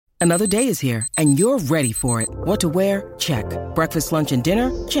Another day is here, and you're ready for it. What to wear? Check. Breakfast, lunch, and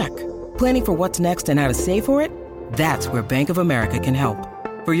dinner? Check. Planning for what's next and how to save for it? That's where Bank of America can help.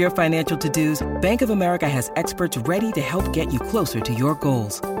 For your financial to-dos, Bank of America has experts ready to help get you closer to your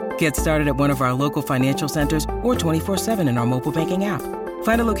goals. Get started at one of our local financial centers or 24/7 in our mobile banking app.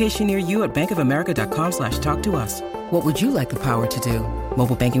 Find a location near you at bankofamerica.com/talktous. What would you like the power to do?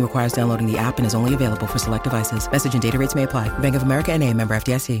 Mobile banking requires downloading the app and is only available for select devices. Message and data rates may apply. Bank of America N.A., member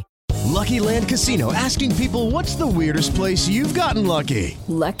FDIC. Lucky Land Casino, asking people, what's the weirdest place you've gotten lucky?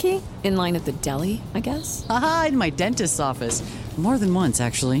 Lucky? In line at the deli, I guess? Aha, in my dentist's office. More than once,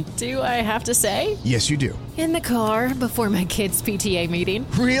 actually. Do I have to say? Yes, you do. In the car before my kids' PTA meeting.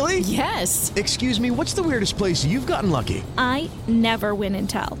 Really? Yes. Excuse me, what's the weirdest place you've gotten lucky? I never win and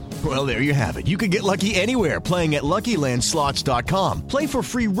tell. Well, there you have it. You can get lucky anywhere, playing at LuckyLandSlots.com. Play for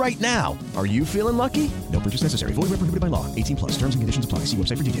free right now. Are you feeling lucky? No purchase necessary. Void where prohibited by law. 18+. Terms and conditions apply. See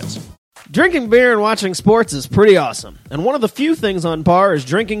website for details. Drinking beer and watching sports is pretty awesome. And one of the few things on par is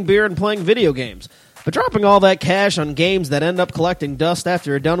drinking beer and playing video games. But dropping all that cash on games that end up collecting dust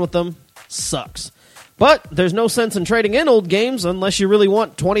after you're done with them sucks. But there's no sense in trading in old games unless you really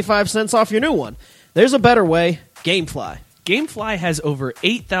want 25 cents off your new one. There's a better way, GameFly. GameFly has over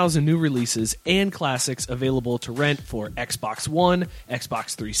 8,000 new releases and classics available to rent for Xbox One,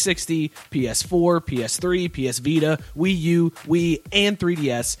 Xbox 360, PS4, PS3, PS Vita, Wii U, Wii, and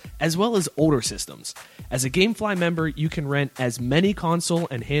 3DS, as well as older systems. As a GameFly member, you can rent as many console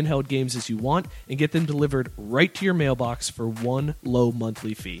and handheld games as you want and get them delivered right to your mailbox for one low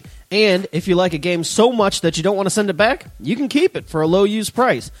monthly fee. And if you like a game so much that you don't want to send it back, you can keep it for a low use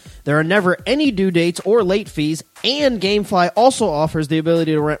price. There are never any due dates or late fees, and GameFly also offers the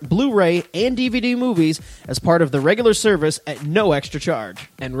ability to rent Blu-ray and DVD movies as part of the regular service at no extra charge.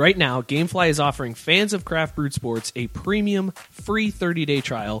 And right now, GameFly is offering fans of Craft Brewed Sports a premium free 30-day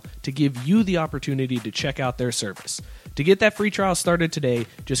trial to give you the opportunity to check out their service. To get that free trial started today,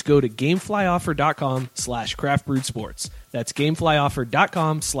 just go to GameFlyOffer.com/craftbrewedsports. That's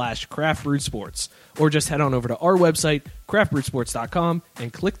GameFlyOffer.com/craftbrewedsports. Or just head on over to our website, craftbrewedsports.com,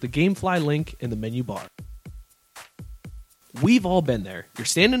 and click the GameFly link in the menu bar. We've all been there. You're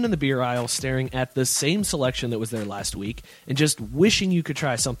standing in the beer aisle staring at the same selection that was there last week and just wishing you could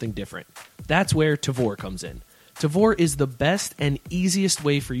try something different. That's where Tavour comes in. Tavour is the best and easiest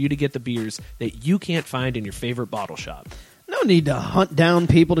way for you to get the beers that you can't find in your favorite bottle shop. No need to hunt down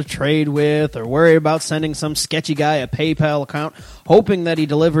people to trade with or worry about sending some sketchy guy a PayPal account hoping that he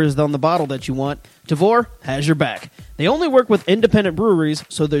delivers on the bottle that you want. Tavour has your back. They only work with independent breweries,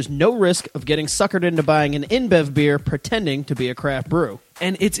 so there's no risk of getting suckered into buying an InBev beer pretending to be a craft brew.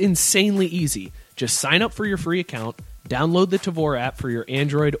 And it's insanely easy. Just sign up for your free account, download the Tavour app for your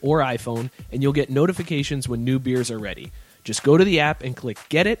Android or iPhone, and you'll get notifications when new beers are ready. Just go to the app and click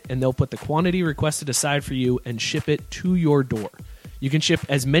Get It, and they'll put the quantity requested aside for you and ship it to your door. You can ship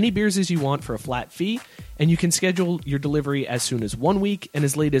as many beers as you want for a flat fee, and you can schedule your delivery as soon as 1 week and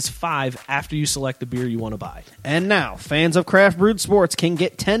as late as 5 after you select the beer you want to buy. And now, fans of Craft Brewed Sports can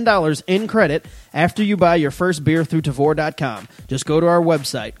get $10 in credit after you buy your first beer through Tavour.com. Just go to our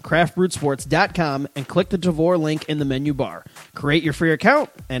website, craftbrewedsports.com, and click the Tavour link in the menu bar. Create your free account,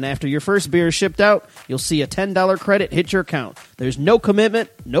 and after your first beer is shipped out, you'll see a $10 credit hit your account. There's no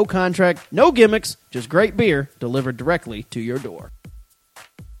commitment, no contract, no gimmicks, just great beer delivered directly to your door.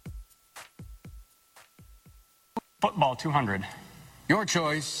 Football 200. Your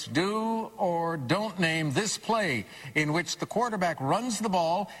choice, do or don't name this play in which the quarterback runs the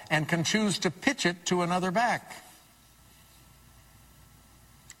ball and can choose to pitch it to another back.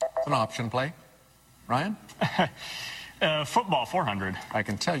 It's an option play. Ryan? Football 400. I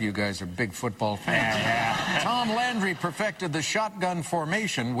can tell you guys are big football fans. Yeah. Tom Landry perfected the shotgun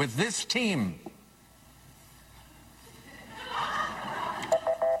formation with this team.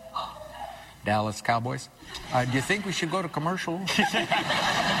 Dallas Cowboys. Do you think we should go to commercial?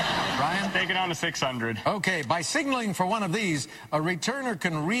 Ryan? Take it on to 600. Okay, by signaling for one of these, a returner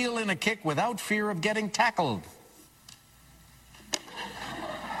can reel in a kick without fear of getting tackled.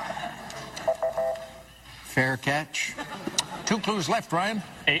 Fair catch. 2 clues left, Ryan.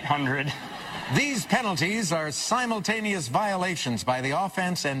 800. These penalties are simultaneous violations by the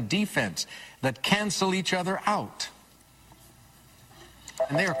offense and defense that cancel each other out.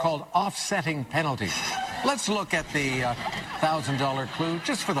 And they are called offsetting penalties. Let's look at the $1,000 clue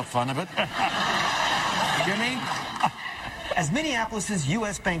just for the fun of it. Jimmy? As Minneapolis'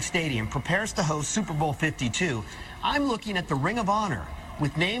 U.S. Bank Stadium prepares to host Super Bowl 52, I'm looking at the Ring of Honor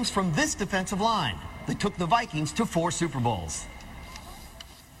with names from this defensive line that took the Vikings to 4 Super Bowls.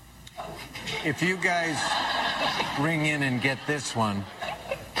 If you guys ring in and get this one,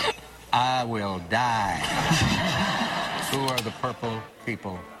 I will die. Who are the purple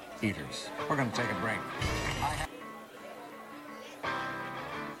people eaters? We're going to take a break.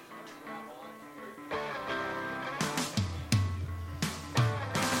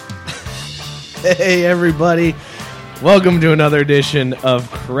 Hey, everybody. Welcome to another edition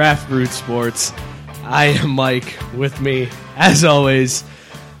of Craft Brewed Sports. I am Mike. With me, as always,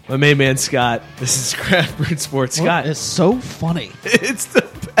 my main man, Scott. This is Craft Brewed Sports. Scott. What is so funny? It's the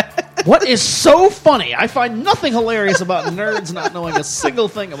best. What is so funny? I find nothing hilarious about nerds not knowing a single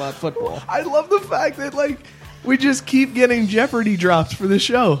thing about football. I love the fact that, we just keep getting Jeopardy drops for the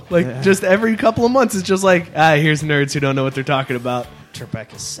show. Just every couple of months, it's just here's nerds who don't know what they're talking about.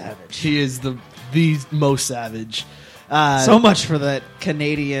 Trebek is savage. He is the most savage. So much for that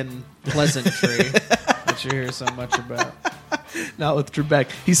Canadian pleasantry that you hear so much about. Not with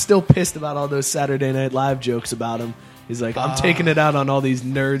Trebek. He's still pissed about all those Saturday Night Live jokes about him. He's like, I'm taking it out on all these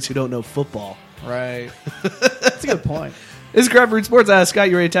nerds who don't know football. Right. That's a good point. This is Craft Brewed Sports. Scott,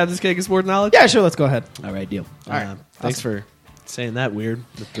 you ready to tap this cake of sports knowledge? Yeah, sure. Let's go ahead. All right, deal. All right. Thanks for saying that weird.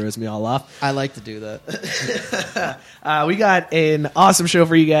 That throws me all off. I like to do that. We got an awesome show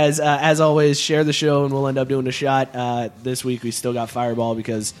for you guys. As always, share the show and we'll end up doing a shot. This week we still got Fireball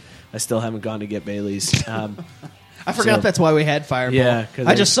because I still haven't gone to get Bailey's. I forgot that's why we had Fireball. Yeah,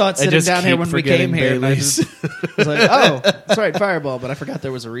 I just saw it sitting down here when we came here. And I was like, oh, that's right, Fireball. But I forgot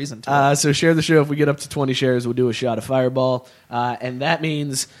there was a reason to it. So share the show. If we get up to 20 shares, we'll do a shot of Fireball. And that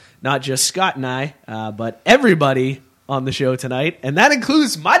means not just Scott and I, but everybody on the show tonight. And that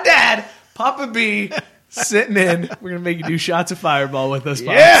includes my dad, Papa B, sitting in. We're going to make you do shots of Fireball with us,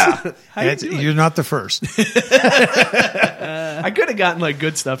 Pops. Yeah. How you doing? You're not the first. I could have gotten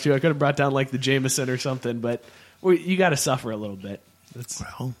good stuff, too. I could have brought down the Jameson or something, but you got to suffer a little bit.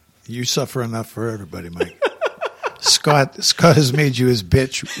 Well, you suffer enough for everybody, Mike. Scott has made you his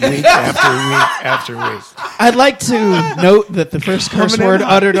bitch week after week after week. I'd like to note that the first curse word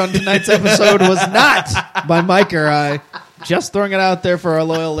uttered on tonight's episode was not by Mike or I. Just throwing it out there for our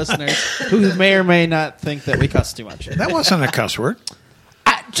loyal listeners who may or may not think that we cuss too much. That wasn't a cuss word.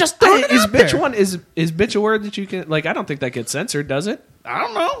 Just throwing it is out bitch there. one is bitch a word that you can I don't think that gets censored, does it? I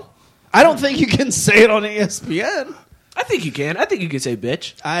don't know. I don't think you can say it on ESPN. I think you can. I think you can say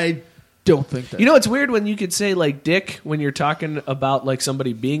bitch. I don't think that. You know, it's weird when you could say dick when you're talking about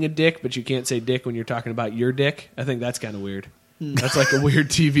somebody being a dick, but you can't say dick when you're talking about your dick. I think that's kind of weird. That's a weird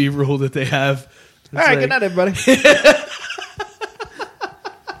TV rule that they have. All right, good night, everybody.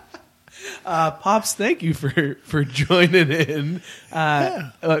 Pops, thank you for joining in.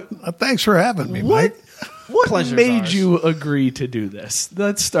 Thanks for having me, Mike. What Pleasure's made ours. you agree to do this?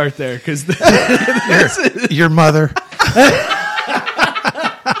 Let's start there, because Your mother.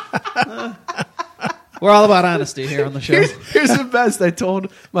 We're all about honesty here on the show. Here's the best. I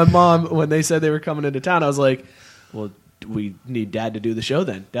told my mom when they said they were coming into town, I was like, well, we need Dad to do the show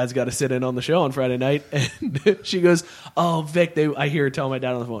then. Dad's got to sit in on the show on Friday night. And she goes, oh, Vic, I hear her tell my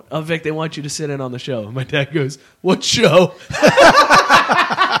dad on the phone, oh, Vic, they want you to sit in on the show. And my dad goes, what show?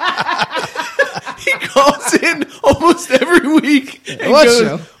 He calls in almost every week. And What goes,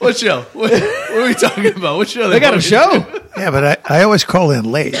 show? What show? What are we talking about? What show? They got a show. Yeah, but I always call in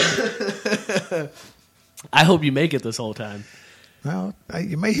late. I hope you make it this whole time. Well,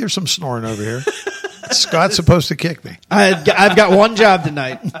 you may hear some snoring over here. Scott's supposed to kick me. I've got one job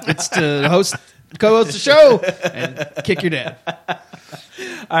tonight. It's to co-host the show and kick your dad.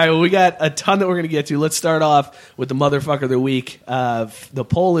 All right, well, we got a ton that we're going to get to. Let's start off with the motherfucker of the week. The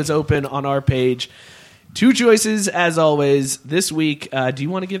poll is open on our page. 2 choices, as always. This week, do you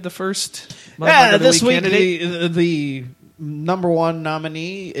want to give the first motherfucker of the this week week candidate? the number one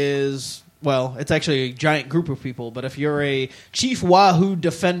nominee is, well, it's actually a giant group of people, but if you're a Chief Wahoo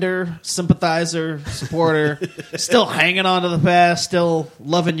defender, sympathizer, supporter, still hanging on to the past, still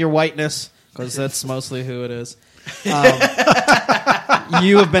loving your whiteness, because that's mostly who it is,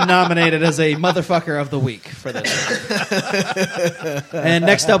 you have been nominated as a motherfucker of the week for this. And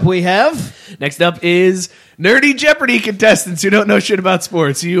next up we have... Next up is Nerdy Jeopardy contestants who don't know shit about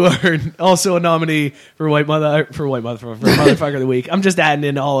sports. You are also a nominee for Motherfucker of the Week. I'm just adding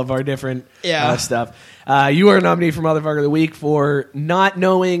in all of our different stuff. You are a nominee for Motherfucker of the Week for not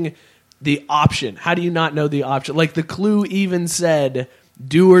knowing the option. How do you not know the option? The clue even said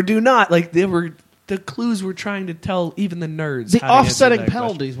do or do not. The clues were trying to tell even the nerds. The how to answer offsetting that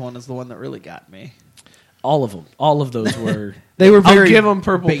penalties one is the one that really got me. All of them. All of those were. They were very I'll give them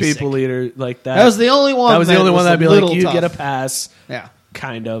purple basic. people eater like that. That was the only one. That was the only one that'd be little you tough. get a pass. Yeah.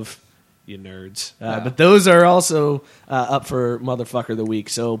 Kind of. You nerds. But those are also up for Motherfucker of the Week.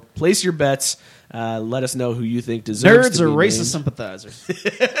 So place your bets. Let us know who you think deserves Nerds to or be racist named. sympathizers.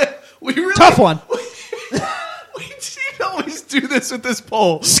 We really, Tough one. We always do this with this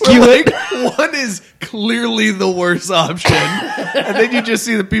poll. Skewing. Like, one is clearly the worst option, and then you just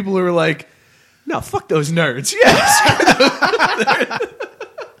see the people who are like, "No, fuck those nerds." Yes.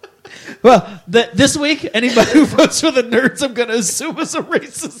 Well, this week, anybody who votes for the nerds, I'm going to assume is a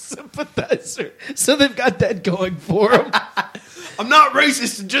racist sympathizer. So they've got that going for them. I'm not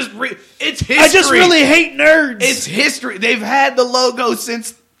racist. It's history. I just really hate nerds. It's history. They've had the logo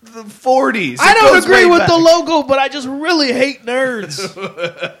since the 40s. I don't agree with the logo, but I just really hate nerds.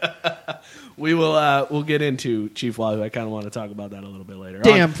 We will. We'll get into Chief Wahoo. I kind of want to talk about that a little bit later.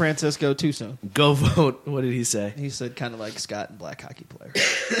 Damn, Francisco, too soon. Go vote. What did he say? He said kind of like Scott and black hockey player.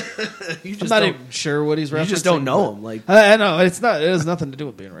 I'm not even sure what he's referencing. You just don't know him. Like I know it's not. It has nothing to do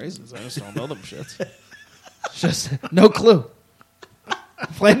with being racist. I just don't know them shits. It's just no clue.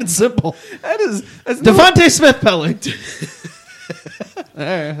 Plain and simple. That's Devontae Smith-Pelly.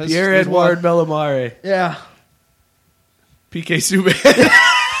 Pierre-Edouard Bellemare. Yeah. PK Subban.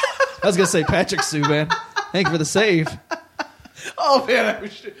 I was going to say Patrick Subban. Thank you for the save. Oh, man.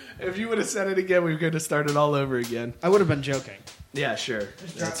 If you would have said it again, we could have started all over again. I would have been joking. Yeah, sure.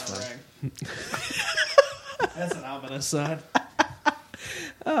 That's fine. That's an ominous sign.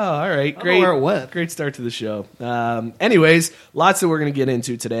 Oh, all right. I don't know where it went. Great start to the show. Anyways, lots that we're going to get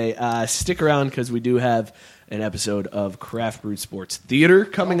into today. Stick around because we do have an episode of Craft Brewed Sports Theater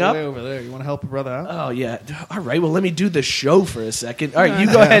coming up. Way over there. You want to help a brother out? Oh, yeah. All right. Well, let me do the show for a second. All right. You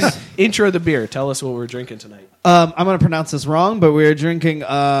go ahead and intro the beer. Tell us what we're drinking tonight. I'm going to pronounce this wrong, but we're drinking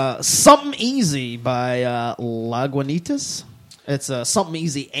Something Easy by Lagunitas. It's a Something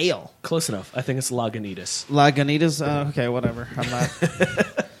Easy Ale. Close enough. I think it's Lagunitas. Lagunitas? Okay, whatever.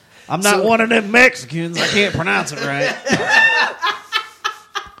 I'm not one of them Mexicans. I can't pronounce it right.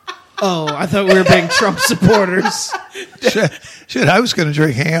 Oh, I thought we were being Trump supporters. Shit, I was going to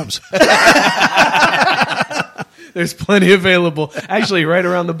drink hams. There's plenty available. Actually, right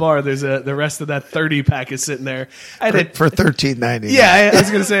around the bar, there's the rest of that 30-pack is sitting there. For $13.99. Yeah, I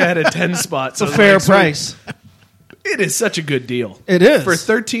was going to say I had a 10 spot. It's a fair price. It is such a good deal. It is. For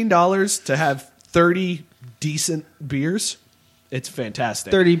 $13 to have 30 decent beers, it's fantastic.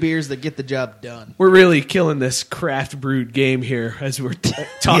 30 beers that get the job done. We're really killing this craft brewed game here as we're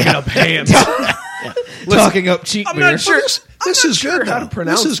talking up hams. Talking up cheap beer. I'm not sure. This is good. How to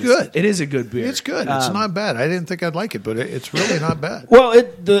pronounce this is good. It is a good beer. It's good. It's not bad. I didn't think I'd like it, but it's really not bad. Well,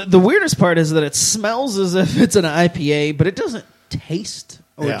 the weirdest part is that it smells as if it's an IPA, but it doesn't taste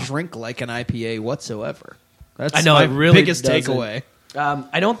or drink like an IPA whatsoever. That's my biggest takeaway.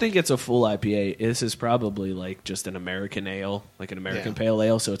 I don't think it's a full IPA. This is probably like just an American ale, like an American pale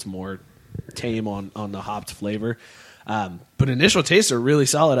ale, so it's more tame on the hopped flavor. But initial tastes are really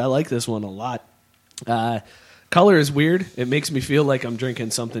solid. I like this one a lot. Color is weird. It makes me feel like I'm drinking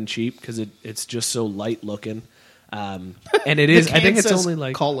something cheap because it's just so light looking. And it is. I think it's only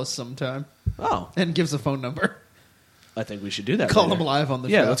like call us sometime. Oh, and gives a phone number. I think we should do that. Call later. them live on the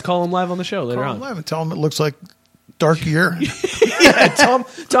show. Yeah, let's call them live on the show later Call on. them live and tell them it looks like dark urine. Yeah,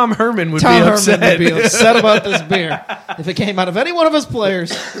 Tom Herman would be upset. Herman would be upset about this beer if it came out of any one of his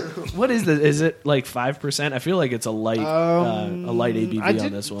players. What is the? Is it like 5%? I feel like it's a light ABV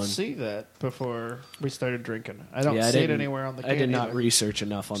on this one. I didn't see that before we started drinking. I don't see it anywhere on the can. I did not either. research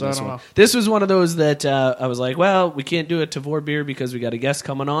enough on So this I don't one. know. This was one of those that I was like, well, we can't do a Tavour beer because we got a guest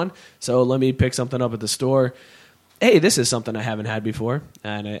coming on, so let me pick something up at the store. Hey, this is something I haven't had before,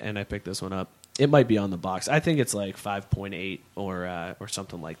 and I picked this one up. It might be on the box. I think it's like 5.8 or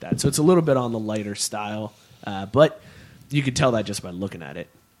something like that. So it's a little bit on the lighter style, but you could tell that just by looking at it.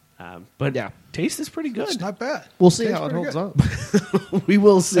 But yeah, taste is pretty good. It's not bad. We'll see how it holds up. We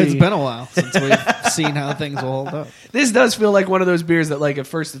will see. It's been a while since we've seen how things will hold up. This does feel like one of those beers that, like, at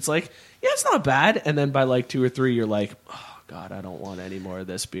first it's like, yeah, it's not bad, and then by like 2 or 3, you're like, oh God, I don't want any more of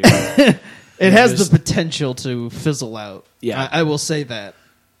this beer. It has the potential to fizzle out. Yeah. I will say that.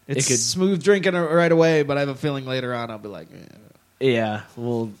 It's smooth drinking right away, but I have a feeling later on I'll be like, yeah,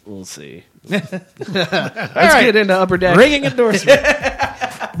 we'll see. Let's get into Upper Deck. Ringing endorsement.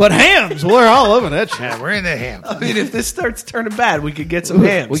 But hams, we're all over that shit. Yeah, we're in the ham. I mean, if this starts turning bad, we could get some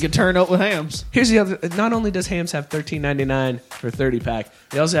hams. We could turn up with hams. Here's the other. Not only does hams have $13.99 for 30-pack,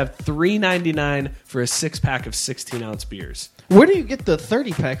 they also have $3.99 for a 6-pack of 16-ounce beers. Where do you get the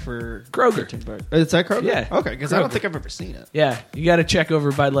 30-pack for Kroger? Is that Kroger? Yeah. Okay, because I don't think I've ever seen it. Yeah, you got to check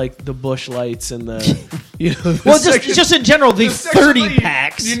over by like the Busch Lights and the. Well, just in general, the 30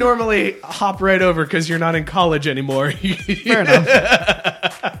 packs. You normally hop right over because you're not in college anymore. Fair enough.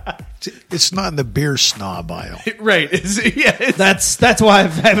 It's not in the beer snob aisle. Right. That's why I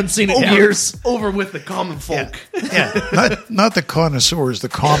haven't seen it in years. Over with the common folk. Yeah. Not the connoisseurs, the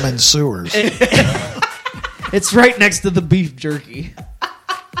common sewers. It's right next to the beef jerky.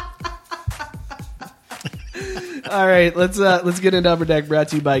 All right, let's get into Upper Deck, brought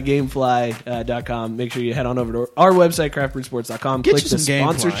to you by Gamefly.com. Make sure you head on over to our website, craftbrewsports.com. Click the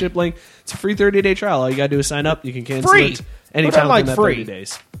sponsorship link. It's a free 30-day trial. All you got to do is sign up. You can cancel it anytime within that 30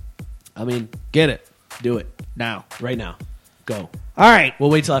 days. I mean, get it. Do it. Now. Right now. Go. All right. We'll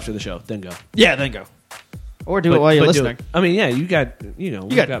wait till after the show, then go. Yeah, then go. Or do it while you're listening. I mean, yeah, you got several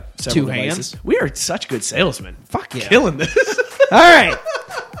two devices. hands. We are such good salesmen. Fuck yeah. Killing this. All right.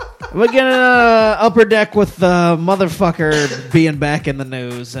 We're getting Upper Deck with the motherfucker being back in the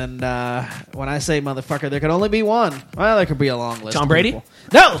news. And when I say motherfucker, there can only be one. Well, there could be a long list. Tom Brady? People.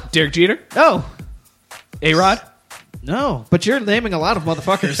 No. Derek Jeter? No. A-Rod? No. But you're naming a lot of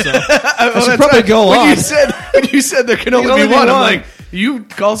motherfuckers, so I should probably go on. When you said there can only be one, I'm like, you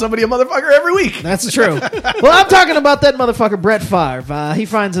call somebody a motherfucker every week. That's true. Well, I'm talking about that motherfucker, Brett Favre. He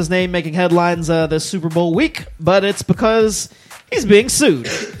finds his name making headlines this Super Bowl week, but it's because he's being sued.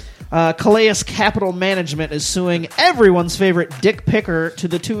 Calais Capital Management is suing everyone's favorite dick picker to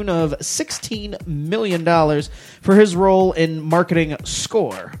the tune of $16 million for his role in marketing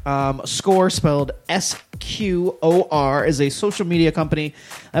Score. Score, spelled SQOR, is a social media company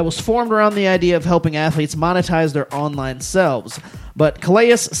that was formed around the idea of helping athletes monetize their online selves. But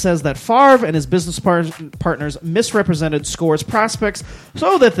Calais says that Favre and his business partners misrepresented Score's prospects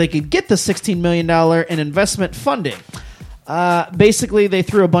so that they could get the $16 million in investment funding. Basically, they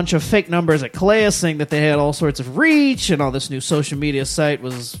threw a bunch of fake numbers at Calais, saying that they had all sorts of reach and all this new social media site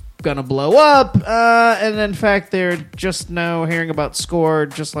was going to blow up. And in fact, they're just now hearing about Score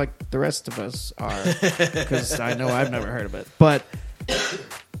just like the rest of us are. Because I know I've never heard of it. But,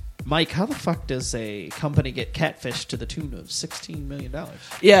 Mike, how the fuck does a company get catfished to the tune of $16 million?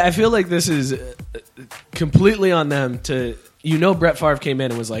 Yeah, I feel like this is completely on them to... Brett Favre came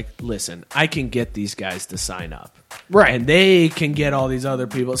in and was like, listen, I can get these guys to sign up. Right. And they can get all these other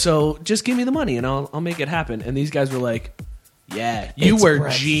people. So just give me the money and I'll make it happen. And these guys were like, yeah, you It's wear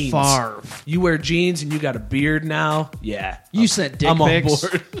Brett jeans. Favre. You wear jeans and you got a beard now. Yeah. You sent dick I'm pics. on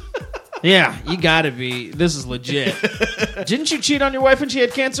board. Yeah, you gotta be. This is legit. Didn't you cheat on your wife when she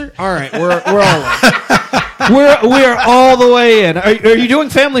had cancer? All right, we're all in. We are all the way in. Are you doing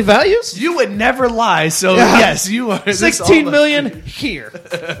family values? You would never lie, so yes, you are. $16 million here.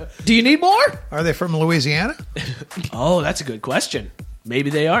 Do you need more? Are they from Louisiana? Oh, that's a good question.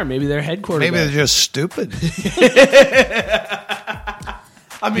 Maybe they are. Maybe they're headquartered. Maybe there. they're just stupid.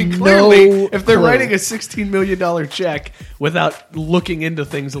 I mean, clearly, No if they're clue. writing a $16 million check without looking into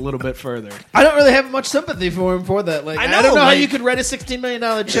things a little bit further. I don't really have much sympathy for him for that. Like, I I, know, don't know how like- you could write a $16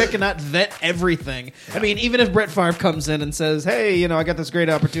 million check and not vet everything. I mean, even if Brett Favre comes in and says, hey, I got this great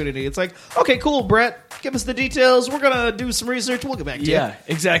opportunity. It's like, okay, cool, Brett. Give us the details. We're going to do some research. We'll get back to you. Yeah,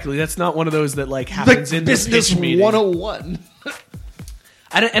 exactly. That's not one of those that happens in the Business pitch meeting. 101.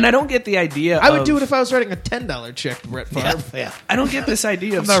 I don't get the idea. I would of- do it if I was writing a $10 check to Brett Favre. Yeah. I don't get this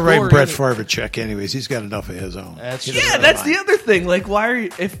idea of I'm not writing scoring. Brett Favre a check anyways. He's got enough of his own. That's Yeah, that's the other thing. Like, why are you?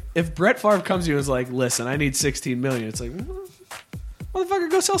 If Brett Favre comes to you and is like, "Listen, I need $16 million," it's like, motherfucker,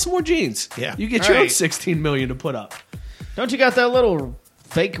 go sell some more jeans. Yeah. You get your own Right. $16 million to put up. Don't you got that little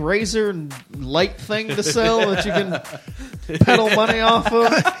fake razor and light thing to sell that you can peddle money off of?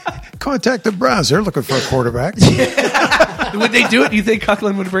 Contact the Browns. They're looking for a quarterback. Would they do it? Do you think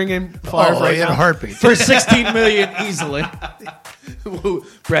Cuckland would bring in Favre right in a now? heartbeat. For $16 million easily.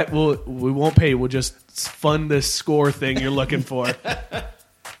 Brett, we won't pay you. We'll just fund this Score thing you're looking for.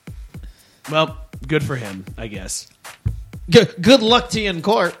 Well, good for him, I guess. Good luck to you in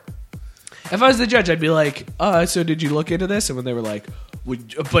court. If I was the judge, I'd be like, so did you look into this? And when they were like,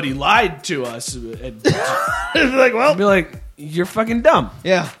 but he lied to us. And Like, well, I'd be like, you're fucking dumb.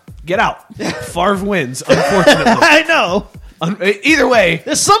 yeah. Get out. Favre wins, unfortunately. I know. Either way.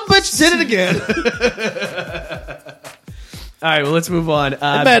 This some bitch did it again. All right, well, let's move on.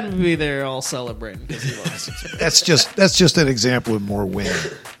 And Madden would be there all celebrating because he lost. That's just an example of more win.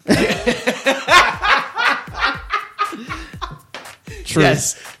 True.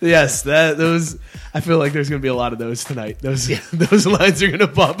 Yes. Those. I feel like there's going to be a lot of those tonight. Those lines are going to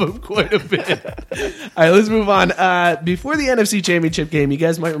pop up quite a bit. All right, let's move on. Before the NFC Championship game, you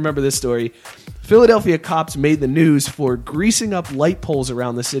guys might remember this story. Philadelphia cops made the news for greasing up light poles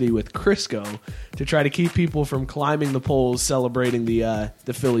around the city with Crisco to try to keep people from climbing the poles celebrating the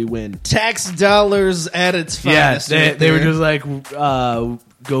Philly win. Tax dollars at its finest. Yeah, they were just like, go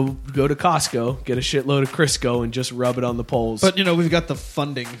to Costco, get a shitload of Crisco, and just rub it on the poles. But, we've got the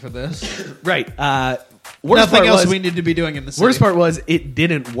funding for this. Right. Nothing else we need to be doing in the city. Worst part was it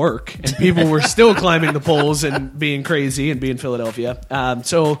didn't work, and people were still climbing the poles and being crazy and being Philadelphia.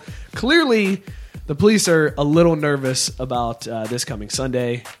 So clearly, the police are a little nervous about this coming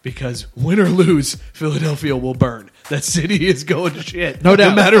Sunday because win or lose, Philadelphia will burn. That city is going to shit, no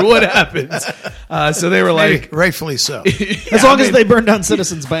doubt, no matter what happens. So they were like, rightfully so. As long as they burn down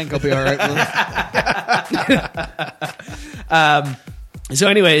Citizens Bank, I'll be all right with it. So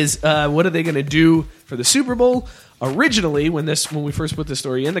anyways, what are they going to do for the Super Bowl? Originally, when we first put this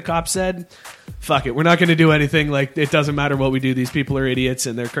story in, the cops said, fuck it, we're not going to do anything. Like, it doesn't matter what we do. These people are idiots,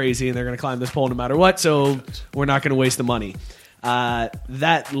 and they're crazy, and they're going to climb this pole no matter what, so we're not going to waste the money.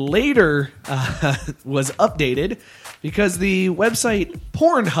 That later was updated because the website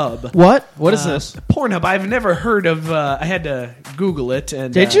Pornhub. What is this? Pornhub. I've never heard of. I had to Google it.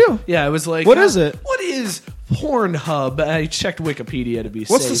 And did you? Yeah, it was like, what is it? What is Pornhub? I checked Wikipedia to be safe.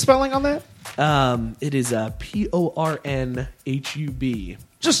 What's the spelling on that? It is Pornhub.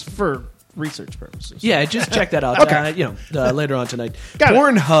 Just for research purposes. Yeah, just check that out. Okay. Later on tonight. Got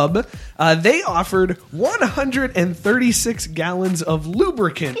Pornhub, they offered 136 gallons of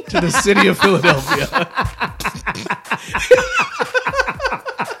lubricant to the city of Philadelphia.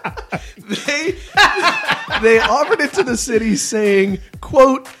 They offered it to the city saying,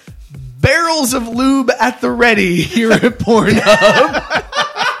 quote, barrels of lube at the ready here at Pornhub.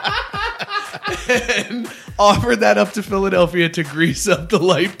 And offered that up to Philadelphia to grease up the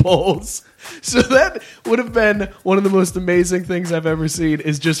light poles. So that would have been one of the most amazing things I've ever seen,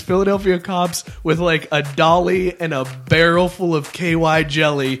 is just Philadelphia cops with like a dolly and a barrel full of KY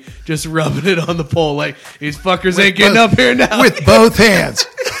jelly just rubbing it on the pole. Like, these fuckers ain't getting up here now. With both hands.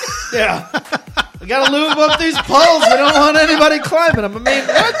 Yeah. We gotta lube up these poles. We don't want anybody climbing them. I mean,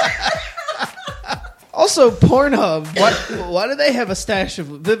 what? Also, Pornhub, why do they have a stash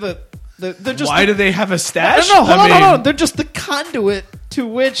of... They're just Why do they have a stash? No, hold on. They're just the conduit to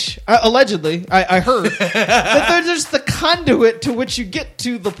which, allegedly, I heard, that they're just the conduit to which you get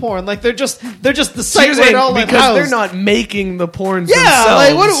to the porn. Like, they're just the site where it all because housed. they're not making the porns Yeah,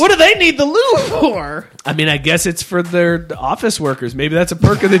 themselves. like, what do they need the lube for? I mean, I guess it's for their office workers. Maybe that's a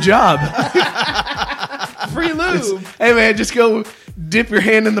perk of the job. Free lube. Hey, man, just go dip your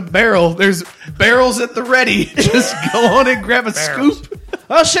hand in the barrel. There's barrels at the ready. Just go on and grab a scoop.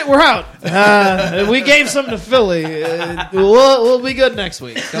 Oh, shit, we're out. We gave some to Philly. We'll be good next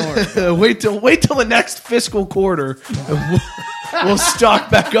week. Don't worry. Wait till the next fiscal quarter. We'll stock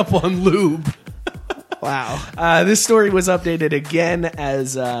back up on lube. Wow. This story was updated again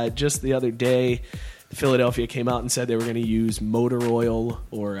as just the other day. Philadelphia came out and said they were going to use motor oil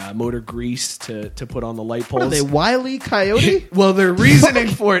or motor grease to put on the light poles. What are they, Wile E. Coyote? Well, their reasoning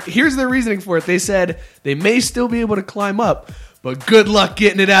for it, here's their reasoning for it. They said they may still be able to climb up, but good luck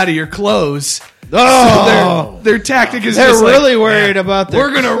getting it out of your clothes. Oh, so their tactic is they're just really worried about their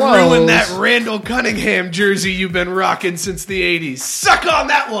we're going to clothes. ruin that Randall Cunningham jersey you've been rocking since the 80s. Suck on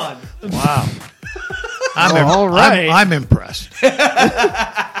that one. Wow. All right. I'm impressed.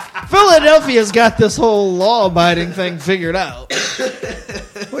 Philadelphia's got this whole law-abiding thing figured out.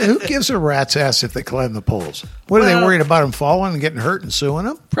 Wait, who gives a rat's ass if they climb the poles? What are they worried about them falling and getting hurt and suing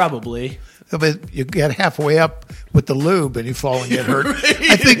them? Probably. But you get halfway up with the lube and you fall and get hurt.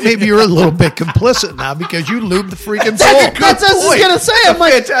 I think maybe you're a little bit complicit now because you lubed the freaking pole. That's what I was going to say. I'm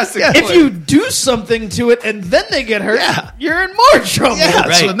like, fantastic. If you do something to it and then they get hurt, you're in more trouble. Yeah,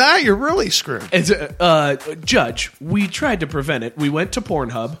 Right. so now you're really screwed. It's, Judge, we tried to prevent it. We went to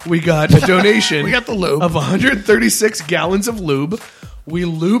Pornhub. We got a donation. We got the lube. Of 136 gallons of lube. We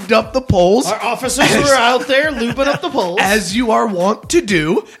lubed up the poles. Our officers were out there lubing up the poles. As you are wont to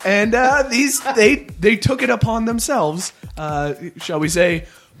do. And they took it upon themselves, shall we say,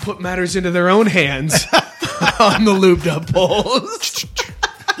 put matters into their own hands on the lubed up poles.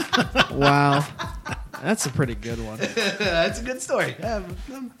 Wow. That's a pretty good one. That's a good story. All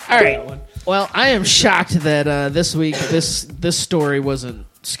right. Well, I am shocked that this week this story wasn't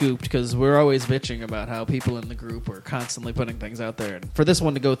scooped because we're always bitching about how people in the group are constantly putting things out there. And for this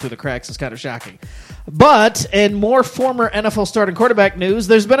one to go through the cracks is kind of shocking. But in more former NFL starting quarterback news,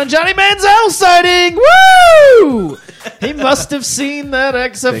 there's been a Johnny Manziel sighting. Woo! He must have seen that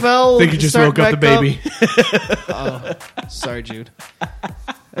XFL. Think you just woke up the baby. Oh, sorry, Jude.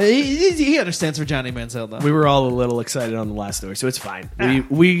 He understands for Johnny Manziel, though. We were all a little excited on the last story, so it's fine.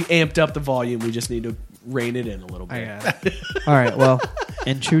 We amped up the volume. We just need to rein it in a little bit. All right, well,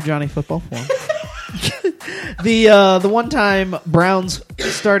 in true Johnny football form. The one-time Browns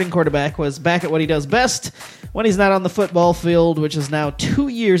starting quarterback was back at what he does best when he's not on the football field, which is now 2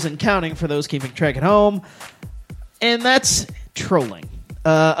 years and counting for those keeping track at home, and that's trolling.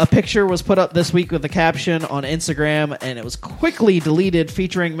 A picture was put up this week with a caption on Instagram, and it was quickly deleted,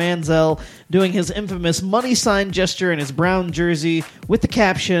 featuring Manziel doing his infamous money sign gesture in his brown jersey with the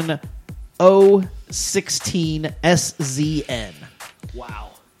caption, O16SZN.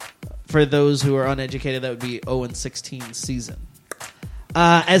 Wow. For those who are uneducated, that would be 0-16 season.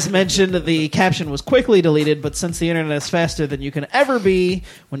 As mentioned, the caption was quickly deleted, but since the internet is faster than you can ever be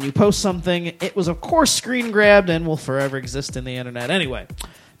when you post something, it was of course screen grabbed and will forever exist in the internet anyway.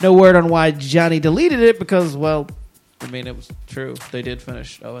 No word on why Johnny deleted it because, well, I mean, it was true. They did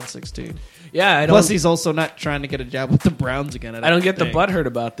finish 0-16. Yeah, plus he's also not trying to get a job with the Browns again. I don't get the butthurt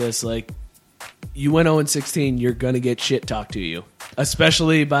about this. Like, you went 0-16, you're going to get shit talked to you.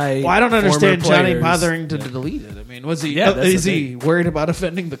 Especially by I don't understand Johnny players. bothering to delete it. I mean, was he? Yeah, is he worried about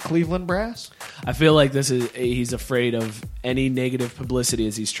offending the Cleveland brass? I feel like he's afraid of any negative publicity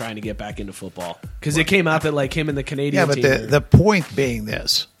as he's trying to get back into football. Because it came out that like him and the Canadian team. Yeah, but the point being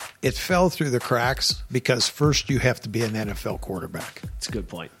this, it fell through the cracks because first you have to be an NFL quarterback. That's a good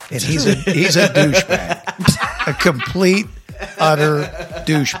point. And he's a douchebag, a complete, utter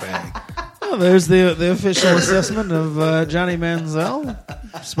douchebag. Well, there's the official assessment of Johnny Manziel,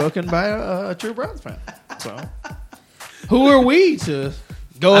 spoken by a true Browns fan. So, who are we to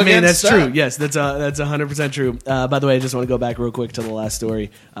go against? I mean, that's that? true. Yes, that's 100% true. By the way, I just want to go back real quick to the last story.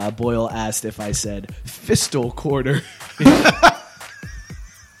 Boyle asked if I said fistal quarter.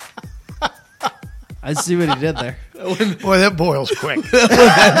 I see what he did there. Boy, that Boyle's quick.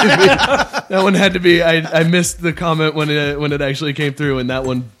 That one had to be. I missed the comment when it actually came through, and that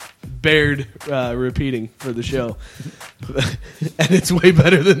one bared repeating for the show. And it's way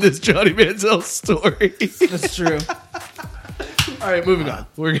better than this Johnny Manziel story. That's true. All right, moving on.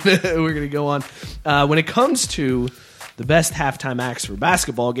 We're gonna go on. When it comes to the best halftime acts for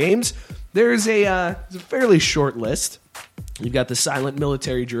basketball games, there's a fairly short list. You've got the Silent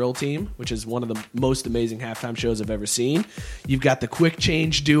Military Drill Team, which is one of the most amazing halftime shows I've ever seen. You've got the Quick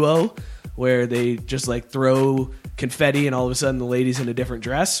Change Duo, where they just like throw confetti and all of a sudden the lady's in a different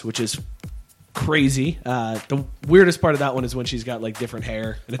dress, which is crazy. The weirdest part of that one is when she's got like different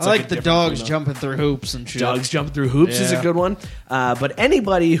hair. And it's I like the dogs you know, jumping through hoops and shit. Dogs jumping through hoops is a good one. But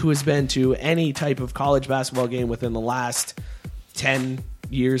anybody who has been to any type of college basketball game within the last 10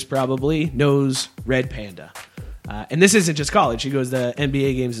 years probably knows Red Panda. And this isn't just college. He goes to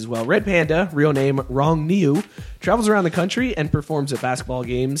NBA games as well. Red Panda, real name Rong Niu, travels around the country and performs at basketball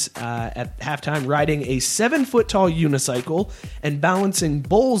games at halftime, riding a 7-foot-tall unicycle and balancing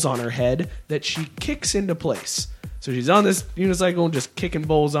bowls on her head that she kicks into place. So she's on this unicycle and just kicking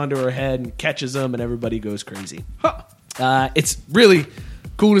bowls onto her head and catches them, and everybody goes crazy. It's really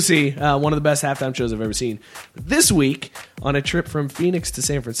cool to see. One of the best halftime shows I've ever seen. This week, on a trip from Phoenix to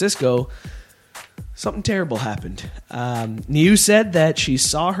San Francisco, something terrible happened. Niu said that she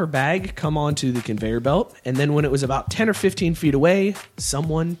saw her bag come onto the conveyor belt, and then when it was about 10 or 15 feet away,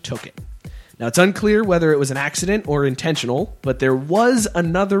 someone took it. Now, it's unclear whether it was an accident or intentional, but there was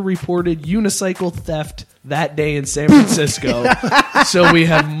another reported unicycle theft that day in San Francisco. So we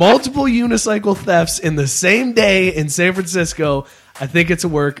have multiple unicycle thefts in the same day in San Francisco. I think it's a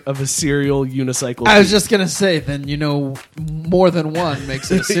work of a serial unicycle thief. I was just going to say, then, more than one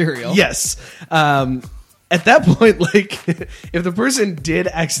makes it a serial. Yes. At that point, like, if the person did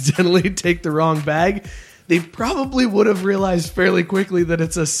accidentally take the wrong bag, they probably would have realized fairly quickly that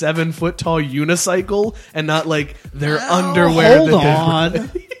it's a 7-foot-tall unicycle and not, like, their underwear. Hold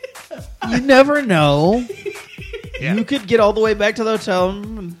on. You never know. Yeah. You could get all the way back to the hotel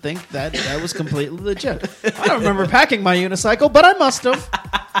and think that was completely legit. I don't remember packing my unicycle, but I must have.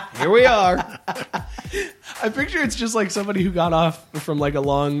 Here we are. I picture it's just like somebody who got off from like a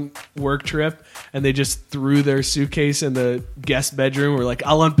long work trip and they just threw their suitcase in the guest bedroom. Or like,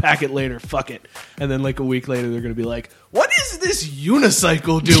 I'll unpack it later. Fuck it. And then like a week later, they're going to be like, what is this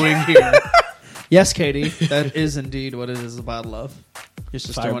unicycle doing here? Yes, Katie, that is indeed what it is a bottle of. Your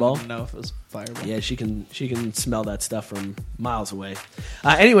sister Fireball. wanted to know if it was Fireball. Yeah, she can smell that stuff from miles away.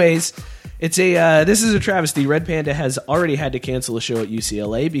 Anyways, it's this is a travesty. Red Panda has already had to cancel a show at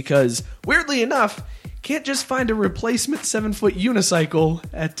UCLA because, weirdly enough, can't just find a replacement 7-foot unicycle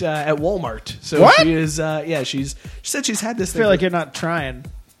at Walmart. So what? She is she said she's had this. I feel like you're not trying.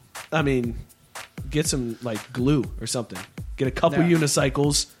 I mean, get some like glue or something. Get a couple Yeah.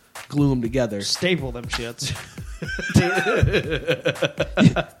 unicycles, glue them together. Staple them shits.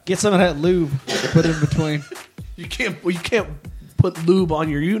 Get some of that lube. Put it in between. You can't put lube on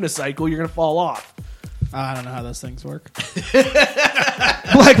your unicycle. You're gonna fall off. I don't know how those things work.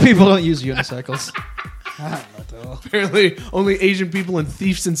 Black people don't use unicycles. I don't know at all. Apparently, only Asian people and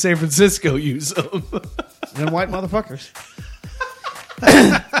thieves in San Francisco use them. And white motherfuckers.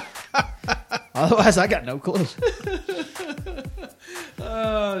 Otherwise, I got no clue.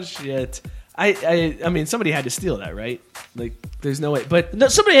 Oh shit! I mean, somebody had to steal that, right? Like, there's no way. But No,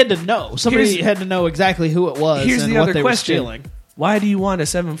 somebody had to know. Somebody had to know exactly who it was here's and the what other they question: were stealing. Why do you want a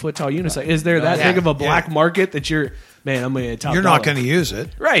 7-foot tall unicycle? Is there that big of a black market that you're? Man, I'm gonna top. You're not going to use it.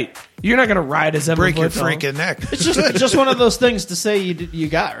 Right. You're not going to ride a 7-foot Break your tall. freaking neck. It's just one of those things to say you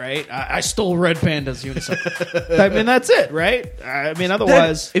got, right? I stole Red Panda's unicycle. I mean, that's it, right? I mean,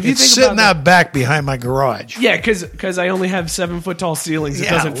 otherwise, if you It's think sitting about out back behind my garage. Yeah, because I only have 7-foot tall ceilings. It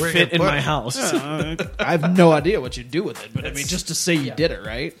Yeah, doesn't where you fit in put my it? house. I have no idea what you do with it. But I mean, just to say you did it,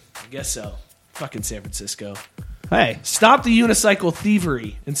 right? I guess so. Fucking San Francisco. Hey, Stop the unicycle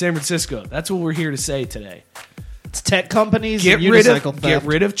thievery in San Francisco. That's what we're here to say today. it's tech companies Get and rid unicycle of theft. get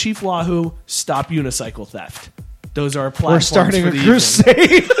rid of Chief Wahoo. Stop unicycle theft. Those are We're platforms starting for a the crusade.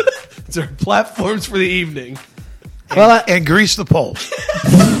 evening. Those are platforms for the evening. Well, And grease the poles.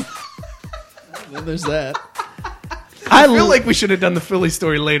 there's that. I feel like we should have done the Philly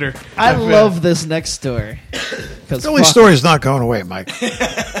story later. I love this next story. Philly story's not going away, Mike.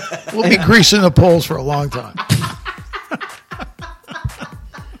 We'll be greasing the poles for a long time.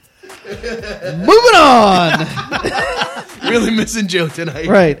 Moving on. Really missing Joe tonight.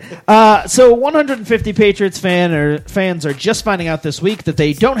 Right. So 150 Patriots fans are just finding out this week that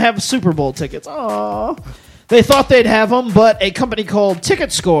they don't have Super Bowl tickets. Aww. They thought they'd have them, but a company called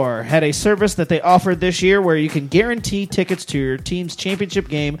TicketScore had a service that they offered this year where you can guarantee tickets to your team's championship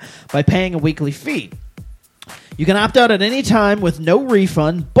game by paying a weekly fee. You can opt out at any time with no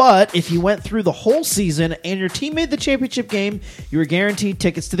refund, but if you went through the whole season and your team made the championship game, you were guaranteed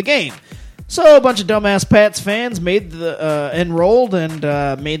tickets to the game. So a bunch of dumbass Pats fans enrolled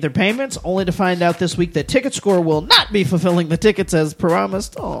and made their payments, only to find out this week that TicketScore will not be fulfilling the tickets as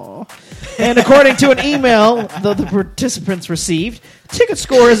promised. Aww. And according to an email that the participants received,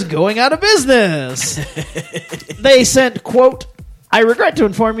 TicketScore is going out of business. They sent, quote, I regret to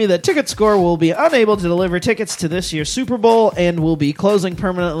inform you that TicketScore will be unable to deliver tickets to this year's Super Bowl and will be closing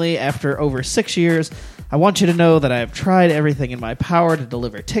permanently after over 6 years. I want you to know that I have tried everything in my power to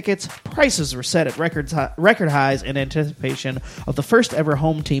deliver tickets. Prices were set at record highs in anticipation of the first ever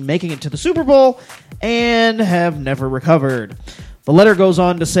home team making it to the Super Bowl and have never recovered. The letter goes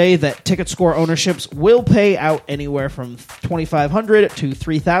on to say that TicketScore ownerships will pay out anywhere from $2,500 to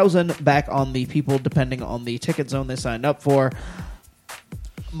 $3,000 back on the people depending on the ticket zone they signed up for.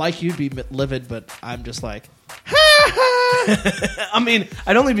 Mike, you'd be livid, but I'm just like, I mean,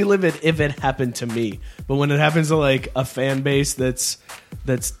 I'd only be livid if it happened to me. But when it happens to like a fan base that's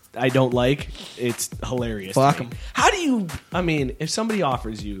I don't like, it's hilarious. Fuck to me. 'em. How do you? I mean, if somebody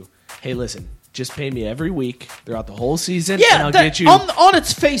offers you, hey, listen, just pay me every week throughout the whole season, and yeah, I'll get you. on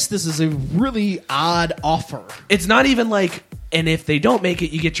its face, this is a really odd offer. It's not even like, and if they don't make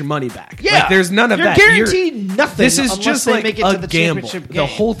it, you get your money back. Yeah, like, there's none of you're that. guaranteed nothing. This is unless just they like make it a to the gamble. championship The game.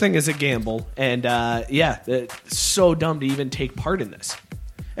 whole thing is a gamble, and it's so dumb to even take part in this.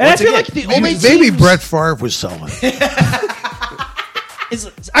 And Once I feel again, like the only Maybe teams Brett Favre was selling.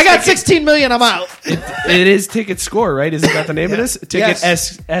 I got $16 million. I'm out. It is TicketScore, right? Isn't that the name of this? Ticket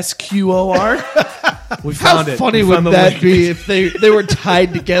Yes. SQOR. We How found it. funny We would found the that link. be if they were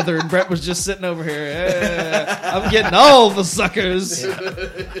tied together and Brett was just sitting over here? I'm getting all the suckers.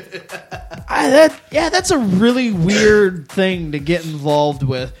 That's a really weird thing to get involved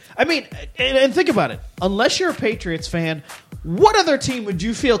with. I mean, and think about it. Unless you're a Patriots fan, what other team would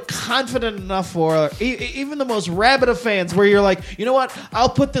you feel confident enough for, even the most rabid of fans, where you're like, you know what, I'll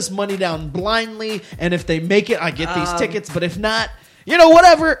put this money down blindly, and if they make it, I get these tickets, but if not,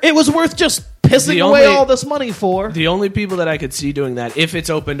 whatever, it was worth just pissing away all this money for. The only people that I could see doing that, if it's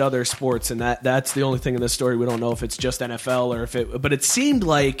open to other sports, and that's the only thing in this story, we don't know if it's just NFL or if it, but it seemed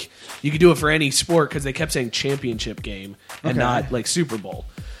like you could do it for any sport because they kept saying championship game and not like Super Bowl.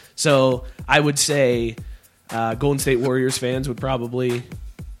 So I would say Golden State Warriors fans would probably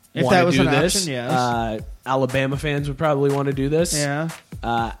If want that to was do an this. option, yes. Alabama fans would probably want to do this. Yeah.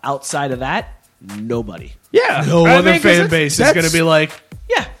 Outside of that, nobody. Yeah. No I other mean, 'cause fan base is going to be like,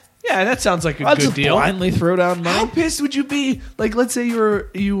 yeah, Yeah, that sounds like a I'll good just deal. blindly throw down money. How pissed would you be? Like, let's say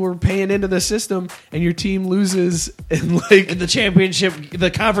you were paying into the system and your team loses in like in the championship, the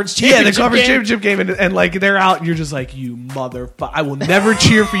conference yeah, championship the conference game. championship game, and like they're out, and you're just like, you motherfucker! I will never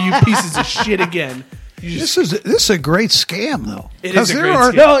cheer for you pieces of shit again. This is a great scam, though. It is a There great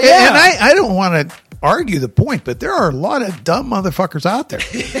are, scam. No, yeah. And I don't want to argue the point, but there are a lot of dumb motherfuckers out there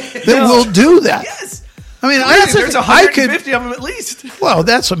that will do that. Yes. I mean, There's 150 of them at least. Well,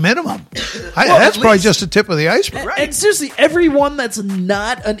 that's a minimum. That's at probably least. just the tip of the iceberg. And seriously, everyone that's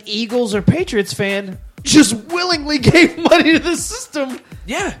not an Eagles or Patriots fan just willingly gave money to the system.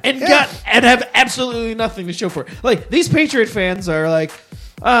 Yeah. And have absolutely nothing to show for it. Like, these Patriot fans are like,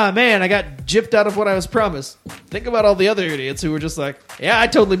 ah, man, I got gypped out of what I was promised. Think about all the other idiots who were just like, yeah, I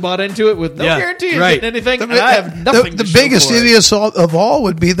totally bought into it with no guarantee of getting anything, and I have nothing The to show biggest for it. idiots of all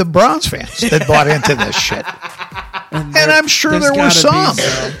would be the Browns fans that bought into this shit. And I'm sure there were some.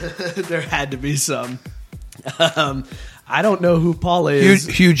 There had to be some. I don't know who Paula is.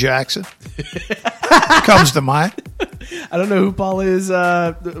 Hugh Jackson comes to mind. I don't know who Paula is,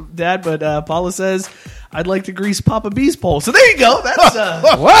 Dad, but Paula says, I'd like to grease Papa B's pole. So there you go. That's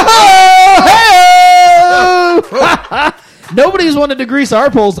Whoa! Nobody's wanted to grease our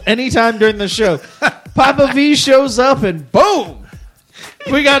poles anytime during the show. Papa V shows up and boom!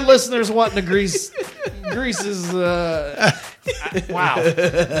 We got listeners wanting to grease his. Wow.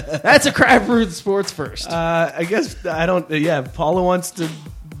 That's a Craft Brewed Sports first. I guess I don't. Yeah, Paula wants to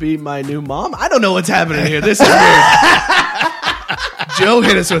be my new mom. I don't know what's happening here. This is weird. Joe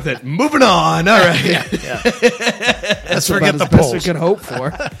hit us with it. Moving on. All right. Let's forget the best polls. we can hope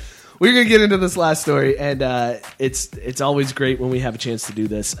for. We're gonna get into this last story, and it's always great when we have a chance to do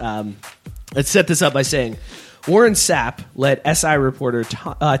this. Let's set this up by saying Warren Sapp let SI reporter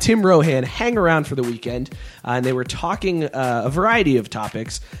Tim Rohan hang around for the weekend, and they were talking a variety of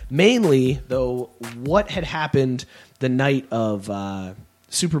topics. Mainly, though, what had happened the night of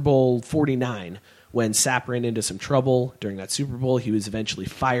Super Bowl 49. When Sapp ran into some trouble during that Super Bowl, he was eventually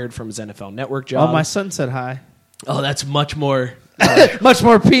fired from his NFL Network job. Oh, my son said hi. Oh, that's much more... Much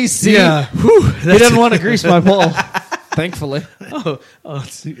more PC. Yeah. He didn't want to grease my pole, thankfully. Oh,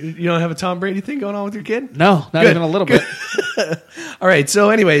 you don't have a Tom Brady thing going on with your kid? No, not even a little bit. All right.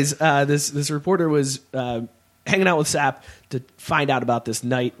 So, anyways, this reporter was hanging out with Sapp to find out about this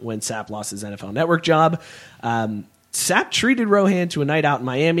night when Sapp lost his NFL Network job. Sapp treated Rohan to a night out in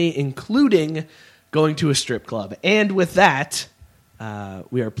Miami, including going to a strip club. And with that,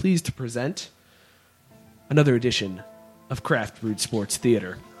 we are pleased to present another edition of Craft Brewed Sports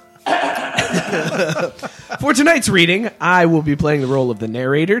Theater. For tonight's reading, I will be playing the role of the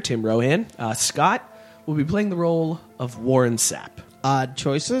narrator, Tim Rohan. Scott will be playing the role of Warren Sapp. Odd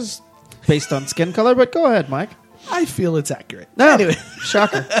choices based on skin color, but go ahead, Mike. I feel it's accurate. No, Anyway.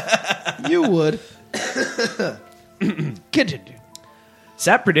 shocker. You would. Continue.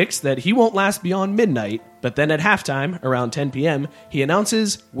 Sapp predicts that he won't last beyond midnight, but then at halftime, around 10 p.m., he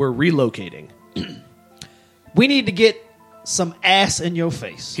announces we're relocating. We need to get some ass in your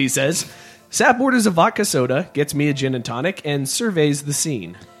face. He says, Sapp orders a vodka soda, gets me a gin and tonic, and surveys the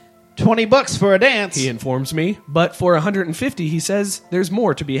scene. $20 for a dance. He informs me, but for $150, he says there's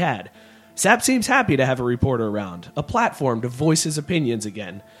more to be had. Sapp seems happy to have a reporter around, a platform to voice his opinions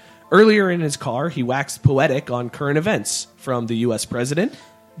again. Earlier in his car, he waxed poetic on current events, from the U.S. president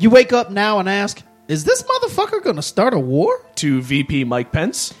You wake up now and ask, is this motherfucker going to start a war? to VP Mike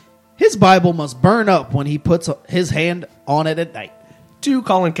Pence His Bible must burn up when he puts his hand on it at night. to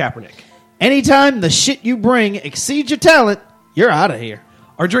Colin Kaepernick. Anytime the shit you bring exceeds your talent, you're out of here.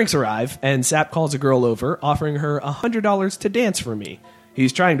 Our drinks arrive, and Sapp calls a girl over, offering her $100 to dance for me.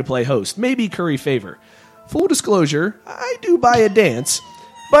 He's trying to play host, maybe curry favor. Full disclosure, I do buy a dance,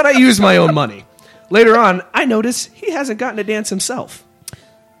 but I use my own money. Later on, I notice he hasn't gotten a dance himself.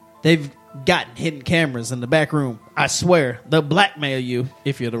 They've gotten hidden cameras in the back room. I swear, they'll blackmail you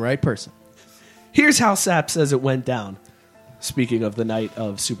if you're the right person. Here's how Sapp says it went down. Speaking of the night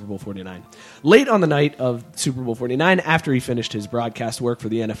of Super Bowl 49. Late on the night of Super Bowl 49, after he finished his broadcast work for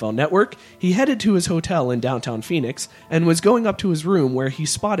the NFL Network, he headed to his hotel in downtown Phoenix and was going up to his room where he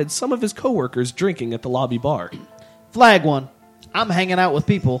spotted some of his coworkers drinking at the lobby bar. Flag one. I'm hanging out with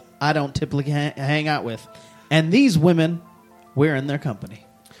people I don't typically hang out with. And these women, we're in their company.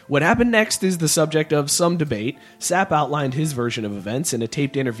 What happened next is the subject of some debate. Sapp outlined his version of events in a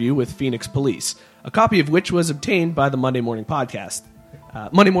taped interview with Phoenix police, a copy of which was obtained by the Monday Morning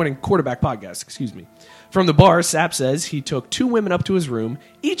Quarterback Podcast, excuse me. From the bar, Sapp says he took two women up to his room,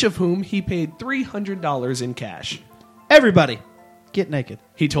 each of whom he paid $300 in cash. Everybody, get naked.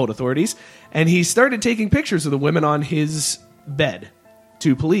 He told authorities, and he started taking pictures of the women on his bed.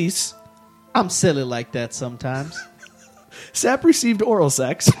 To police, I'm silly like that sometimes. Sapp received oral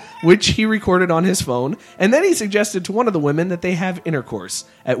sex, which he recorded on his phone, and then he suggested to one of the women that they have intercourse,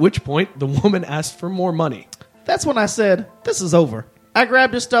 at which point the woman asked for more money. That's when I said, this is over. I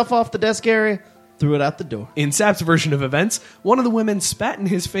grabbed his stuff off the desk area, threw it out the door. In Sapp's version of events, one of the women spat in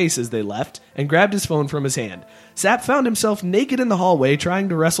his face as they left and grabbed his phone from his hand. Sapp found himself naked in the hallway trying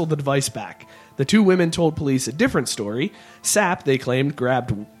to wrestle the device back. The two women told police a different story. Sapp, they claimed,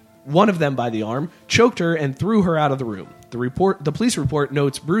 grabbed one of them by the arm, choked her, and threw her out of the room. The police report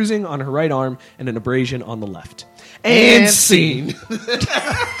notes bruising on her right arm and an abrasion on the left. And scene.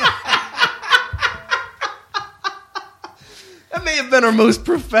 That may have been our most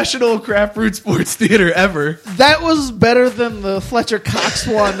professional Craft Brewed Sports Theater ever. That was better than the Fletcher Cox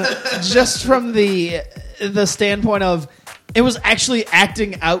one, just from the standpoint of it was actually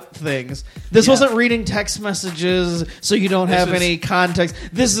acting out things. This wasn't reading text messages, so you don't have any context.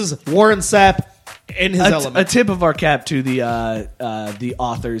 This is Warren Sapp in his element. A tip of our cap to the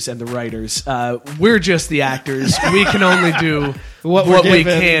authors and the writers. We're just the actors. We can only do what we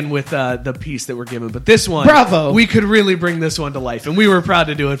can with the piece that we're given. But this one, bravo! We could really bring this one to life, and we were proud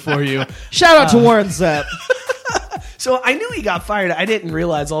to do it for you. Shout out to Warren Sapp. So I knew he got fired. I didn't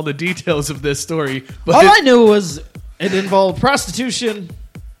realize all the details of this story. But all I knew was it involved prostitution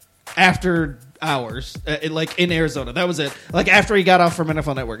after hours, like in Arizona. That was it. Like after he got off from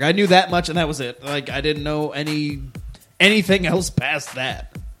NFL Network, I knew that much, and that was it. Like I didn't know anything else past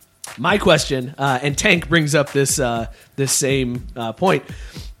that. My question, and Tank brings up this same point.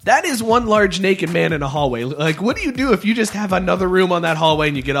 That is one large naked man in a hallway. Like, what do you do if you just have another room on that hallway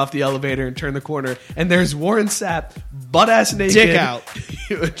and you get off the elevator and turn the corner and there's Warren Sapp, butt-ass naked, dick out,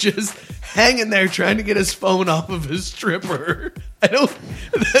 just hanging there trying to get his phone off of his stripper?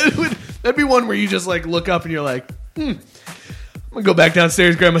 That'd be one where you just like look up and you're like, I'm gonna go back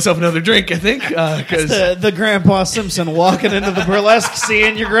downstairs, grab myself another drink. I think because the Grandpa Simpson walking into the burlesque,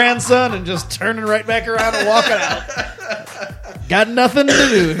 seeing your grandson, and just turning right back around and walking out. Got nothing to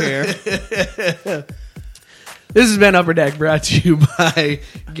do here. This has been Upper Deck, brought to you by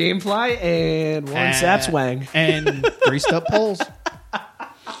Gamefly and Warren Sapp's Wang and Greased Up Poles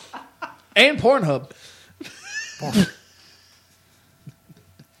and Pornhub.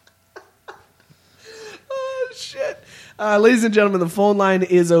 Oh shit! Ladies and gentlemen, the phone line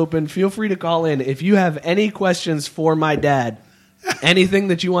is open. Feel free to call in if you have any questions for my dad. Anything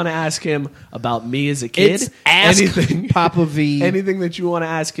that you want to ask him about me as a kid, it's ask anything, Papa V. Anything that you want to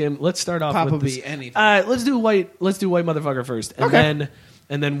ask him. Let's start off Papa with this. V. Anything. Let's do white motherfucker first, and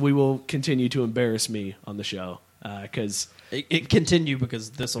then we will continue to embarrass me on the show because it continue because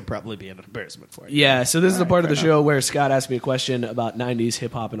this will probably be an embarrassment for you. Yeah. So this is the part of the show where Scott asked me a question about '90s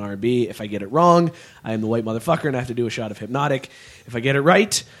hip hop and R&B. If I get it wrong, I am the white motherfucker and I have to do a shot of Hypnotic. If I get it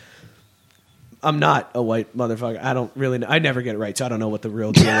right, I'm not a white motherfucker. I don't really know. I never get it right, so I don't know what the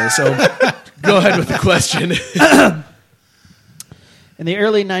real deal is. So go ahead with the question. In the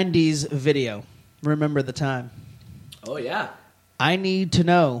early 90s video, remember the time. Oh, yeah. I need to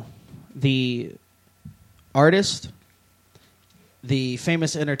know the artist, the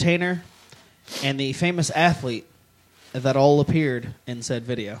famous entertainer, and the famous athlete that all appeared in said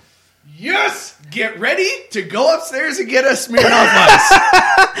video. Yes! Get ready to go upstairs and get a Smirnoff Ice.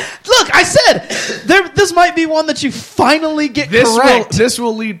 Look, I said, this might be one that you finally get correct. This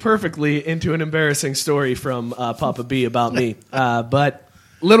will lead perfectly into an embarrassing story from Papa B about me. But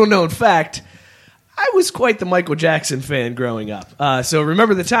little known fact, I was quite the Michael Jackson fan growing up. So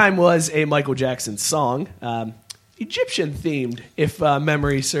Remember the Time was a Michael Jackson song, Egyptian themed, if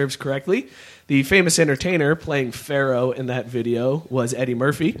memory serves correctly. The famous entertainer playing Pharaoh in that video was Eddie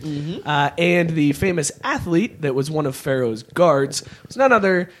Murphy. Mm-hmm. And the famous athlete that was one of Pharaoh's guards was none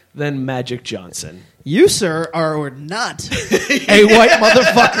other than Magic Johnson. You, sir, are not a white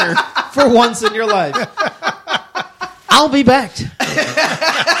motherfucker for once in your life. I'll be back.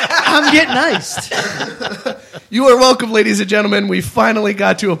 I'm getting iced. You are welcome, ladies and gentlemen. We finally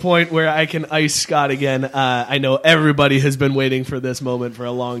got to a point where I can ice Scott again. I know everybody has been waiting for this moment for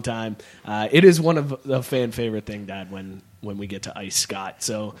a long time. It is one of the fan favorite thing, Dad, when we get to ice Scott.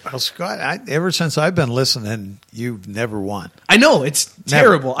 So, well, Scott, ever since I've been listening, you've never won. I know, it's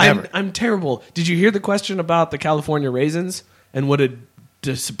terrible. Never. I'm terrible. Did you hear the question about the California Raisins and what a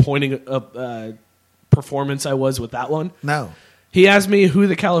disappointing performance I was with that one? No. He asked me who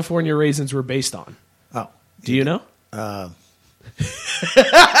the California Raisins were based on. Oh. Do you know? That's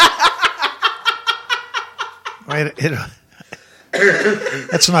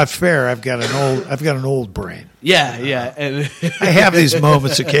not fair. I've got an old brain. Yeah, and I have these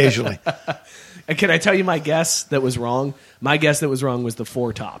moments occasionally. And can I tell you my guess that was wrong? My guess that was wrong was the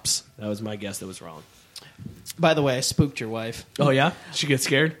Four Tops. That was my guess that was wrong. By the way, I spooked your wife. Oh, yeah? She gets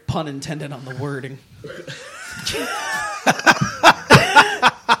scared? Pun intended on the wording.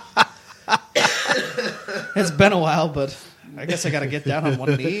 It's been a while, but I guess I got to get down on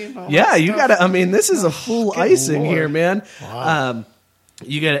one knee. And all Yeah, that you stuff. got to. I mean, this is a full good icing Lord. here, man. Wow.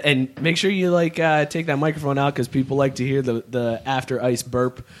 You got to, and make sure you take that microphone out because people like to hear the after ice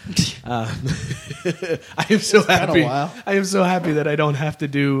burp. I am so happy. while. I am so happy that I don't have to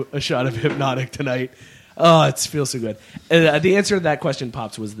do a shot of Hypnotic tonight. Oh, it feels so good. The answer to that question,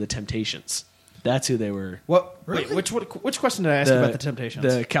 Pops, was the Temptations. That's who they were. What? Wait, which question did I ask about the Temptations?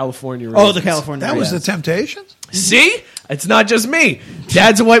 The California Oh, Raisins. the California That was Raisins. the Temptations? See? It's not just me.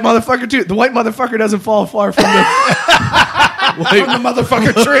 Dad's a white motherfucker, too. The white motherfucker doesn't fall far from the... From the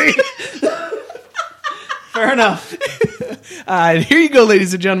motherfucker tree. Fair enough. Here you go,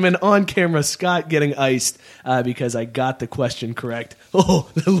 ladies and gentlemen. On camera, Scott getting iced because I got the question correct. Oh,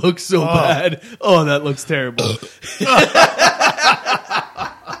 that looks so bad. Oh, that looks terrible.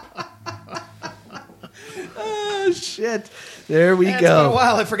 Oh, shit. There we It's been a go.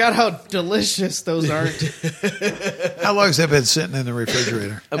 while. I forgot how delicious those aren't. How long has that been sitting in the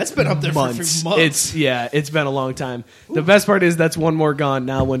refrigerator? That's been up there for a few months. It's been a long time. The best part is that's one more gone.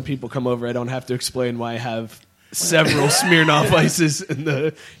 Now when people come over, I don't have to explain why I have several Smirnoff ices in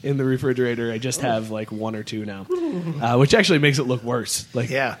the refrigerator. I just have like one or two now, which actually makes it look worse. Like,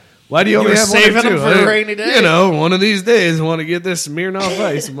 Yeah. why do you only You're have one or saving them two? for a rainy day. You know, one of these days, I want to get this Smirnoff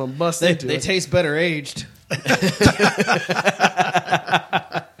ice. I'm gonna bust into They it. taste better aged.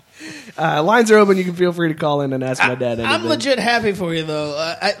 Lines are open. You can feel free to call in and ask my dad anything. I'm legit happy for you, though.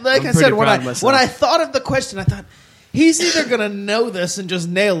 I'm I said, pretty when proud of myself. I thought of the question, I thought he's either gonna know this and just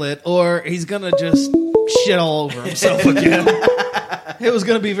nail it, or he's gonna just shit all over himself again. It was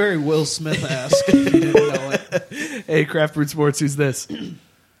gonna be very Will Smith-esque if he didn't know it. Hey, Craft Brewed Sports, who's this?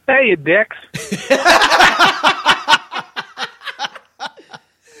 Hey, you dicks.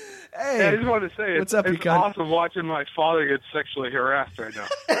 Hey, Yeah, I just wanted to say what's up, you it's cunt? awesome watching my father get sexually harassed right now.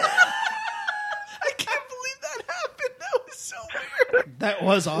 I can't believe that happened. That was so weird. That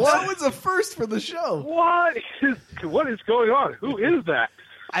was awesome. That was a first for the show. What is going on? Who is that?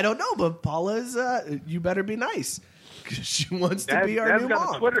 I don't know, but Paula is. You better be nice. 'Cause she wants to be our Dad's new got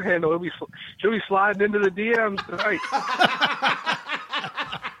mom. a Twitter handle. She'll be sliding into the DMs tonight.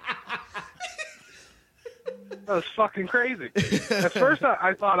 That was fucking crazy. At first,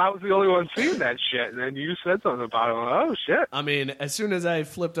 I thought I was the only one seeing that shit, and then you said something about it. I'm like, oh, shit. I mean, as soon as I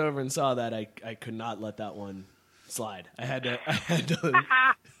flipped over and saw that, I could not let that one slide. I had to.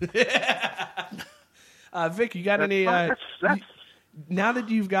 Vic, you got any? Now that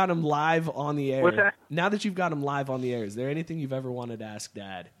you've got him live on the air, What's that? now that you've got him live on the air, is there anything you've ever wanted to ask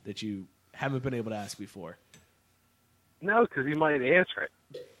Dad that you haven't been able to ask before? No, because he might answer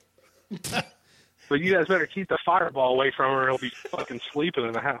it. But you guys better keep the fireball away from her, or he'll be fucking sleeping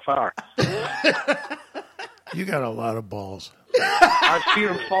in a half hour. You got a lot of balls. I've seen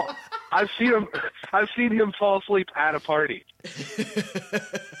him fall. I've seen him fall asleep at a party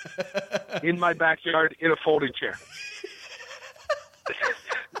in my backyard in a folding chair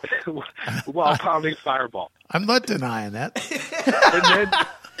while pounding fireball. I'm not denying that.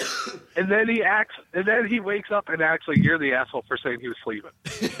 And then he acts. And then he wakes up and acts like you're the asshole for saying he was sleeping.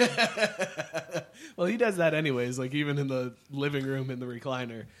 Well, he does that anyways, like even in the living room in the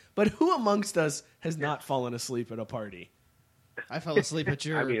recliner. But who amongst us has not fallen asleep at a party? I fell asleep at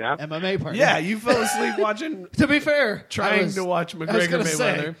your I'm- MMA party. Yeah, you fell asleep watching. To be fair, Trying to watch I was McGregor gonna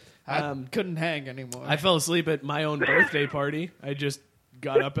say, Mayweather. I couldn't hang anymore. I fell asleep at my own birthday party. I just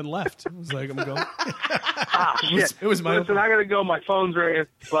got up and left. I was like, I'm going. Shit. It was my Listen, I gotta go. My phone's ringing.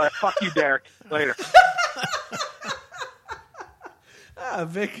 But fuck you, Derek. Later.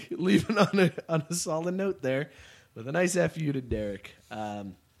 Vic leaving on a solid note there with a nice FU to Derek.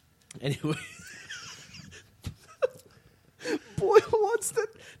 Anyway. Boy wants to.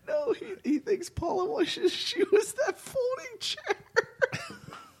 No, he thinks Paula wishes she was that folding chair.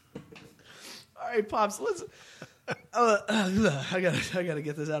 All right, Pops, let's. I gotta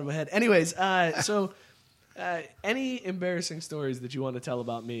get this out of my head. Anyways, so any embarrassing stories that you want to tell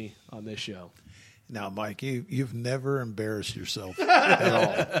about me on this show? Now, Mike, you've never embarrassed yourself at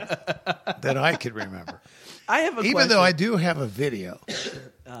all that I could remember. I have a Even question. though I do have a video.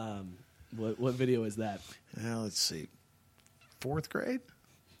 What video is that? Well, let's see. 4th grade?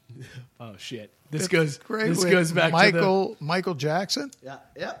 Oh shit! This 5th goes grade this with goes back to Michael Jackson. the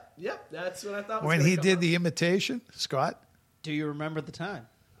yep. That's what I thought. When he did the imitation, Scott. Do you remember the time?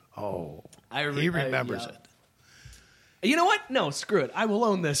 Oh, I he remembers yeah. it. You know what? No, screw it. I will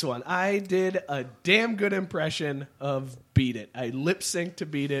own this one. I did a damn good impression of Beat It. I lip synced to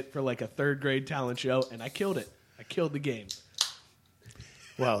Beat It for like a third grade talent show, and I killed it. I killed the game.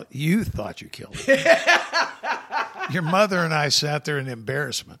 Well, you thought you killed it. Your mother and I sat there in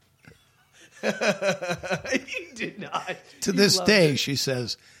embarrassment. You did not. To this day, she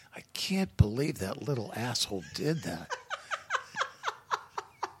says, I can't believe that little asshole did that.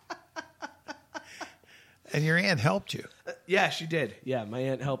 And your aunt helped you. Yeah, she did. Yeah, my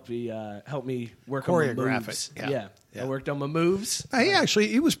aunt helped me work on my Choreograph moves. it. Yeah. I worked on my moves.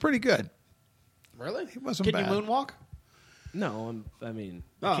 He was pretty good. Really? He wasn't Can bad. you moonwalk? No, I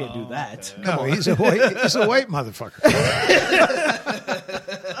can't do that. Okay. No, he's a white motherfucker.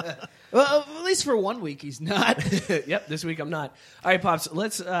 Well, at least for 1 week, he's not. Yep, this week I'm not. All right, Pops,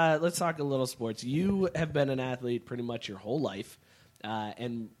 let's talk a little sports. You have been an athlete pretty much your whole life,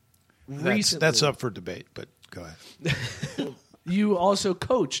 and recently That's up for debate, but go ahead. you also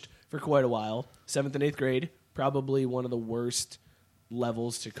coached for quite a while, 7th and 8th grade, probably one of the worst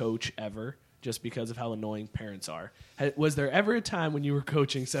levels to coach ever, just because of how annoying parents are. Was there ever a time when you were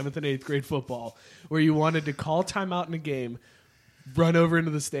coaching 7th and 8th grade football where you wanted to call timeout in a game, run over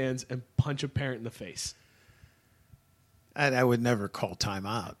into the stands, and punch a parent in the face? And I would never call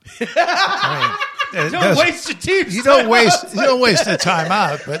timeout. Don't waste your team's You don't waste the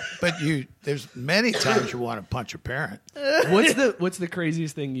timeout, but there's many times you want to punch a parent. What's the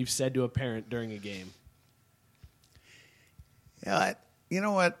craziest thing you've said to a parent during a game? Yeah, you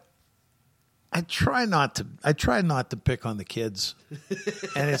know what? I try not to pick on the kids,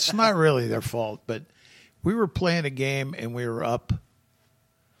 and it's not really their fault. But we were playing a game, and we were up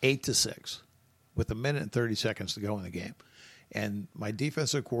 8-6 with 1 minute and 30 seconds to go in the game. And my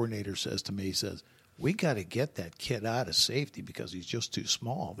defensive coordinator says to me, he says, we got to get that kid out of safety because he's just too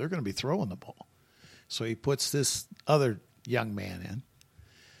small. They're going to be throwing the ball. So he puts this other young man in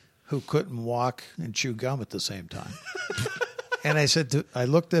who couldn't walk and chew gum at the same time. And I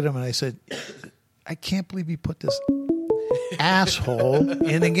looked at him and I said, I can't believe you put this asshole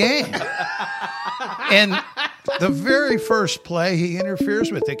in the game. And the very first play, he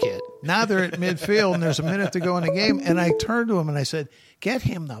interferes with the kid. Now they're at midfield and there's a minute to go in the game. And I turned to him and I said, get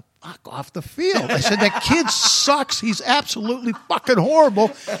him the fuck off the field. I said, that kid sucks. He's absolutely fucking horrible.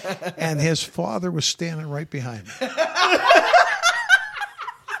 And his father was standing right behind me.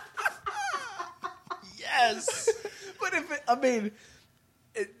 Yes. But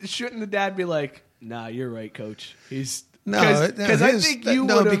shouldn't the dad be like, nah, you're right, coach. He's because I think you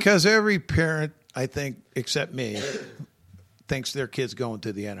would because every parent, I think, except me, thinks their kid's going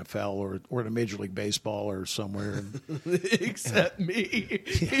to the NFL or to Major League Baseball or somewhere. Except me.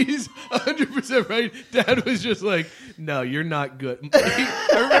 He's 100% right. Dad was just like, no, you're not good. I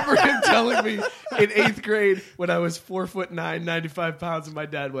remember him telling me in 8th grade when I was 4'9", 95 pounds, and my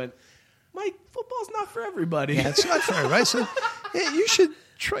dad went, Mike, football's not for everybody. Yeah, it's not for everybody. So, yeah, you should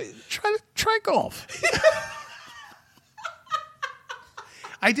try golf.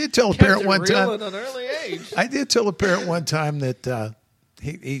 I did tell a parent one time. At an early age. I did tell a parent one time that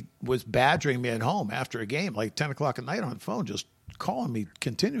he was badgering me at home after a game, like 10 o'clock at night on the phone, just calling me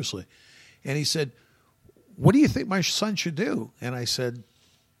continuously. And he said, what do you think my son should do? And I said,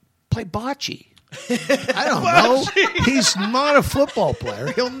 play bocce. I don't know. He's not a football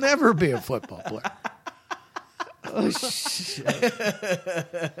player. He'll never be a football player. Oh, shit.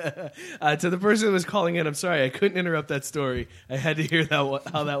 To the person who was calling in, I'm sorry, I couldn't interrupt that story. I had to hear how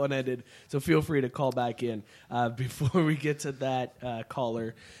that one ended. So feel free to call back in before we get to that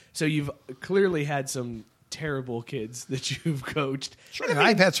caller. So you've clearly had some terrible kids that you've coached. Sure, and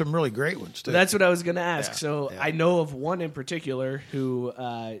I've had some really great ones, too. That's what I was going to ask. Yeah, so yeah. I know of one in particular who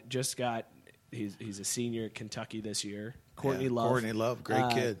just got he's a senior at Kentucky this year. Courtney Love. Courtney Love,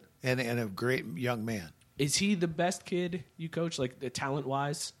 great kid. And a great young man. Is he the best kid you coach, like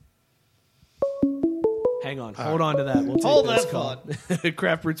talent-wise? Hang on. Hold on to that. We'll take Hold this that call.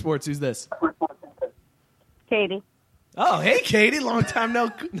 Craft Brute Sports, who's this? Katie. Oh, hey, Katie. Long time no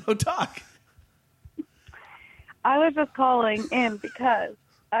talk. I was just calling in because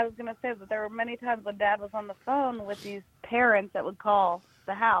I was going to say that there were many times when Dad was on the phone with these parents that would call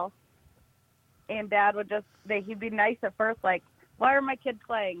the house, and Dad would he'd be nice at first, like, why are my kids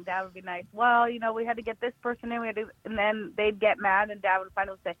playing? Dad would be nice. Well, we had to get this person in. And then they'd get mad, and Dad would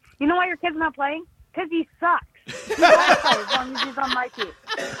finally say, you know why your kid's not playing? Because he sucks. He won't play as long as he's on my team.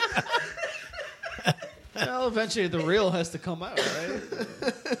 Well, eventually the real has to come out, right?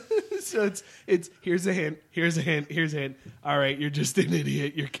 So it's here's a hint, here's a hint, here's a hint. All right, you're just an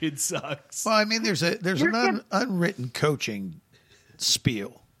idiot. Your kid sucks. Well, I mean, there's an unwritten coaching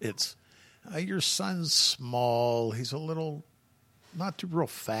spiel. It's your son's small. He's a little, not too real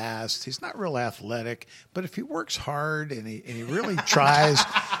fast. He's not real athletic. But if he works hard and he really tries,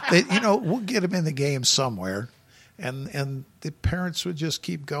 we'll get him in the game somewhere. And the parents would just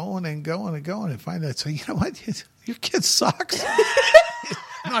keep going and going and going and find out. So, you know what? Your kid sucks. He's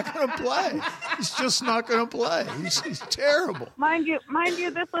not going to play. He's just not going to play. He's terrible. Mind you,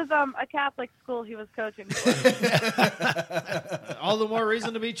 this was a Catholic school he was coaching for. All the more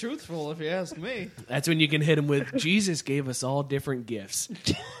reason to be truthful, if you ask me. That's when you can hit him with, Jesus gave us all different gifts.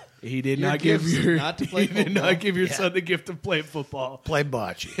 He did Your not give gifts your not to play he did football. not give your son the gift of playing football. Play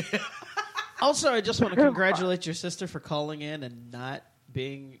bocce. Also, I just want to congratulate your sister for calling in and not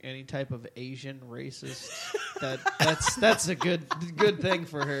being any type of Asian racist. That's a good thing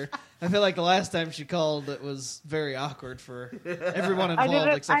for her. I feel like the last time she called, it was very awkward for everyone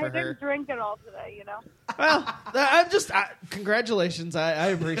involved except for I her. didn't drink it all today, you know. Well, congratulations. I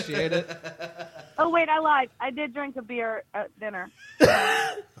appreciate it. Oh wait, I lied. I did drink a beer at dinner.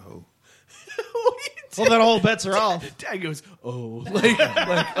 Oh. Well, then all bets are off. Dad goes, I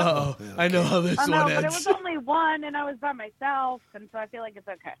know how this I know, one but it ends. was only one, and I was by myself, and so I feel like it's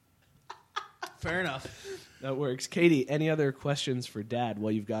okay. Fair enough. That works. Katie, any other questions for Dad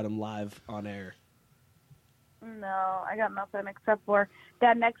while you've got him live on air? No, I got nothing except for,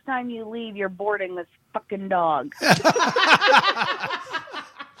 Dad, next time you leave, you're boarding this fucking dog.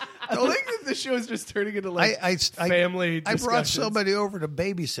 I think that the show is just turning into family I brought discussions. somebody over to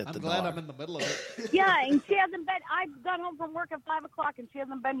babysit I'm the glad dog. I'm in the middle of it. Yeah, and she hasn't been. I got home from work at 5 o'clock, and she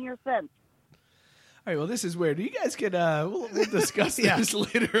hasn't been here since. All right, well, this is weird. You guys can we'll discuss this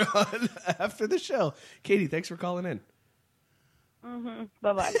later on after the show. Katie, thanks for calling in. Mm-hmm.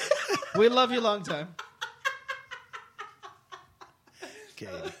 Bye-bye. We love you long time.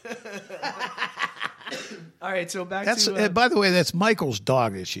 Katie. All right, so back That's to... by the way, that's Michael's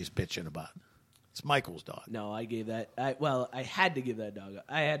dog that she's bitching about. It's Michael's dog. No, I gave that... I had to give that dog...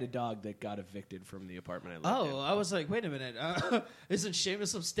 I had a dog that got evicted from the apartment I lived in. Oh, I was like, wait a minute. Isn't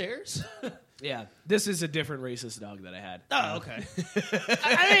Seamus upstairs? Yeah, this is a different racist dog that I had. Oh, okay.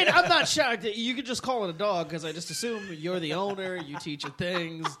 I mean, I'm not shocked that you could just call it a dog because I just assume you're the owner, you teach it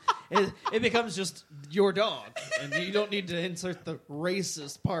things. It becomes just your dog, and you don't need to insert the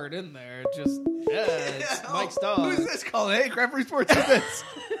racist part in there. It's Mike's dog. Who's this calling? Hey, Crap Sports, who's this?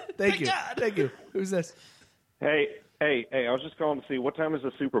 Thank you. Thank you. Who's this? Hey, I was just calling to see what time is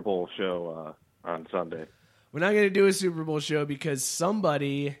the Super Bowl show on Sunday. We're not going to do a Super Bowl show because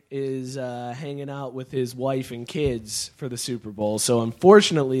somebody is hanging out with his wife and kids for the Super Bowl. So,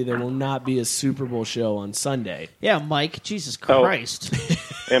 unfortunately, there will not be a Super Bowl show on Sunday. Yeah, Mike. Jesus Christ.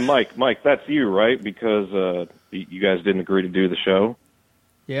 And Mike, that's you, right? Because you guys didn't agree to do the show.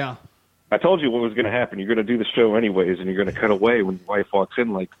 Yeah. I told you what was going to happen. You're going to do the show anyways, and you're going to cut away when your wife walks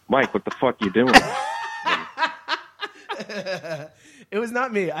in like, Mike, what the fuck you doing? It was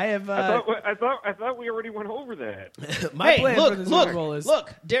not me. I have. I thought we already went over that. My plan for the Super Bowl is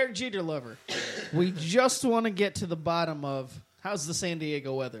look, Derek Jeter lover. We just want to get to the bottom of how's the San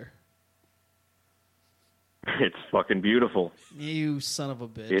Diego weather. It's fucking beautiful. You son of a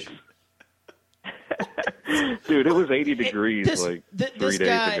bitch. Dude, it was 80 degrees three days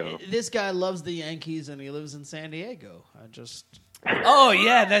ago. This guy loves the Yankees and he lives in San Diego. Oh,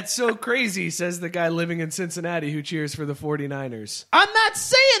 yeah, that's so crazy, says the guy living in Cincinnati who cheers for the 49ers. I'm not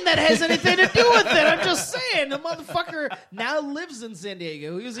saying that has anything to do with it. I'm just saying the motherfucker now lives in San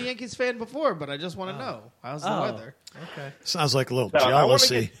Diego. He was a Yankees fan before, but I just want to know. How's the weather? Okay. Sounds like a little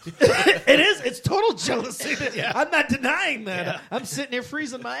jealousy. It is. It's total jealousy. I'm not denying that. Yeah. I'm sitting here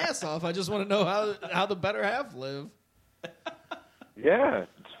freezing my ass off. I just want to know how the better half live. Yeah,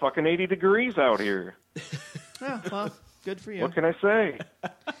 it's fucking 80 degrees out here. Yeah, well, good for you. What can I say?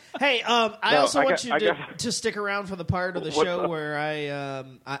 Hey, I also want you to stick around for the part of the show where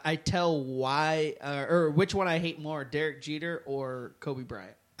I tell why or which one I hate more, Derek Jeter or Kobe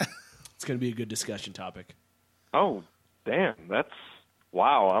Bryant. It's going to be a good discussion topic. Oh, damn!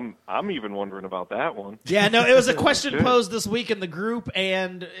 Wow. I'm even wondering about that one. Yeah, no, it was a question posed this week in the group,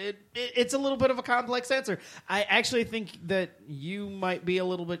 and it's a little bit of a complex answer. I actually think that you might be a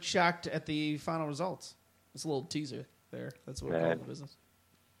little bit shocked at the final results. It's a little teaser there. That's what we're calling the business.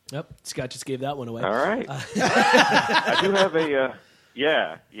 Yep, Scott just gave that one away. All right. I do have a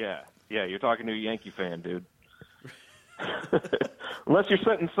yeah. You're talking to a Yankee fan, dude. Unless you're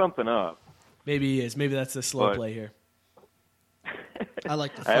setting something up. Maybe he is. Maybe that's the slow play here. I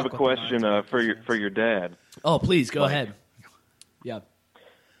like to. I have a question for your dad. Oh, please go ahead. Yeah.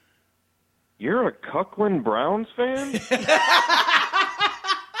 You're a Cuckland Browns fan?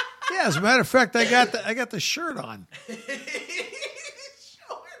 Yeah, as a matter of fact, I got the shirt on.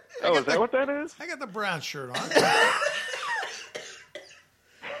 Oh, is that what that is? I got the brown shirt on.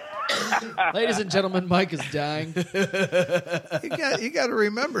 Ladies and gentlemen, Mike is dying. You got to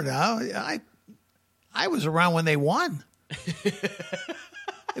remember now. I was around when they won.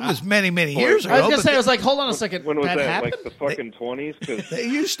 It was many years ago. I was going to say, I was like, hold on a second. When was that? happened? Like the fucking 20s? Because they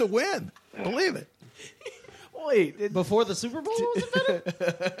used to win. Believe it. Wait, before the Super Bowl was it?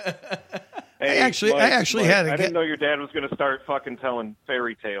 Hey, I actually Mike, had I didn't know your dad was going to start fucking telling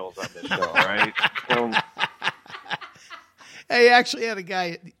fairy tales on this show, right? So, I actually had a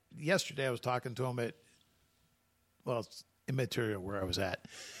guy yesterday. I was talking to him it's immaterial where I was at,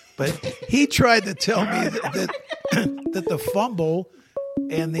 but he tried to tell me that the fumble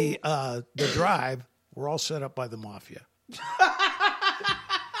and the drive were all set up by the mafia.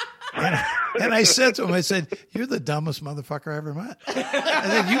 And I said to him, I said, "You're the dumbest motherfucker I ever met." I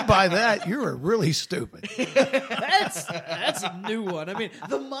said, "You buy that, you're really stupid." That's a new one. I mean,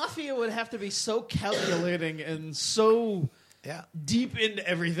 the mafia would have to be so calculating and so deep into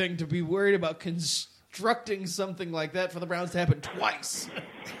everything to be worried about constructing something like that for the Browns to happen twice.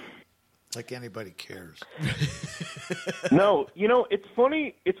 Like anybody cares. no, it's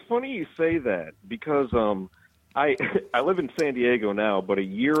funny. It's funny you say that because I live in San Diego now, but a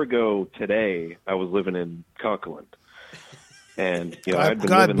year ago today I was living in Kirkland, and I'd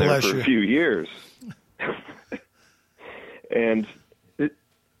been living there for a few years. And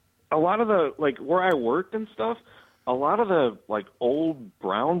a lot of the where I worked and stuff, a lot of the old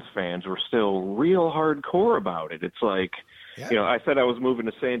Browns fans were still real hardcore about it. It's like, I said I was moving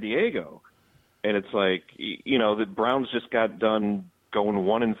to San Diego, and it's like, the Browns just got done going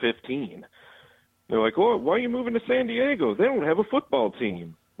 1-15. They're like, "Oh, why are you moving to San Diego? They don't have a football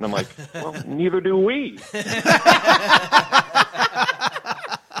team." And I'm like, "Well, neither do we."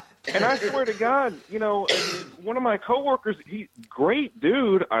 And I swear to God, one of my coworkers, he's great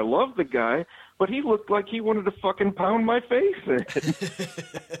dude. I love the guy, but he looked like he wanted to fucking pound my face in.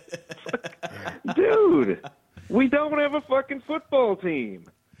 Dude, we don't have a fucking football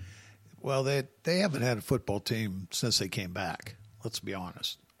team. Well, they haven't had a football team since they came back. Let's be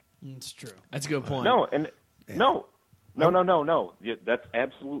honest. It's true. That's a good point. No. Yeah, that's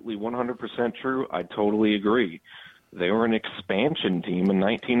absolutely 100% true. I totally agree. They were an expansion team in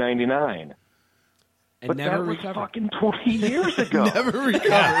 1999. And but never that was recovered. fucking 20 years ago. Never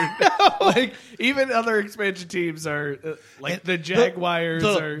recovered. Even other expansion teams are the Jaguars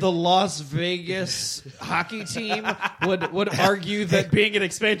or the Las Vegas hockey team would argue that being an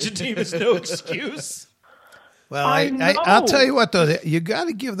expansion team is no excuse. Well, I'll tell you what, though. You got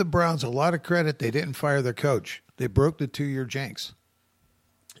to give the Browns a lot of credit. They didn't fire their coach. They broke the 2-year jinx.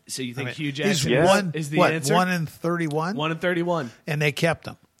 So you think Hugh Jackson is the answer? 1-31? 1-31. And they kept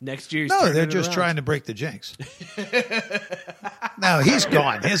him. Next year, no, they're just trying to break the jinx. No, he's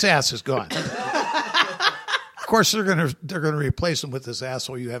gone. His ass is gone. Of course, they're gonna replace him with this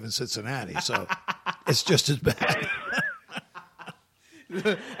asshole you have in Cincinnati. So it's just as bad.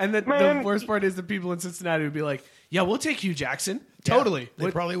 And the worst part is the people in Cincinnati would be like, "Yeah, we'll take Hugh Jackson. Totally. They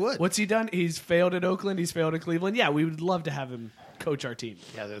probably would. What's he done? He's failed at Oakland. He's failed at Cleveland. Yeah, we would love to have him coach our team."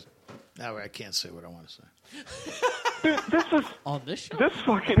 Yeah, now I can't say what I want to say. Dude, this is on this show. This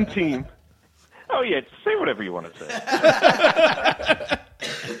fucking team. Oh yeah, say whatever you want to say.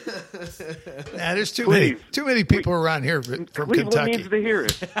 Nah, there's too many people around here from Cleveland Kentucky. needs to hear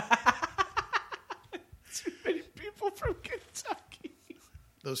it. Too many people from Kentucky.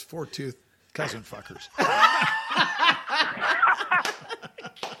 Those 4-tooth cousin fuckers.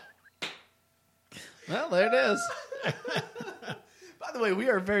 Well, there it is. By the way, we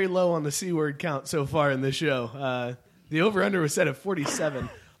are very low on the C word count so far in this show. The over-under was set at 47.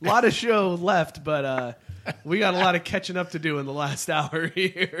 A lot of show left, but we got a lot of catching up to do in the last hour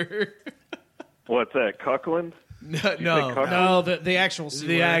here. What's that, Cuckland? No, the actual C word.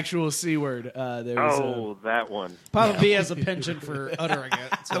 The actual C word. That one. Papa B has a penchant for uttering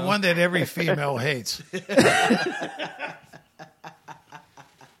it. The one that every female hates.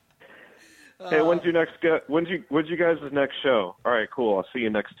 Hey, when's your next? When's you guys' next show? All right, cool. I'll see you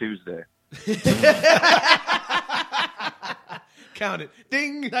next Tuesday. Count it.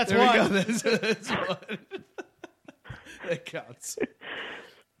 Ding. That's there one. We go. That's one. That counts.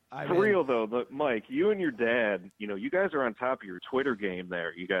 For real though, Mike, you and your dad, you guys are on top of your Twitter game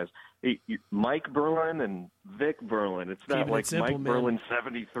there. You guys, Mike Berlin and Vic Berlin. It's not like simple, Mike man. Berlin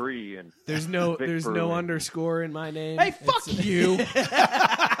 73 and There's no Vic Berlin. no underscore in my name. Hey, fuck you. You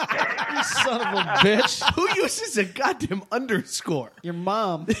son of a bitch. Who uses a goddamn underscore? Your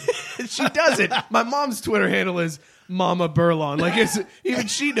mom. She doesn't. My mom's Twitter handle is Mama Burlon. Even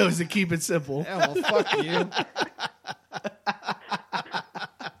she knows to keep it simple. Yeah, well, fuck you.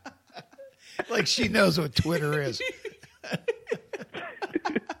 like she knows what Twitter is.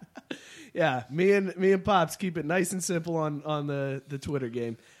 Yeah, me and Pops keep it nice and simple on the Twitter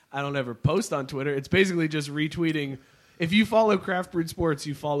game. I don't ever post on Twitter. It's basically just retweeting. If you follow Craft Brewed Sports,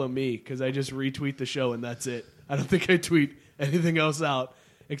 you follow me because I just retweet the show and that's it. I don't think I tweet anything else out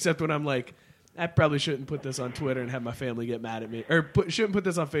except when I'm like, I probably shouldn't put this on Twitter and have my family get mad at me. Or shouldn't put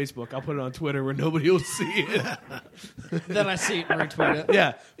this on Facebook. I'll put it on Twitter where nobody will see it. Then I see it and retweet it.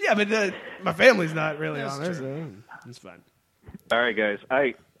 Yeah, but my family's not really on there, so it's fine. All right, guys.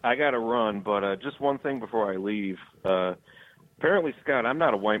 I got to run, but just one thing before I leave. Apparently, Scott, I'm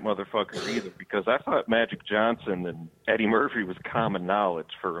not a white motherfucker either because I thought Magic Johnson and Eddie Murphy was common knowledge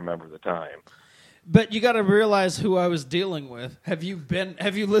for Remember the Time. But you got to realize who I was dealing with. Have you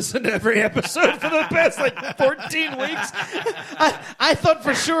listened to every episode for the past 14 weeks? I thought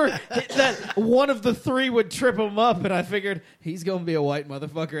for sure that one of the three would trip him up, and I figured he's going to be a white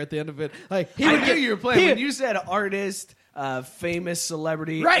motherfucker at the end of it. I knew you were playing. When you said artist, famous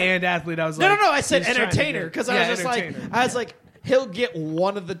celebrity, right. and athlete, I was like, no. I said entertainer because I was just like, he'll get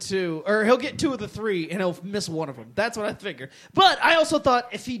one of the two, or he'll get two of the three, and he'll miss one of them. That's what I figured. But I also thought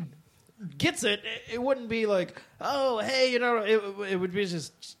if he gets it, it wouldn't be like, oh, hey, it would be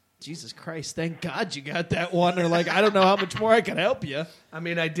just, Jesus Christ, thank God you got that one, or like, I don't know how much more I can help you. I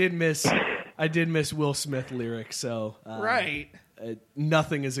mean, I did miss Will Smith lyrics, so right.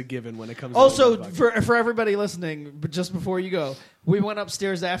 Nothing is a given when it comes. Also, to for everybody listening, but just before you go, we went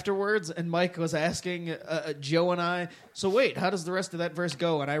upstairs afterwards, and Mike was asking Joe and I, so wait, how does the rest of that verse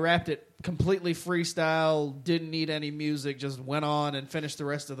go? And I rapped it completely freestyle, didn't need any music, just went on and finished the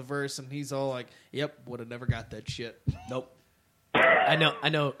rest of the verse, and he's all like, yep, would have never got that shit. Nope. I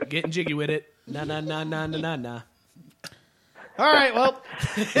know. Getting jiggy with it. Nah. All right, well,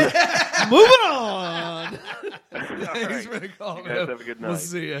 moving on. Thanks for the call, man. You guys have a good night. We'll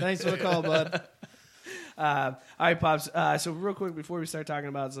see you. Thanks for the call, bud. All right, Pops. So real quick, before we start talking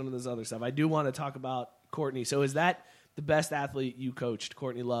about some of this other stuff, I do want to talk about Courtney. So is that the best athlete you coached,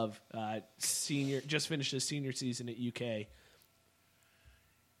 Courtney Love, senior, just finished his senior season at UK?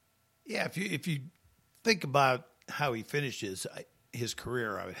 Yeah, if you think about how he finished his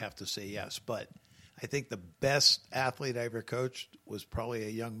career, I would have to say yes. But I think the best athlete I ever coached was probably a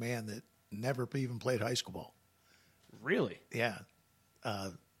young man that never even played high school ball. Really? Yeah.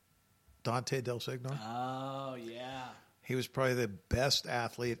 Dante Del Signo. Oh, yeah. He was probably the best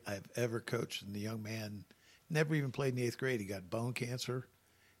athlete I've ever coached. And the young man never even played in the 8th grade. He got bone cancer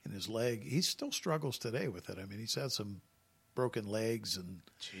in his leg. He still struggles today with it. I mean, he's had some broken legs,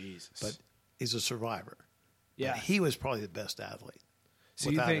 but he's a survivor. Yeah. But he was probably the best athlete. So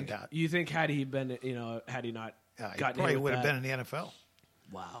you think had he been, had he not gotten he probably would have been in the NFL.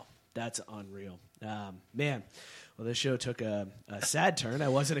 Wow, that's unreal, man. Well, this show took a sad turn. I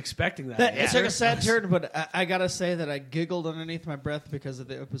wasn't expecting that. It took a sad turn, but I gotta say that I giggled underneath my breath because of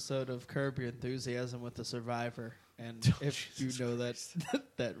the episode of Curb Your Enthusiasm with the Survivor. And if you know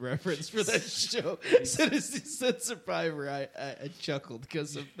that reference for that show, as soon as he said Survivor, I chuckled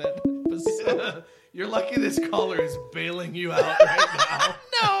because of that episode. You're lucky this caller is bailing you out right now.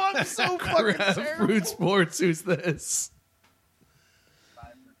 No, I'm so fucking terrible. Fruit Sports, who's this?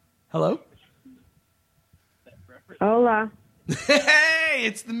 Hello? Hola. Hey,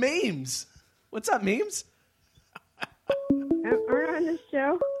 it's the memes. What's up, memes? We're on this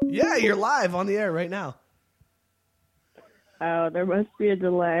show? Yeah, you're live on the air right now. Oh, there must be a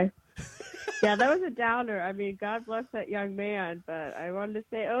delay. Yeah, that was a downer. I mean, God bless that young man, but I wanted to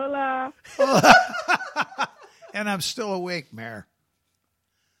say hola. And I'm still awake, Mayor.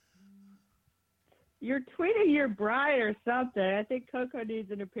 You're tweeting your bride or something. I think Coco needs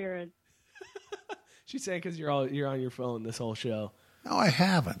an appearance. She's saying because you're on your phone this whole show. No, I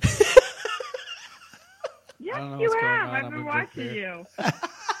haven't. Yes, you have. I've been watching you.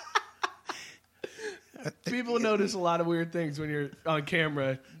 People notice a lot of weird things when you're on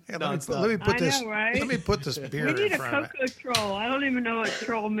camera. Yeah, let me put this. Right? Let me put this beer we need in front of a Coco troll. I don't even know what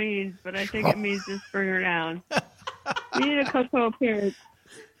troll means, but I think it means just bring her down. We need a Coco appearance.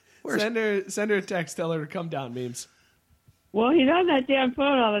 Send her a text. Tell her to come down, memes. Well, he's on that damn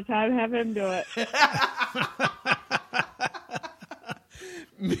phone all the time. Have him do it.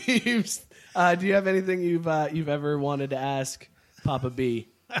 Memes. Do you have anything you've ever wanted to ask Papa B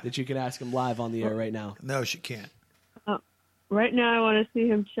that you can ask him live on the air right now? No, she can't. Right now, I want to see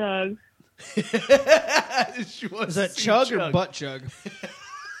him chug. Is that chug or butt chug?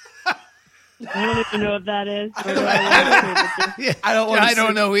 I don't even know what that is. I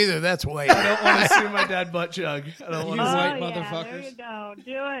don't know either. That's white. I don't want to see my dad butt chug. I don't want to see white yeah, motherfuckers. There you go.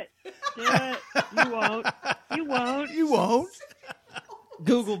 Do it. You won't. You won't. You won't.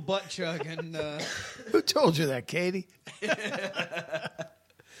 Google butt chug and who told you that, Katie?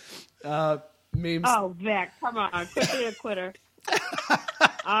 Memes. Oh, Vic, come on. Quit being a quitter.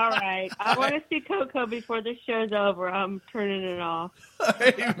 All right. I want to see Coco before the show's over. I'm turning it off.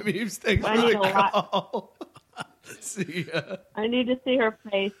 Hey, Memes, thanks I for need the a lot. call. See ya. I need to see her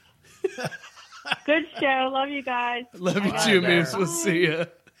face. Good show. Love you guys. Love you I too, gotta go. Memes. We'll Bye. see ya.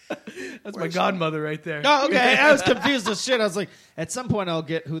 That's my godmother right there. Oh, okay. I was confused as shit. I was like, at some point I'll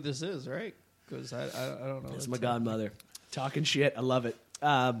get who this is, right? Because I don't know. It's my godmother. Talking shit. I love it.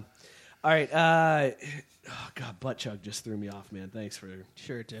 All right. Oh, God, butt chug just threw me off, man. Thanks for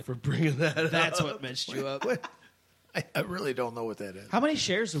bringing that up. That's what messed you up. I really don't know what that is. How many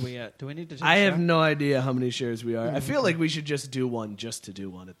shares are we at? Do we need to take I have stock? no idea how many shares we are. I feel like we should just do one just to do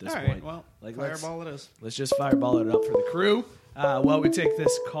one at this All right, point. well, like fireball it is. Let's just fireball it up for the crew. While we take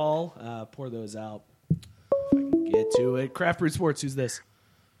this call, pour those out. If I can get to it. Craft Brew Sports, who's this?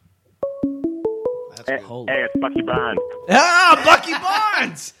 Hey, it's Bucky Bonds. Ah, Bucky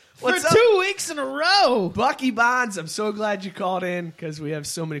Bonds! What's For up? 2 weeks in a row. Bucky Bonds, I'm so glad you called in because we have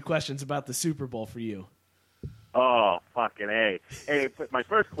so many questions about the Super Bowl for you. Oh, fucking A. Hey, but my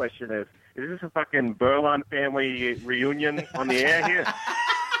first question is this a fucking Burlon family reunion on the air here?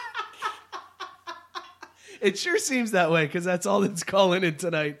 It sure seems that way because that's all that's calling in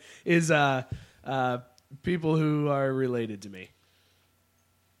tonight is people who are related to me.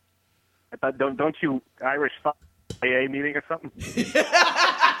 I thought, don't you Irish AA meeting or something?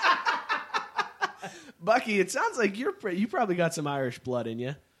 Bucky, it sounds like you probably got some Irish blood in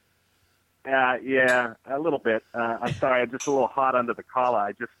you. Yeah, a little bit. I'm sorry, I'm just a little hot under the collar.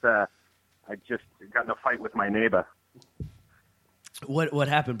 I just got in a fight with my neighbor. What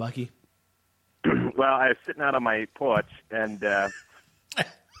happened, Bucky? Well, I was sitting out on my porch, and this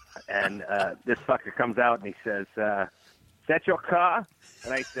fucker comes out and he says, "Is that your car?"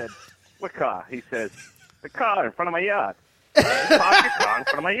 And I said, "What car?" He says, "The car in front of my yard." You parked your car in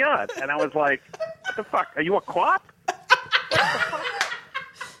front of my yard, and I was like, "What the fuck? Are you a co-op?" I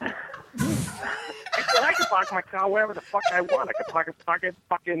said, "I can park my car wherever the fuck I want. I can park at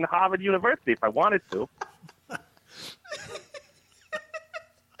fucking Harvard University if I wanted to."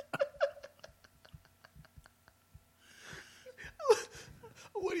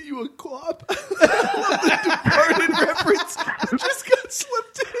 What are you, a co-op? I love the Departed reference. Just got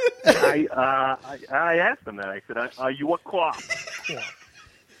slipped in. I asked him that. I said, "Are you a co-op?"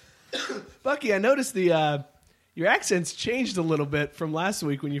 Bucky, I noticed your accents changed a little bit from last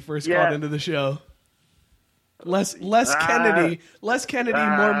week when you first Yeah. called into the show. Less Kennedy,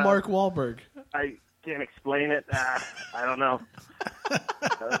 more Mark Wahlberg. I can't explain it. I don't know.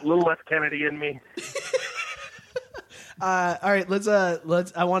 A little less Kennedy in me. All right, let's. I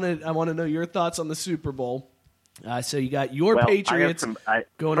want to know your thoughts on the Super Bowl. So you got your Patriots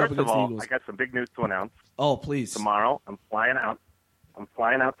going up first against of all, the Eagles. I got some big news to announce. Oh, please! Tomorrow, I'm flying out. I'm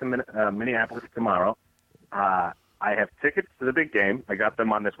flying out to Minneapolis tomorrow. I have tickets to the big game. I got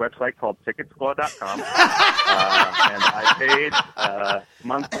them on this website called Ticketscore.com, and I paid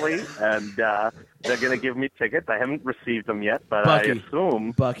monthly, and they're going to give me tickets. I haven't received them yet, but Bucky. I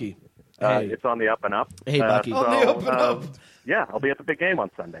assume Bucky. Hey. it's on the up and up. Hey, Bucky. On the up and up. Yeah, I'll be at the big game on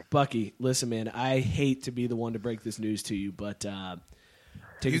Sunday. Bucky, listen, man. I hate to be the one to break this news to you, but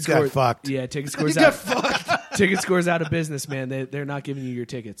You got fucked. Yeah, Ticketscore's out. Ticketscore's out of business, man. They're not giving you your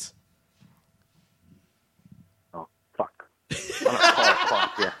tickets. Oh, fuck. I'm going to call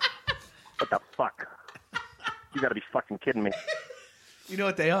Clark, yeah. What the fuck? You got to be fucking kidding me. You know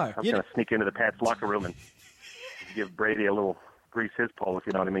what they are. I'm going to sneak into the Pats locker room and give Brady a little grease his pole, if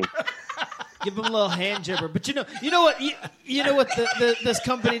you know what I mean. Give him a little hand jibber. But you know what? You know what this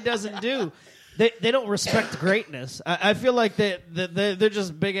company doesn't do. They don't respect greatness. I feel like they're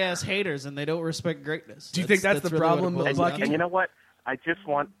just big ass haters and they don't respect greatness. Do you think that's the really problem, what it boils Bucky? down to. And you know what? I just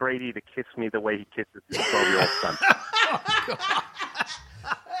want Brady to kiss me the way he kisses his 12-year-old son.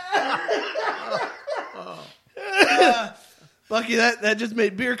 Bucky, that just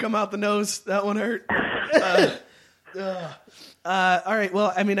made beer come out the nose. That one hurt. All right.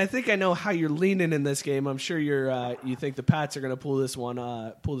 Well, I mean, I think I know how you're leaning in this game. I'm sure you think the Pats are going to pull this one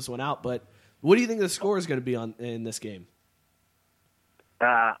out. But what do you think the score is going to be in this game?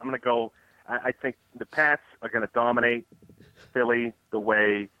 I'm going to go. I think the Pats are going to dominate Philly the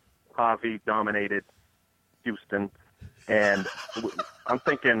way Harvey dominated Houston, and I'm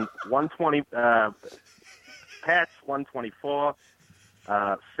thinking 120. Pats 124.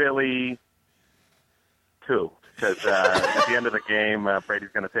 Philly 2. Because at the end of the game, Brady's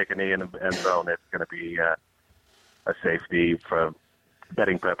going to take a knee in the end zone. It's going to be a safety for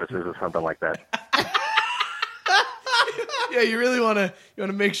betting purposes or something like that. Yeah, you really want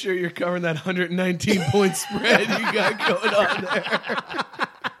to make sure you're covering that 119-point spread you got going on there.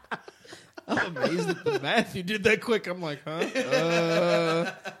 I'm amazed at the math. You did that quick. I'm like,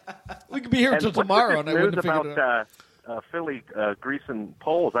 huh? We could be here until tomorrow, and I wouldn't have figured it out. Philly greasing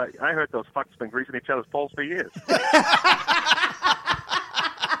poles. I heard those fucks been greasing each other's poles for years.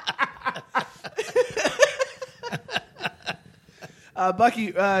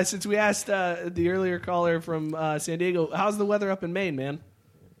 Bucky, since we asked the earlier caller from San Diego, how's the weather up in Maine, man?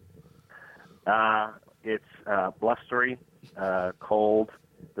 It's blustery, cold.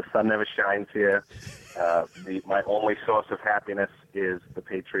 The sun never shines here. My only source of happiness is the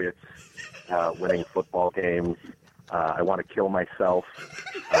Patriots winning football games. I want to kill myself.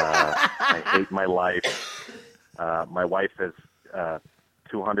 I hate my life. My wife is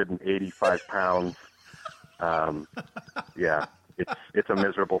 285 pounds. Yeah, it's a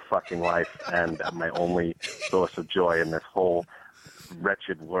miserable fucking life, and my only source of joy in this whole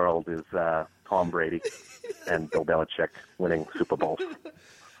wretched world is Tom Brady and Bill Belichick winning Super Bowls.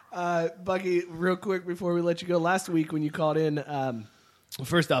 Bucky, real quick before we let you go, last week when you called in,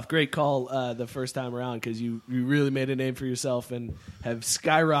 first off, great call the first time around because you really made a name for yourself and have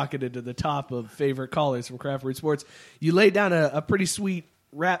skyrocketed to the top of favorite callers from Craft Brewed Sports. You laid down a pretty sweet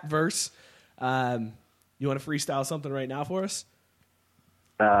rap verse. You want to freestyle something right now for us?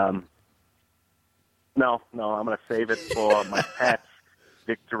 No, I'm going to save it for my Pats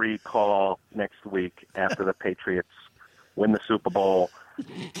victory call next week after the Patriots win the Super Bowl.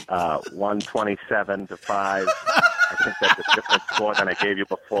 127-5. I think that's a different score than I gave you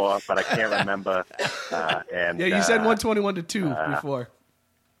before, but I can't remember. Yeah, you said 121-2 before,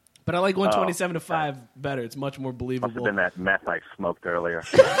 but I like 127-5 better. It's much more believable. Must have been that meth I smoked earlier.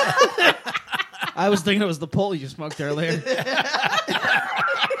 I was thinking it was the pole you smoked earlier.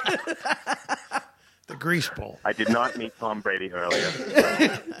 The grease pole. I did not meet Tom Brady earlier.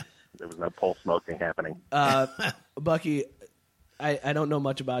 There was no pole smoking happening. Bucky, I don't know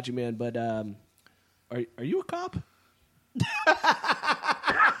much about you, man, but are you a cop?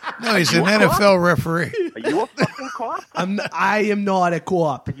 No, he's an NFL referee. Are you a fucking cop? I am not a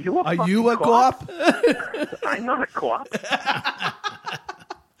co-op. Are you a co-op? I'm not a co-op.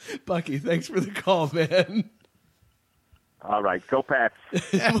 Bucky, thanks for the call, man. All right, go Pats.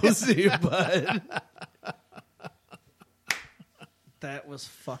 We'll see you, bud. That was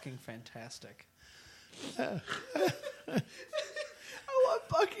fucking fantastic. I want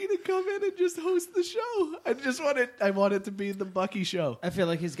Bucky to come in and just host the show. I want it to be the Bucky show. I feel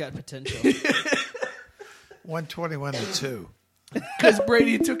like he's got potential. 121-2. Because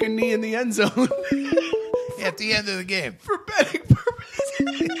Brady took a knee in the end zone. At the end of the game. For betting purposes.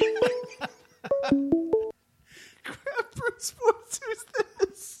 Craft Brewed Sports, who's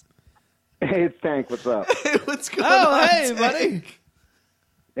this? Hey, it's Tank. What's up? Hey, what's going on, hey, Tank? buddy.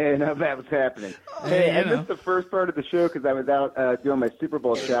 Hey, not bad. What's happening? Hey, I missed the first part of the show because I was out doing my Super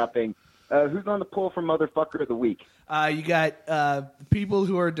Bowl shopping. Who's on the poll for Motherfucker of the Week? You got people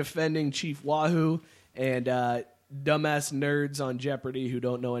who are defending Chief Wahoo and dumbass nerds on Jeopardy who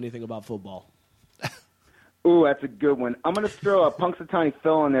don't know anything about football. Ooh, that's a good one. I'm going to throw a Punxsutawney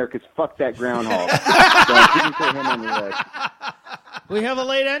Phil in there because fuck that groundhog. So you can put him on your list. We have a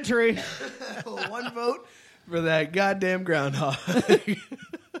late entry. One vote for that goddamn groundhog.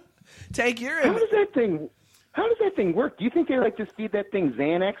 Tank, you're in. How does that thing work? Do you think they just feed that thing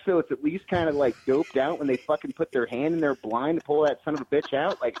Xanax so it's at least kind of like doped out when they fucking put their hand in their blind to pull that son of a bitch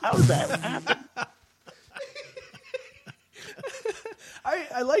out? Like, how does that happen?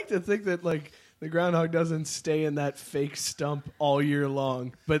 I like to think that the groundhog doesn't stay in that fake stump all year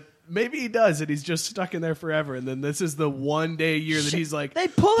long, but maybe he does, and he's just stuck in there forever. And then this is the one day a year that he's like, they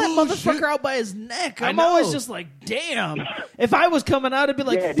pull that motherfucker out by his neck. I'm I know. always just like, damn. If I was coming out, I'd be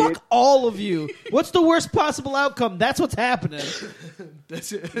like, Yeah, fuck dude. all of you. What's the worst possible outcome? That's what's happening.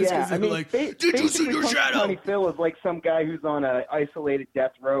 that's Yeah, I mean, did you see your shadow? Punxsutawney Phil is like some guy who's on an isolated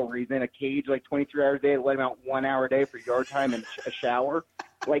death row where he's in a cage like 23 hours a day, let him out 1 hour a day for yard time and a shower.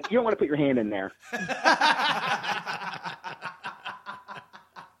 Like, you don't want to put your hand in there.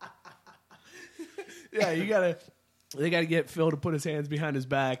 Yeah, they gotta get Phil to put his hands behind his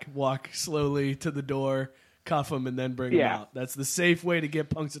back, walk slowly to the door, cuff him, and then bring him out. That's the safe way to get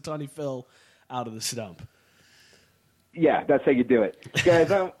Punxsutawney Phil out of the stump. Yeah, that's how you do it.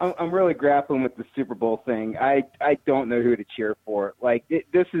 Guys, I'm really grappling with the Super Bowl thing. I don't know who to cheer for. Like, is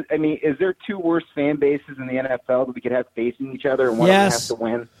there two worse fan bases in the NFL that we could have facing each other and one of them has to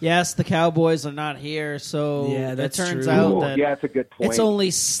win? Yes, the Cowboys are not here, so Yeah, that's it turns true. out Ooh, that yeah, that's a good point. it's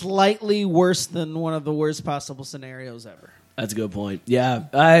only slightly worse than one of the worst possible scenarios ever. That's a good point. Yeah,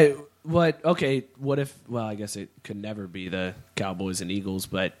 I What? Okay. What if? Well, I guess it could never be the Cowboys and Eagles,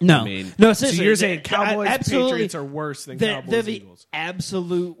 but No, I mean, no. So Seriously, you're saying Cowboys, absolutely, Patriots are worse than they're Cowboys, the Eagles?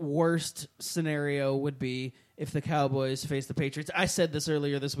 Absolute worst scenario would be if the Cowboys face the Patriots. I said this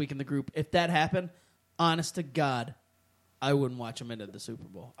earlier this week in the group. If that happened, honest to God, I wouldn't watch them into the Super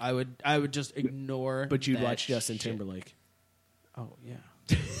Bowl. I would just ignore. But you'd that watch Justin shit. Timberlake. Oh yeah.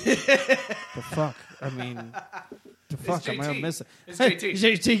 The fuck? I mean, the fuck am I gonna miss it? It's Hey, JT.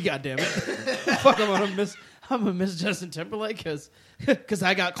 JT, goddammit. The fuck am I gonna miss? I'm gonna miss Justin Timberlake because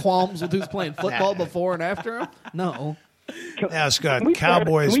I got qualms with who's playing football before and after him. No. Now, Scott,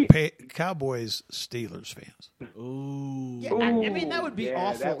 Cowboys, Cowboys, Steelers fans. Ooh. Yeah, I mean that would be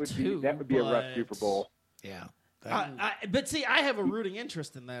awful that would too. That would be a rough but- Super Bowl. Yeah. But see, I have a rooting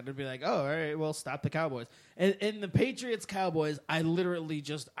interest in that. It'd be like, oh, all right, well, stop the Cowboys. And the Patriots Cowboys, I literally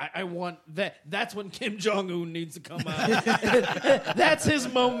just I want that. That's when Kim Jong Un needs to come out. That's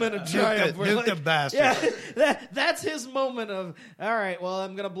his moment of triumph. Nuke the bastard. Yeah, that's his moment of all right. Well,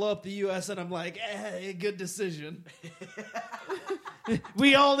 I'm gonna blow up the U.S. and I'm like, good decision.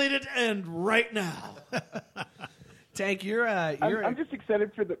 We all need it to end right now. Tank, you're. I'm just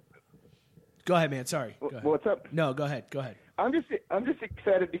excited for the. Go ahead, man. Sorry. Go ahead. What's up? No, go ahead. Go ahead. I'm just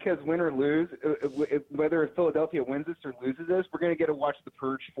excited because win or lose, whether Philadelphia wins this or loses this, we're going to get to watch The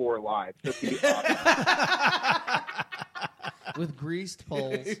Purge 4 live. So it's gonna be awesome. With greased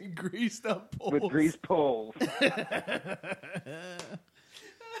poles. Greased up poles. With greased poles.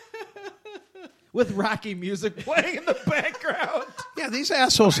 With Rocky music playing in the background. Yeah, these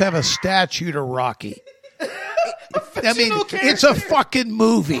assholes have a statue to Rocky. I mean, fictional it's a fucking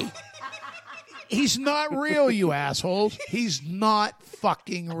movie. He's not real, you assholes. He's not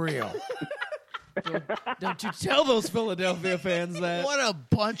fucking real. Don't you tell those Philadelphia fans that. What a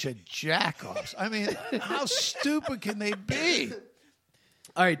bunch of jackoffs. I mean, how stupid can they be?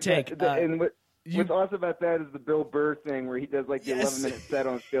 All right, Tank. And what's awesome about that is the Bill Burr thing where he does like the 11-minute set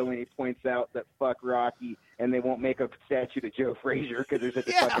on Philly and he points out that fuck Rocky and they won't make a statue to Joe Frazier because they're such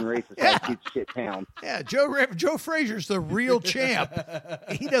a fucking racist shit town. Yeah, Joe Frazier's the real champ.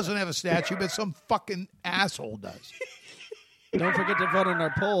 He doesn't have a statue, but some fucking asshole does. Don't forget to vote on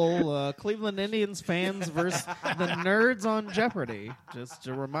our poll. Cleveland Indians fans versus the nerds on Jeopardy. Just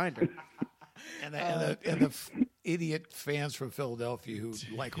a reminder. And the idiot fans from Philadelphia who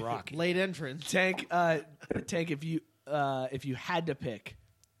like Rocky. Late entrance. Tank, if you had to pick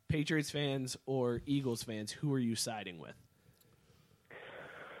Patriots fans or Eagles fans, who are you siding with?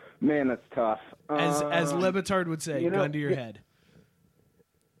 Man, that's tough. As Lebitard would say, gun to your head.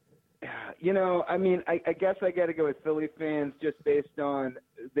 You know, I mean, I guess I got to go with Philly fans just based on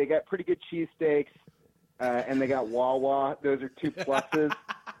they got pretty good cheesesteaks and they got Wawa. Those are two pluses.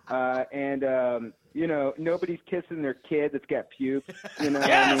 And you know, nobody's kissing their kid that's got pubes. You know,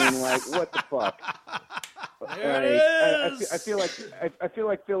 Yes! I mean, like, what the fuck? There it is. I feel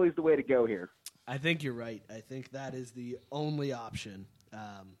like Philly's the way to go here. I think you're right. I think that is the only option.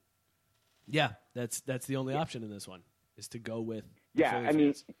 Yeah, that's the only option in this one is to go with. The Yeah, Philly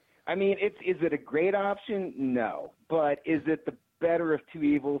fans. I mean, is it a great option? No, but is it the better of two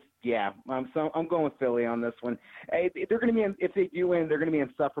evils? Yeah, I'm going with Philly on this one. They're going to be if they do win, they're going to be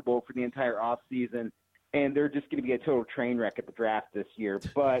insufferable for the entire off season, and they're just going to be a total train wreck at the draft this year.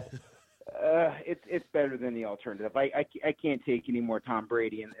 But it's better than the alternative. I can't take any more Tom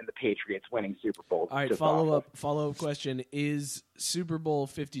Brady and the Patriots winning Super Bowls. All right, Just follow awful. up question: is Super Bowl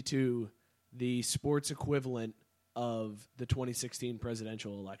 52 the sports equivalent of the 2016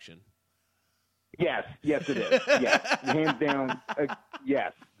 presidential election? Yes, it is. Yes, hands down.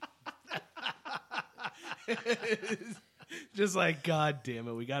 Yes. Just like, God damn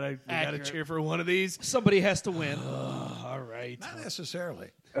it, we gotta cheer for one of these. Somebody has to win. All right, Not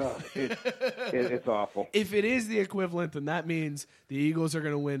necessarily. It's awful. If it is the equivalent, then that means the Eagles are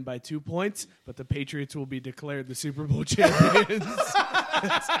going to win by 2 points, but the Patriots will be declared the Super Bowl champions.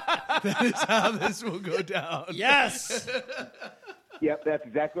 That is how this will go down. Yes. Yep, that's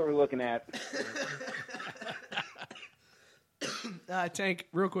exactly what we're looking at. Tank,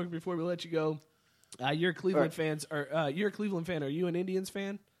 real quick before we let you go, you're a Cleveland you're a Cleveland fan. Are you an Indians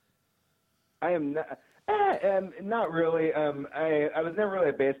fan? I am not. Not really. I was never really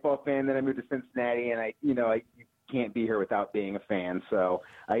a baseball fan. Then I moved to Cincinnati, and you can't be here without being a fan. So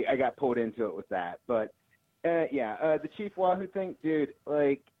I got pulled into it with that. But the Chief Wahoo thing, dude.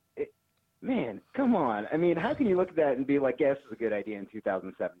 Like, man, come on. I mean, how can you look at that and be like, "Yes, this is a good idea" in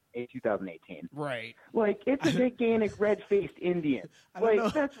 2018? Right. Like, it's a gigantic red-faced Indian.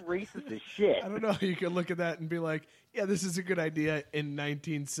 Like, that's racist as shit. I don't know how you can look at that and be like, yeah, this is a good idea in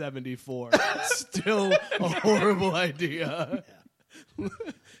 1974. Still a horrible idea.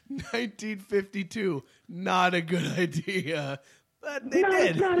 1952, not a good idea. But they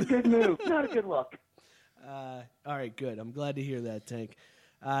did. Not a good move. Not a good look. All right, good. I'm glad to hear that, Tank.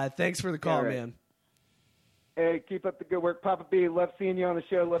 Thanks for the call, All right. man. Hey, keep up the good work. Papa B, love seeing you on the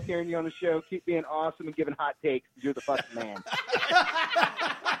show. Love hearing you on the show. Keep being awesome and giving hot takes. You're the fucking man.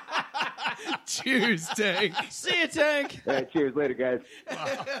 Cheers, Tank. See you, Tank. All right, cheers. Later, guys.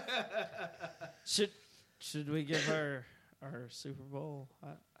 Should we give our Super Bowl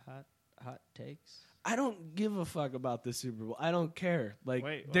hot takes? I don't give a fuck about the Super Bowl. I don't care. Like,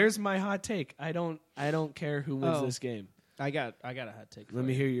 Wait, what? there's my hot take. I don't care who wins Oh. this game. I got a hot take. Let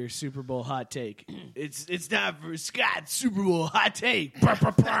me hear your Super Bowl hot take. It's time for Scott's Super Bowl hot take.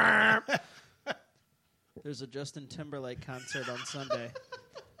 There's a Justin Timberlake concert on Sunday.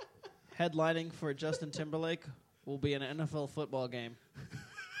 Headlining for Justin Timberlake will be an NFL football game.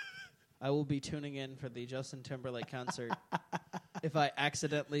 I will be tuning in for the Justin Timberlake concert. If I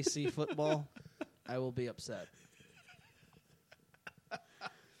accidentally see football, I will be upset.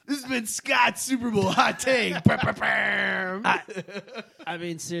 This has been Scott's Super Bowl hot take. I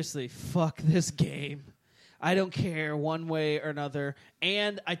mean, seriously, fuck this game. I don't care one way or another.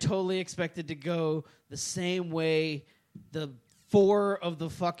 And I totally expected to go the same way the five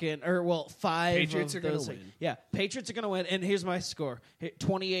Patriots of are gonna those. win. Yeah, Patriots are going to win. And here's my score.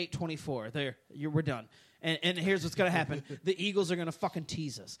 28-24. There, we're done. And here's what's going to happen. The Eagles are going to fucking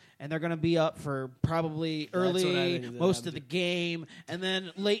tease us. And they're going to be up for probably what I early, think is most gonna of the game. And then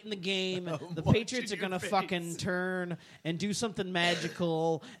late in the game, the Patriots are going to fucking turn and do something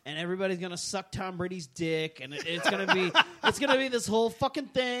magical. And everybody's going to suck Tom Brady's dick. And it's going to be this whole fucking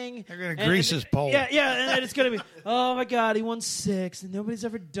thing. They're going to grease his pole. Yeah. And it's going to be, oh my God, he won 6 and nobody's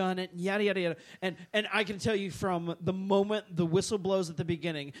ever done it. And yada, yada, yada. And I can tell you from the moment the whistle blows at the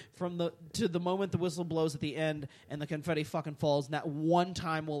beginning, to the moment the whistle blows at the end and the confetti fucking falls, not one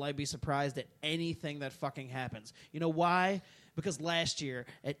time will I be surprised at anything that fucking happens. You know why? Because last year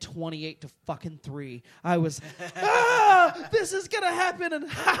at 28-3, I was, this is gonna happen, and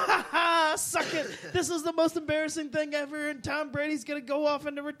suck it. This is the most embarrassing thing ever, and Tom Brady's gonna go off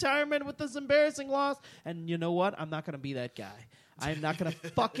into retirement with this embarrassing loss. And you know what? I'm not gonna be that guy. I'm not going to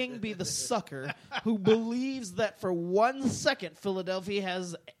fucking be the sucker who believes that for 1 second Philadelphia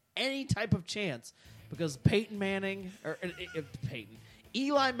has any type of chance, because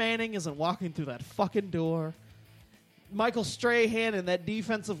Eli Manning isn't walking through that fucking door. Michael Strahan and that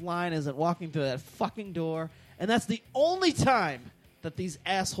defensive line isn't walking through that fucking door. And that's the only time that these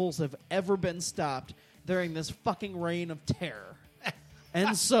assholes have ever been stopped during this fucking reign of terror.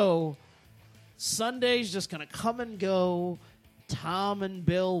 And so Sunday's just going to come and go. Tom and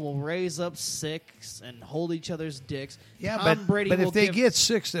Bill will raise up 6 and hold each other's dicks. Yeah, Tom Brady but will if they give- get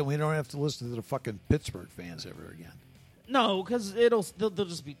 6, then we don't have to listen to the fucking Pittsburgh fans ever again. No, because they'll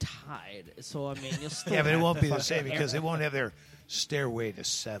just be tied. So I mean, you'll still Yeah, but it have won't to be the fucking same because air- they won't have their Stairway to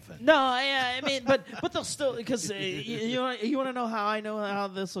 7. No, yeah, I mean, but they'll still, because you want to know how I know how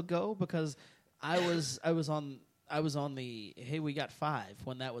this will go, because I was on the hey, we got 5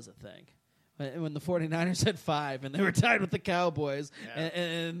 when that was a thing. When the 49ers had 5 and they were tied with the Cowboys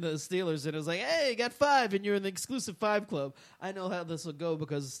and the Steelers, and it was like, hey, you got 5 and you're in the exclusive 5 club. I know how this will go,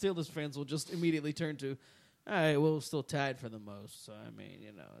 because Steelers fans will just immediately turn to, all right, well, we're still tied for the most. So, I mean,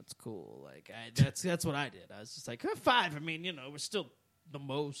 it's cool. Like, that's what I did. I was just like, 5. I mean, we're still the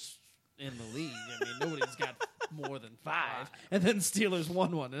most in the league. I mean, nobody's got more than 5. And then Steelers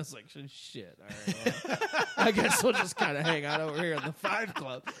won one. And it's like, shit. All right, well, I guess we'll just kind of hang out over here in the 5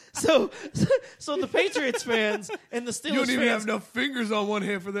 club. So the Patriots fans and the Steelers fans. You don't even have enough fingers on one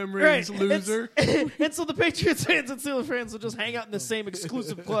hand for them rings, Right. loser. And so the Patriots fans and Steelers fans will just hang out in the same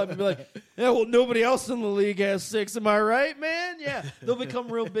exclusive club and be like, yeah, well, nobody else in the league has 6. Am I right, man? Yeah. They'll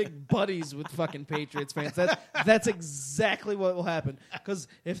become real big buddies with fucking Patriots fans. That's exactly what will happen. Because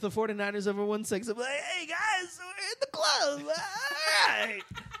if the 49ers ever win 6, I'm like, hey, guys, we're in the club. All right.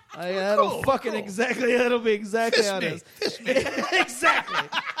 That'll be exactly how it is. Exactly.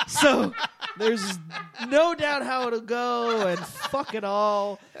 So there's no doubt how it'll go, and fuck it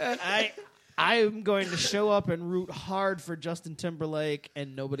all. I'm going to show up and root hard for Justin Timberlake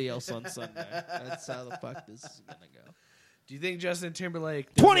and nobody else on Sunday. That's how the fuck this is going to go. Do you think Justin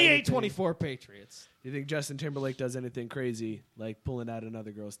Timberlake... 28-24 Patriots. Do you think Justin Timberlake does anything crazy, like pulling out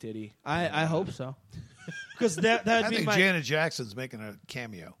another girl's titty? I hope so. Because that'd I be think my... Janet Jackson's making a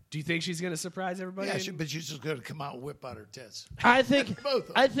cameo. Do you think she's going to surprise everybody? Yeah, but she's just going to come out and whip out her tits. I think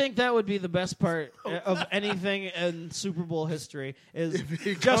that would be the best part of anything in Super Bowl history is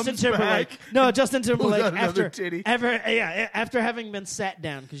Justin Timberlake. back, No, Justin Timberlake out another after titty. after having been sat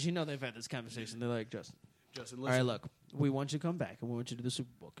down, because they've had this conversation. They're like, Justin, Justin, all right, look, we want you to come back, and we want you to do the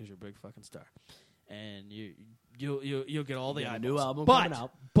Super Bowl because you're a big fucking star, and you'll get all the eyeballs. new album but, coming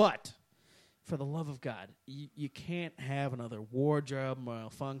out. But for the love of God, you can't have another wardrobe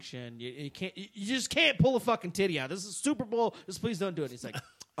malfunction. You can't. You just can't pull a fucking titty out. This is Super Bowl. Just please don't do it. He's like,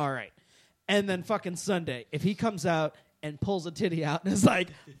 all right. And then fucking Sunday, if he comes out and pulls a titty out and is like,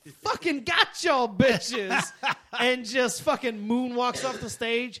 fucking got y'all bitches, and just fucking moonwalks off the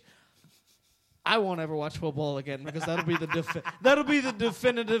stage, I won't ever watch football again because that'll be the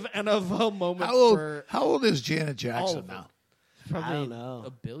definitive NFL moment. How old is Janet Jackson now? Probably I don't know.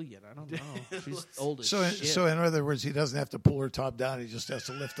 $1 billion. I don't know. She's old as So, shit. so in other words, he doesn't have to pull her top down; he just has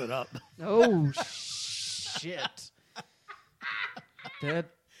to lift it up. Oh shit! That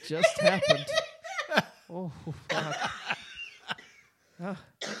just happened. Oh fuck!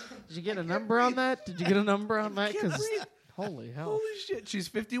 Did you get a number on that? Because holy hell! Holy shit, she's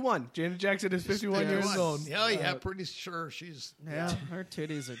 51. Janet Jackson is 51 years old. Yeah, pretty sure she's. Yeah, her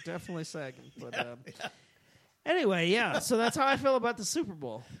titties are definitely sagging. But anyway, yeah. So that's how I feel about the Super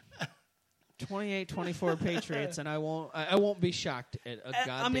Bowl. 28-24 Patriots, and I won't be shocked at a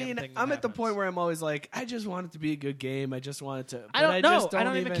goddamn thing. I'm at the point where I'm always like, I just want it to be a good game. I just want it to. I don't know. I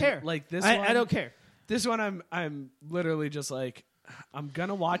don't even care. Like this, I don't care. This one, I'm literally just like, I'm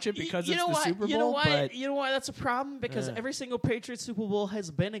gonna watch it because it's the Super Bowl. You know why? But You know why that's a problem? Because every single Patriots Super Bowl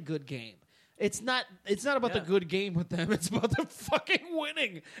has been a good game. It's not about the good game with them. It's about them fucking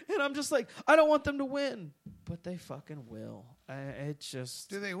winning. And I'm just like, I don't want them to win, but they fucking will. It's just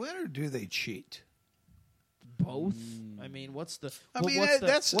Do they win or do they cheat? both. I mean, what's the? I mean, what's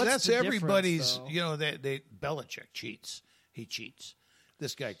that's the everybody's. difference, though? You know, they Belichick cheats. He cheats.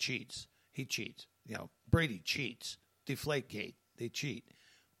 This guy cheats. He cheats. You know, Brady cheats. Deflategate. They cheat.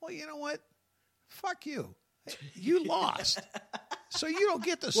 Well, you know what? Fuck you. You lost. So you don't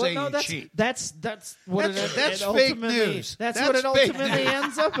get to say you cheat. That's what That's it fake ultimately. news. That's That's what it fake ultimately news.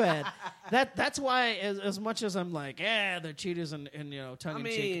 ends up at. That's why, as much as I'm like, they're cheaters and tongue in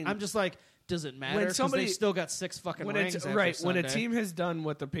cheek, I'm just like, does it matter? Because they still got 6 fucking rings. After right Sunday. when a team has done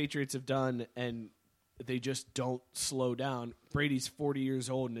what the Patriots have done and they just don't slow down. Brady's 40 years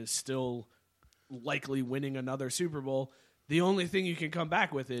old and is still likely winning another Super Bowl. The only thing you can come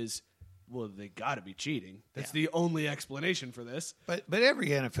back with is, well, they got to be cheating. That's the only explanation for this. But every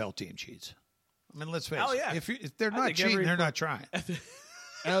NFL team cheats. I mean, let's face it. Oh, yeah. If they're not cheating, they're not trying.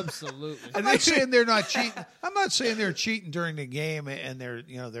 Absolutely. I'm not saying they're not cheating. I'm not saying they're cheating during the game and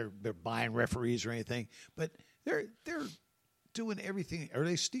they're buying referees or anything. But they're doing everything. Are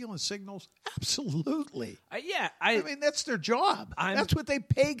they stealing signals? Absolutely. I mean, that's their job. That's what they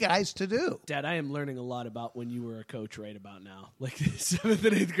pay guys to do. Dad, I am learning a lot about when you were a coach right about now. Like 7th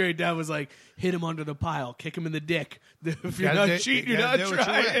and 8th grade, Dad was like, hit him under the pile, kick him in the dick. If you're not cheating, you're not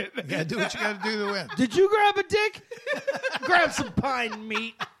trying. You got to do what you got to do to win. Did you grab a dick? Grab some pine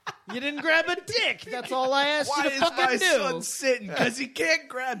meat. You didn't grab a dick. That's all I asked Why you to is fucking my do. son sitting? Because he can't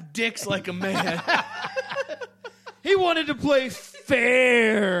grab dicks like a man. He wanted to play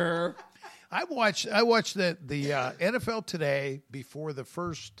fair. I watched the NFL Today before the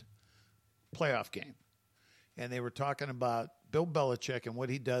first playoff game, and they were talking about Bill Belichick and what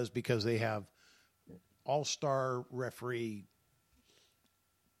he does because they have all-star referee,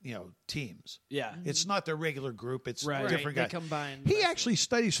 teams. Yeah, it's not their regular group; it's Right. different They guys. combine He actually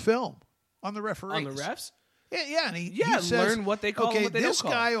studies film on the referees. On the refs? Yeah, and he Yeah, says, learn what they call and okay, what they this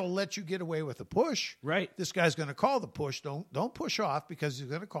don't call. guy will let you get away with a push. Right. This guy's going to call the push. Don't push off because he's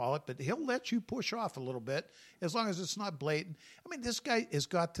going to call it, but he'll let you push off a little bit as long as it's not blatant. I mean, this guy has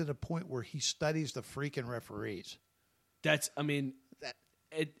got to the point where he studies the freaking referees. It's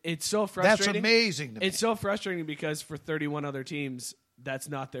so frustrating. That's amazing to me. It's so frustrating because for 31 other teams, that's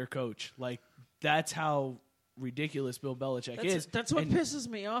not their coach. Like, that's how ridiculous Bill Belichick is. That's what pisses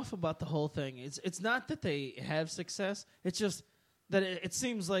me off about the whole thing. It's not that they have success. It's just that it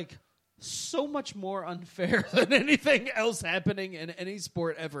seems like so much more unfair than anything else happening in any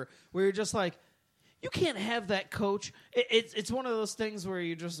sport ever. Where you're just like, you can't have that coach. It's one of those things where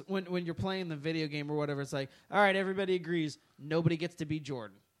you just when you're playing the video game or whatever, it's like, all right, everybody agrees, nobody gets to be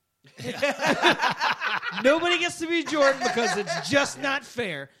Jordan. Nobody gets to be Jordan because it's just not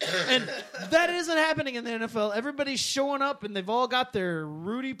fair. And that isn't happening in the NFL. Everybody's showing up and they've all got their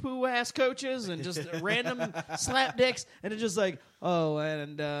Rudy Poo ass coaches and just random slapdicks. And it's just like, we're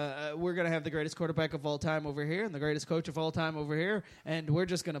going to have the greatest quarterback of all time over here and the greatest coach of all time over here. And we're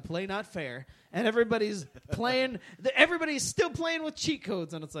just going to play not fair. And everybody's still playing with cheat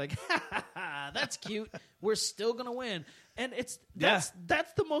codes. And it's like, that's cute. We're still going to win. And that's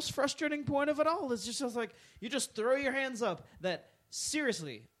the most frustrating point of it all. It's just like you just throw your hands up that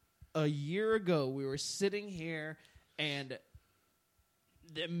seriously, a year ago we were sitting here and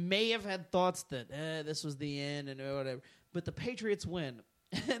they may have had thoughts that this was the end and whatever, but the Patriots win.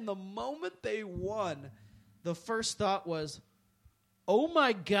 And the moment they won, the first thought was, oh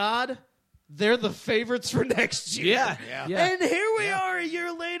my God, they're the favorites for next year. Yeah. And here we are a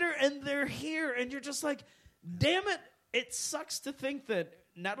year later, and they're here, and you're just like, damn it. It sucks to think that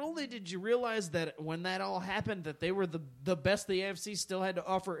not only did you realize that when that all happened that they were the best the AFC still had to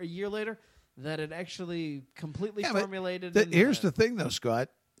offer a year later, that it actually completely formulated. Here's the thing, though, Scott.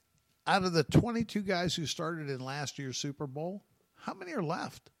 Out of the 22 guys who started in last year's Super Bowl, how many are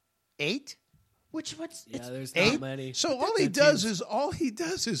left? 8? There's eight? not many. So all he does is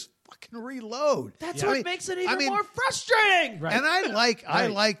fucking reload. That's what makes it even more frustrating. Right. And I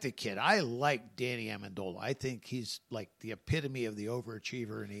like the kid. I like Danny Amendola. I think he's like the epitome of the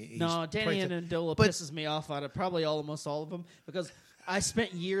overachiever. And Danny Amendola pisses me off on it. Probably almost all of them because I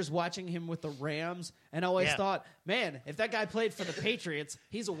spent years watching him with the Rams and always thought, man, if that guy played for the Patriots,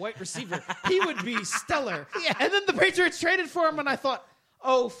 he's a white receiver. He would be stellar. And then the Patriots traded for him, and I thought,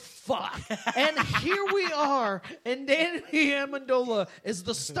 oh, fuck. And here we are, and Danny Amendola is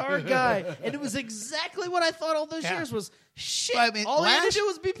the star guy. And it was exactly what I thought all those years was, shit, all he had to do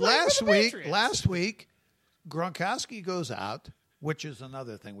was be playing for the Patriots. Last week, Gronkowski goes out, which is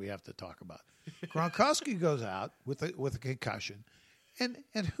another thing we have to talk about. Gronkowski goes out with a concussion,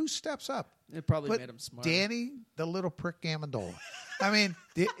 and who steps up? It probably made him smarter. Danny, the little prick Amendola. I mean,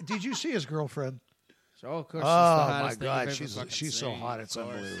 did you see his girlfriend? Oh, of course. Oh my God, she's so hot, it's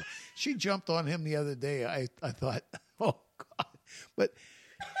unbelievable. She jumped on him the other day. I thought, oh God, but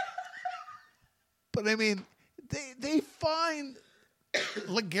I mean, they find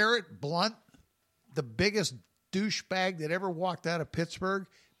LeGarrette Blount, the biggest douchebag that ever walked out of Pittsburgh,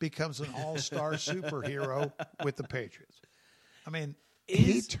 becomes an all-star superhero with the Patriots. I mean,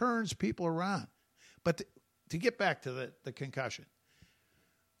 he turns people around. But to get back to the concussion.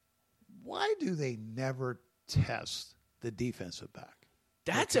 Why do they never test the defensive back?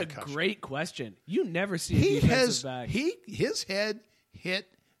 That's a great question. You never see a defensive back. His head hit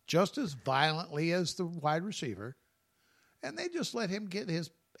just as violently as the wide receiver, and they just let him get his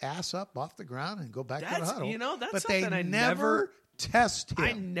ass up off the ground and go back to the huddle. That's but something they never test him.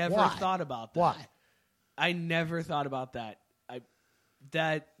 I never thought about that. Why? I never thought about that.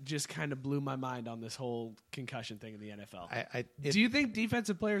 That just kind of blew my mind on this whole concussion thing in the NFL. Do you think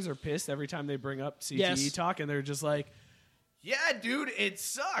defensive players are pissed every time they bring up CTE talk and they're just like, yeah, dude, it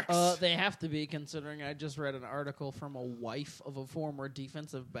sucks? They have to be, considering I just read an article from a wife of a former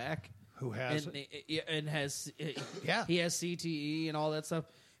defensive back who has he has CTE and all that stuff.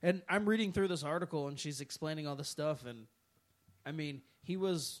 And I'm reading through this article and she's explaining all this stuff. And I mean, he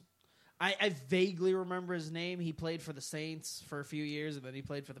was. I vaguely remember his name. He played for the Saints for a few years, and then he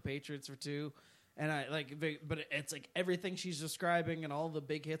played for the Patriots for 2. And but it's like everything she's describing and all the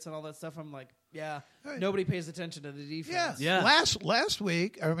big hits and all that stuff. I'm like, nobody pays attention to the defense. Yeah. Last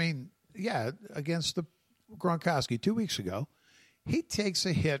week, I mean, against the Gronkowski 2 weeks ago, he takes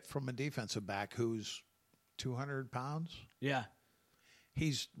a hit from a defensive back who's 200 pounds. Yeah,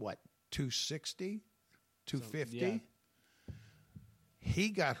 he's what, 260, 250. Yeah. He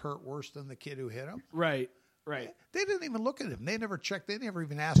got hurt worse than the kid who hit him. Right. They didn't even look at him. They never checked. They never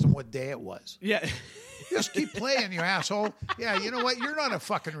even asked him what day it was. Yeah. Just keep playing, you asshole. Yeah, you know what? You're not a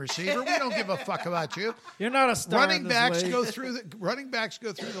fucking receiver. We don't give a fuck about you. You're not a star. Running backs go through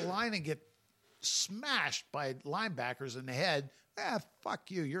the line and get smashed by linebackers in the head.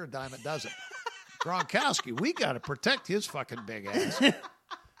 Fuck you. You're a dime a dozen. Gronkowski, we got to protect his fucking big ass. That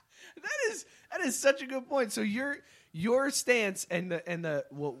is such a good point. So your stance and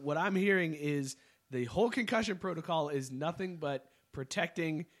what I'm hearing is the whole concussion protocol is nothing but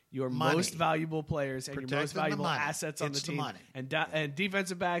protecting your most valuable players and your most valuable assets on the team. And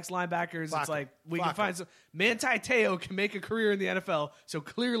defensive backs, linebackers, it's like we can find some. Manti Te'o can make a career in the NFL, so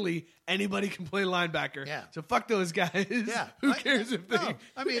clearly anybody can play linebacker. Yeah. So fuck those guys. Yeah. Who cares if they... No,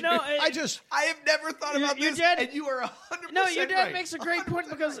 I mean, I have never thought about this, and you are 100% No, your dad right. makes a great point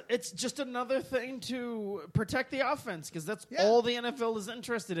because it's just another thing to protect the offense because that's all the NFL is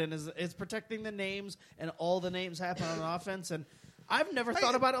interested in is protecting the names, and all the names happen on offense. And I've never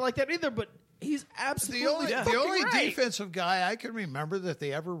thought about it like that either, but he's absolutely the only right. defensive guy I can remember that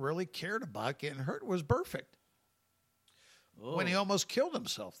they ever really cared about getting hurt was Burfict. When he almost killed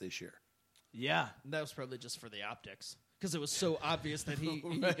himself this year. Yeah. That was probably just for the optics. Because it was so obvious that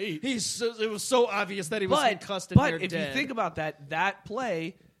it was so obvious that he was concussed and But dead. if you think about that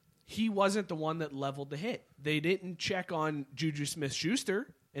play, he wasn't the one that leveled the hit. They didn't check on Juju Smith-Schuster.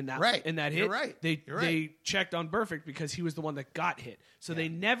 in that Right. in that hit. You're right. They You're they right. checked on Burfict because he was the one that got hit. So they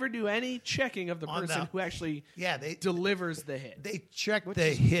never do any checking of the On person the- who actually they delivers the hit. They check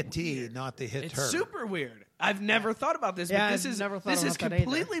the hittee, not the hitter. It's super weird. I've never thought about this, Yeah, but this I've is never thought this has about that either.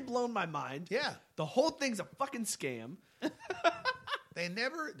 completely blown my mind. Yeah. The whole thing's a fucking scam. They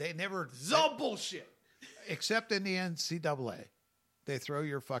never. It's all bullshit. Except in the NCAA, they throw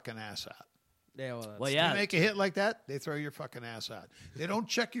your fucking ass out. Yeah, well, Well, You yeah. make a hit like that, they throw your fucking ass out. They don't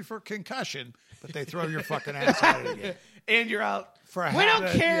check you for concussion, but they throw your fucking ass out of the game. And you're out. For a we half.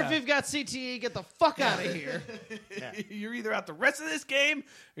 don't care if you've got CTE. Get the fuck out of here. You're either out the rest of this game,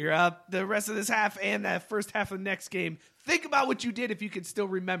 or you're out the rest of this half and that first half of the next game. Think about what you did if you can still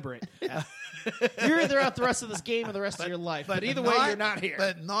remember it. You're either out the rest of this game or the rest of your life. But either way, you're not here.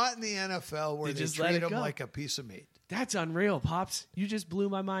 But not in the NFL where They they just let treat it them go. like a piece of meat. That's unreal, Pops. You just blew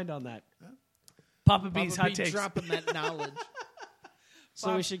my mind on that. Papa B's Papa hot B takes. dropping that knowledge. So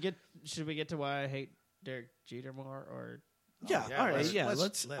Bob- should we get to why I hate Derek Jeter more or Yeah, all right.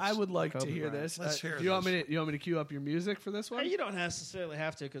 let's- I would like to Kobe hear Bryant. this. Let's hear do you want this. me to? You want me to cue up your music for this one? You don't necessarily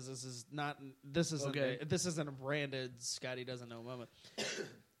have to because this isn't Okay. this isn't a branded Scotty doesn't know moment.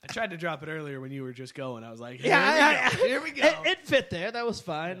 I tried to drop it earlier when you were just going. I was like, Here we go. It fit there. That was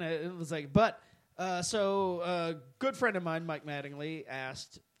fine. It was like, but so a good friend of mine, Mike Mattingly,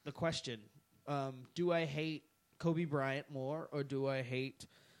 asked the question: do I hate Kobe Bryant more, or do I hate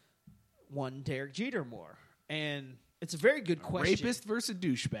one Derek Jeter more? And it's a very good question. Rapist versus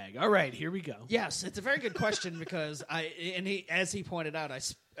douchebag. All right, here we go. Yes, it's a very good question because as he pointed out, I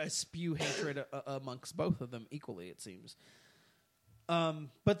spew hatred amongst both of them equally. It seems.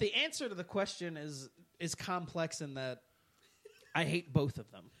 But the answer to the question is complex in that I hate both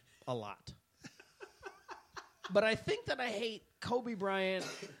of them a lot. But I think that I hate Kobe Bryant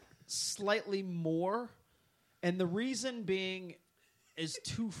slightly more, and the reason being is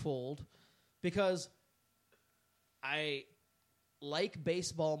twofold, because I like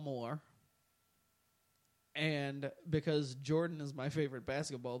baseball more, and because Jordan is my favorite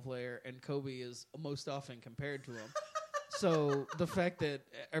basketball player, and Kobe is most often compared to him. So the fact that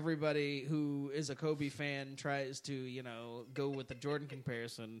everybody who is a Kobe fan tries to, go with the Jordan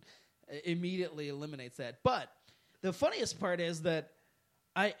comparison immediately eliminates that. But the funniest part is that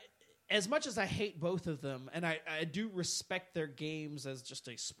as much as I hate both of them, and I do respect their games as just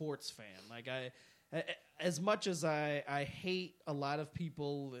a sports fan, like as much as I hate a lot of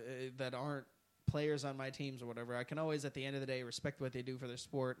people that aren't players on my teams or whatever, I can always at the end of the day respect what they do for their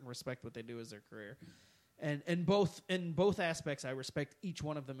sport and respect what they do as their career. And in both aspects, I respect each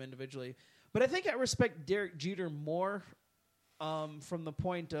one of them individually. But I think I respect Derek Jeter more from the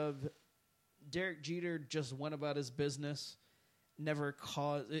point of Derek Jeter just went about his business, never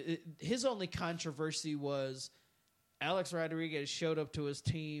caused... his only controversy was Alex Rodriguez showed up to his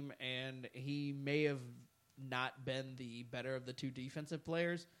team, and he may have not been the better of the two defensive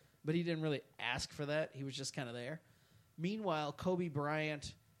players, but he didn't really ask for that. He was just kind of there. Meanwhile, Kobe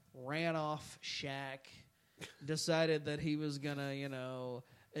Bryant ran off Shaq, decided that he was going to,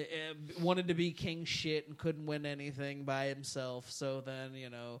 wanted to be king shit and couldn't win anything by himself. So then,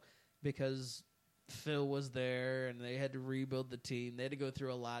 because Phil was there and they had to rebuild the team, they had to go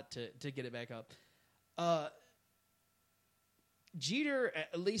through a lot to get it back up. Jeter,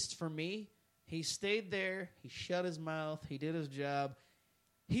 at least for me, he stayed there. He shut his mouth. He did his job.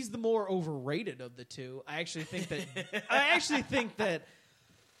 He's the more overrated of the two. I actually think that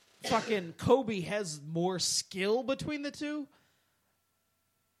fucking Kobe has more skill between the two.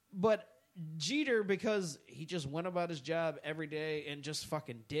 But Jeter, because he just went about his job every day and just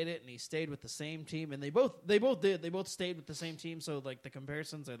fucking did it, and he stayed with the same team, and they both did. They both stayed with the same team, so like the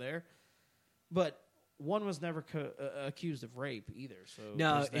comparisons are there. But one was never accused of rape either. So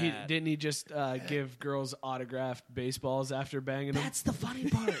No, there's that. didn't he just give girls autographed baseballs after banging them? That's the funny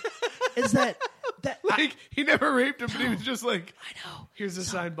part. Is that like he never raped him, but he was just like, I know. Here's a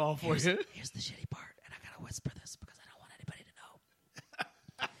signed ball for you. Here's the shitty part, and I gotta whisper this because I don't want anybody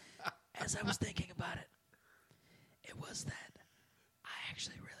to know. As I was thinking about it, it was that I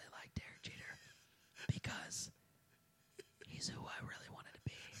actually really like Derek Jeter because he's who I really wanted to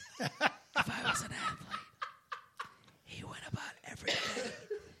be. If I was an athlete, he went about everything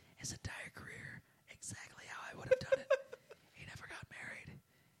his entire career exactly how I would have done it. He never got married.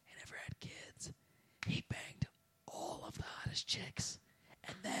 He never had kids. He banged all of the hottest chicks.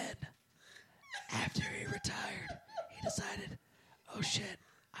 And then, after he retired, he decided, oh shit,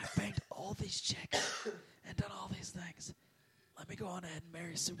 I banged all these chicks and done all these things. Let me go on ahead and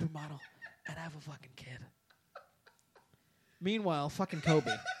marry a supermodel and have a fucking kid. Meanwhile, fucking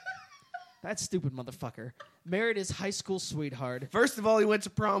Kobe. That stupid motherfucker. married his high school sweetheart. First of all, he went to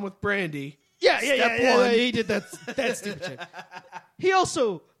prom with Brandy. Yeah, Step one. he did that stupid shit. He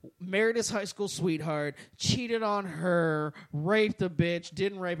also married his high school sweetheart, cheated on her, raped a bitch,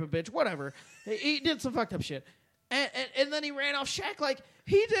 didn't rape a bitch, whatever. He did some fucked up shit. And then he ran off Shaq. Like,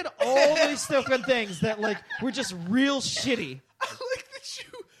 he did all these different things that, like, were just real shitty. I like that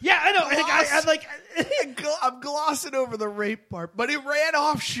you... Yeah, I know. I'm glossing over the rape part, but it ran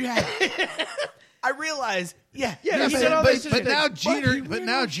off Shaq. I realize, he did all these but now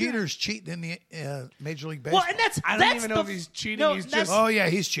Jeter, Jeter's cheating in the Major League Baseball. Well, and I don't even know if he's cheating. No, he's that's- just Oh yeah,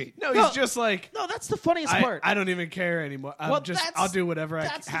 he's cheating. no, he's just like No, that's the funniest part. I don't even care anymore. I'll do whatever I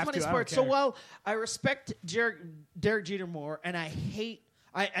have That's the to. funniest I don't part. care. So while I respect Derek Jeter more, and I hate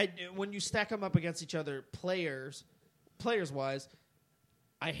when you stack them up against each other, players wise,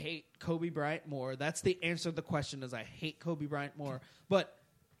 I hate Kobe Bryant more. That's the answer to the question. Is I hate Kobe Bryant more, but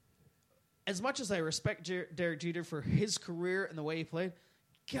as much as I respect Derek Jeter for his career and the way he played,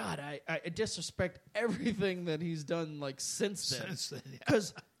 God, I disrespect everything that he's done like since then.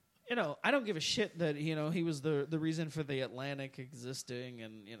 Because I don't give a shit that he was the reason for the Atlantic existing,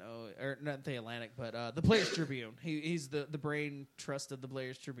 and or not the Atlantic, but the Players Tribune. He's the brain trust of the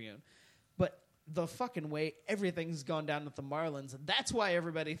Players Tribune, but the fucking way everything's gone down with the Marlins, that's why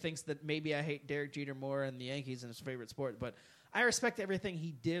everybody thinks that maybe I hate Derek Jeter more and the Yankees and his favorite sport, but I respect everything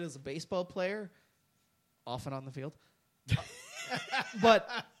he did as a baseball player, off and on the field. But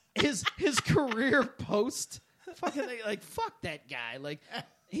his career post, fucking like fuck that guy. Like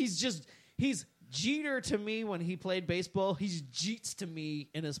he's Jeter to me when he played baseball. He's Jeets to me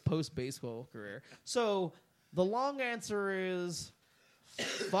in his post baseball career. So the long answer is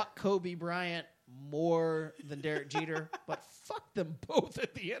fuck Kobe Bryant more than Derek Jeter, but fuck them both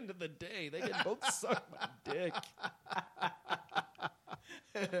at the end of the day. They can both suck my dick.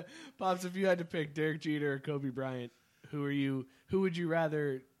 Pops, if you had to pick Derek Jeter or Kobe Bryant, who would you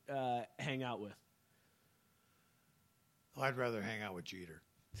rather hang out with? Oh, I'd rather hang out with Jeter.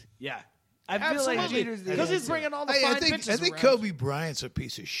 Yeah. I feel like Jeter's the because he's answer. bringing all the I fine think bitches around. Kobe Bryant's a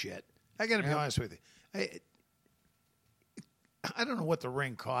piece of shit. I got to be honest with you. I don't know what the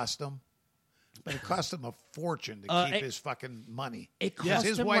ring cost him, but it cost him a fortune to keep his fucking money. Because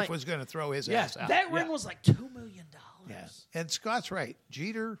his wife was going to throw his ass out. That ring was like $2 million. Yeah. And Scott's right.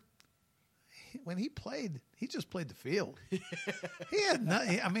 Jeter, when he played, he just played the field. He had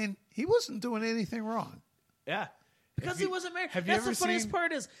nothing. I mean, he wasn't doing anything wrong. Yeah. Because he wasn't married. Have you That's ever the funniest seen-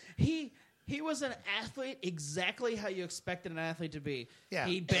 part is he was an athlete exactly how you expected an athlete to be. Yeah.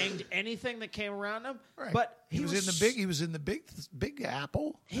 He banged anything that came around him. Right. But he was in the big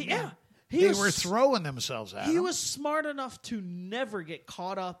apple. They were throwing themselves at him. He was smart enough to never get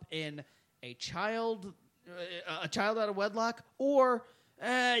caught up in a child out of wedlock, or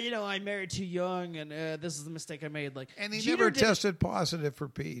I married too young, and this is the mistake I made. Like, and he Jeter never didn't- tested positive for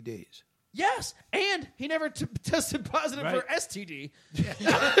PEDs. Yes, and he never tested positive for STD,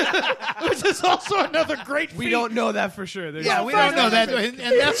 which is also another great feat. We don't know that for sure. We don't know that, and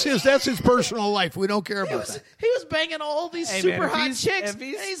that's his personal life. We don't care about that. He was banging all these super hot chicks, and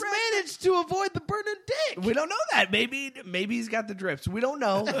he's managed to avoid the burning dick. We don't know that. Maybe he's got the drips. We don't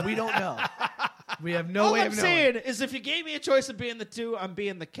know. We don't know. We have no All way I'm of knowing. saying is, if you gave me a choice of being the two, I'm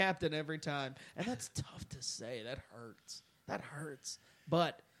being the captain every time, and that's tough to say. That hurts.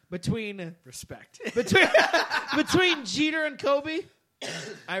 But between respect, between Jeter and Kobe,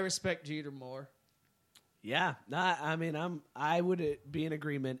 I respect Jeter more. Yeah, I mean, I would be in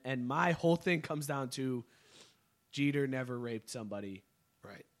agreement, and my whole thing comes down to Jeter never raped somebody,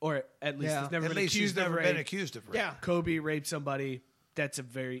 right? Or at least he's never been accused of rape. Yeah, Kobe raped somebody. That's a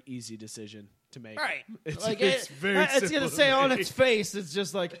very easy decision to make. Right. It's It's simple going to to say on make. its face, it's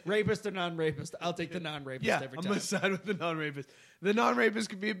just like rapist or non-rapist. I'll take the non-rapist every I'm time. going to side with the non-rapist. The non-rapist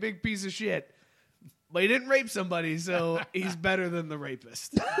could be a big piece of shit, but he didn't rape somebody, so he's better than the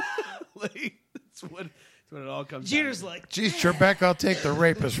rapist. That's what it all comes down Jeter's to. like, Geez, Trebek, I'll take the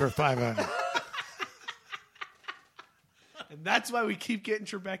rapist for $500. And that's why we keep getting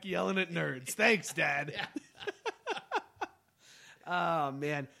Trebek yelling at nerds. Thanks, Dad. Oh,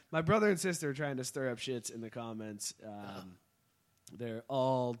 man. My brother and sister are trying to stir up shits in the comments. They're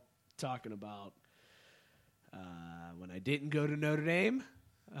all talking about when I didn't go to Notre Dame.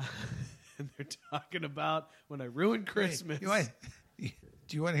 And they're talking about when I ruined Christmas. Do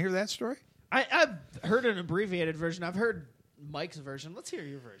you want to hear that story? I've heard an abbreviated version. I've heard Mike's version. Let's hear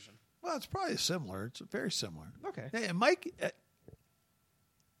your version. Well, it's probably similar. It's very similar. Okay. And Mike,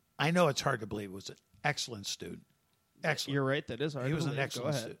 I know it's hard to believe, was an excellent student. Excellent. You're right. That is hard. He to was an believe. excellent Go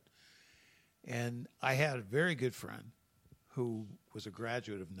ahead. student. And I had a very good friend who was a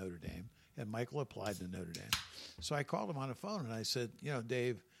graduate of Notre Dame. and Michael applied to Notre Dame. So I called him on the phone, and I said,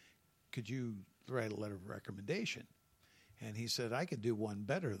 Dave, could you write a letter of recommendation? And he said, I could do one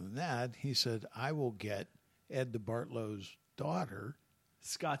better than that. He said, I will get Ed DeBartolo's daughter.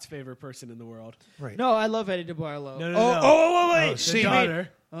 Scott's favorite person in the world. Right. No, I love Eddie DeBartolo. No. Wait. The daughter.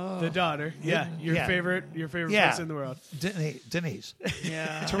 The daughter. Yeah. Your favorite person in the world. Denise.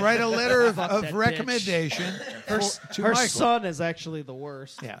 Yeah. To write a letter Fuck of that recommendation to her Michael. son is actually the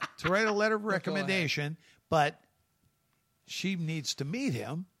worst. Yeah. To write a letter of recommendation, but she needs to meet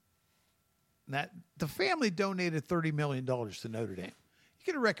him. That the family donated $30 million to Notre Dame. You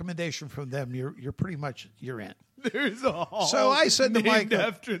get a recommendation from them, you're pretty much in. There's a hall So I said to named Michael,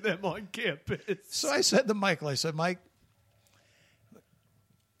 after them on campus. So I said to Michael, I said, Mike,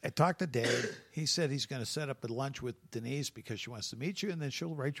 I talked to Dave. He said he's going to set up a lunch with Denise because she wants to meet you, and then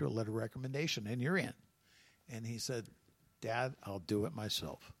she'll write you a letter of recommendation, and you're in. And he said, Dad, I'll do it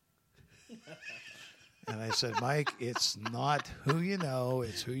myself. And I said, Mike, it's not who you know,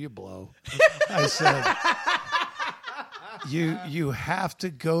 it's who you blow. I said, you have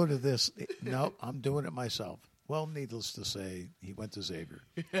to go to this. No, I'm doing it myself. Well, needless to say, he went to Xavier.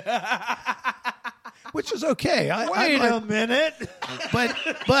 Which is okay. Wait a minute.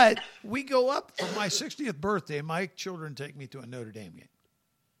 But we go up for my 60th birthday. My children take me to a Notre Dame game.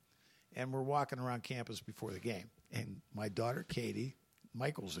 And we're walking around campus before the game. And my daughter, Katie,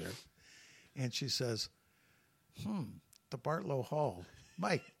 Michael's there. And she says, the Bartolo Hall.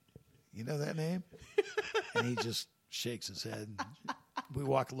 Mike, you know that name? And he just shakes his head. We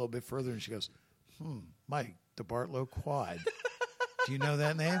walk a little bit further, and she goes, Mike, the Bartolo Quad. Do you know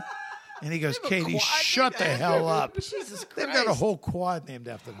that name? And he goes, Katie, shut the hell up. Jesus Christ. They've got a whole quad named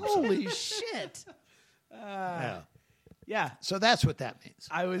after themselves. Holy shit. Yeah. So that's what that means.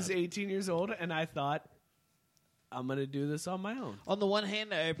 I was 18 years old, and I thought, I'm going to do this on my own. On the one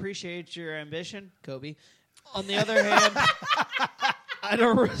hand, I appreciate your ambition, Kobe. On the other hand, I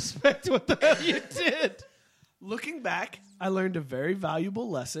don't respect what the hell you did. Looking back, I learned a very valuable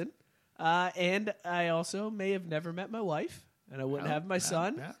lesson, and I also may have never met my wife, and I wouldn't have my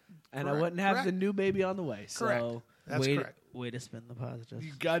son, and I wouldn't have the new baby on the way. So That's correct. Way to spin the positive.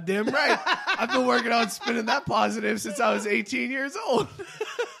 You goddamn right. I've been working on spinning that positive since I was 18 years old.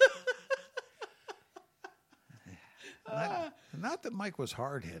 Not that Mike was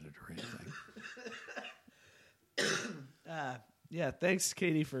hard-headed or anything. Yeah, thanks,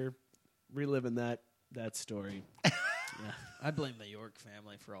 Katie, for reliving that story. Yeah. I blame the York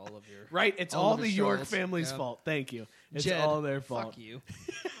family for all of your Right, it's all the York family's fault. Thank you. It's Jed, all their fault. Fuck you.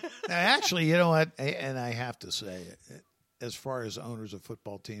 Now, actually, you know what? And I have to say, as far as owners of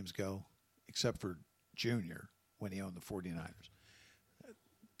football teams go, except for Junior when he owned the 49ers,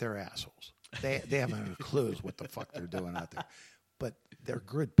 they're assholes. They haven't a clue what the fuck they're doing out there. But they're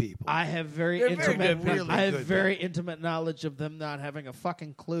good people. I have very intimate knowledge of them not having a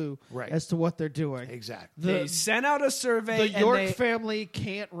fucking clue as to what they're doing. Exactly. They sent out a survey. The York family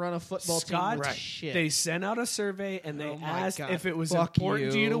can't run a football Scott, team with shit. They sent out a survey and they asked God, if it was fuck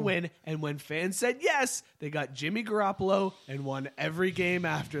important to you to you. win. And when fans said yes, they got Jimmy Garoppolo and won every game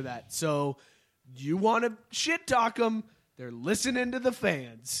after that. So you want to shit talk them? They're listening to the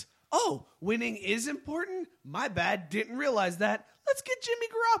fans. Oh, winning is important? My bad. Didn't realize that. Let's get Jimmy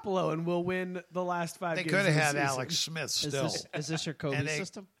Garoppolo and we'll win the last 5 They games. could have of the had season. Alex Smith still. Is this your Kobe And they-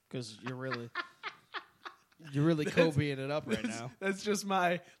 system? Because you're really Kobeing it up right now. That's just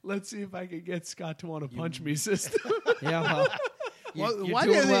my, let's see if I can get Scott to want to punch me system. Yeah, well, Well, you're why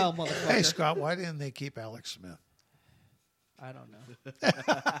doing didn't they- well, motherfucker. Hey, Scott, why didn't they keep Alex Smith? I don't know.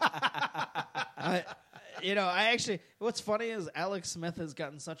 I actually, what's funny is Alex Smith has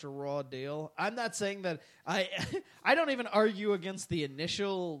gotten such a raw deal. I'm not saying that I don't even argue against the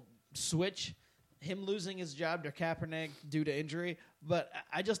initial switch, him losing his job to Kaepernick due to injury, but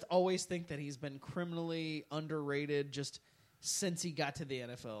I just always think that he's been criminally underrated just since he got to the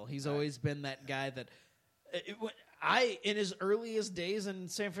NFL. He's always been that guy that in his earliest days in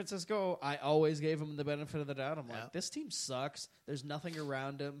San Francisco, I always gave him the benefit of the doubt. I'm like, this team sucks. There's nothing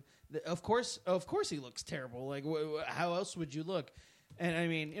around him. Of course he looks terrible. Like, how else would you look? And I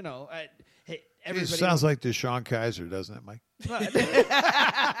mean, It everybody sounds like Deshaun Kaiser, doesn't it, Mike?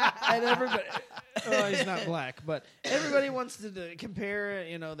 and everybody. Oh, he's not black, but everybody wants to compare,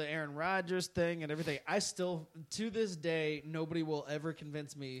 the Aaron Rodgers thing and everything. I still, to this day, nobody will ever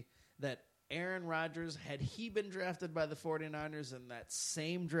convince me that Aaron Rodgers, had he been drafted by the 49ers in that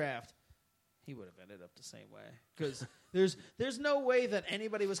same draft, he would have ended up the same way. Because there's no way that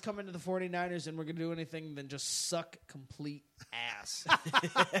anybody was coming to the 49ers and we're going to do anything than just suck complete ass.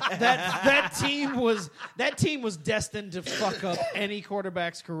 that team was destined to fuck up any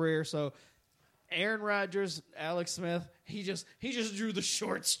quarterback's career. So Aaron Rodgers, Alex Smith, he just drew the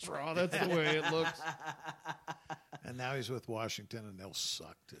short straw. That's the way it looks. And now he's with Washington, and they'll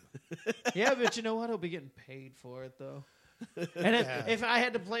suck too. Yeah, but you know what? He'll be getting paid for it though. And if I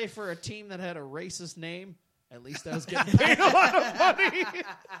had to play for a team that had a racist name, at least I was getting paid a lot of money.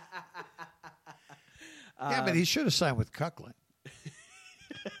 Yeah, but he should have signed with Cuckling.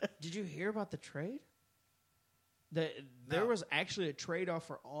 Did you hear about the trade? There was actually a trade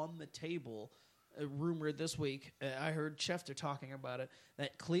offer on the table, rumored this week. I heard Schefter talking about it,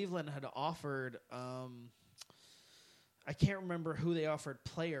 that Cleveland had offered... I can't remember who they offered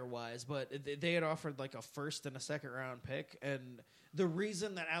player-wise, but they had offered like a first and a second-round pick. And the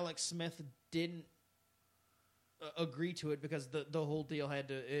reason that Alex Smith didn't agree to it, because the whole deal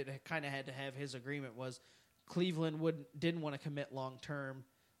kind of had to have his agreement, was Cleveland didn't want to commit long-term.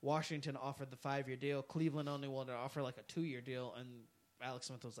 Washington offered the 5-year deal. Cleveland only wanted to offer like a 2-year deal, and Alex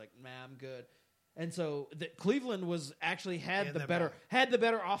Smith was like, "Nah, I'm good." And so Cleveland was actually had the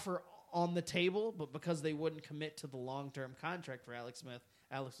better offer on the table, but because they wouldn't commit to the long-term contract for Alex Smith,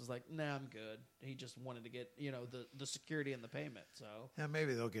 Alex was like, "Nah, I'm good." He just wanted to get the security and the payment. So yeah,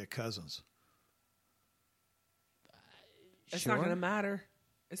 maybe they'll get Cousins. It's not going to matter.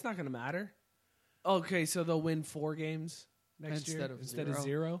 It's not going to matter. Okay, so they'll win 4 games next year instead of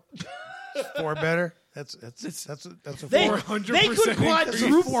 0. 4 better. That's a 400%. They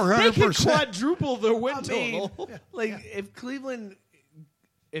could quadruple their win total. If Cleveland,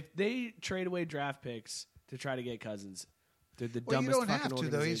 if they trade away draft picks to try to get Cousins, they're the dumbest you don't fucking have to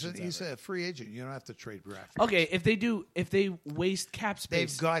though. organizations He's ever. a free agent. You don't have to trade draft picks. Okay, if they waste cap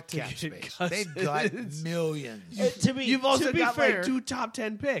space, they've got cap space. They've got millions. You've also got fair, like 2 top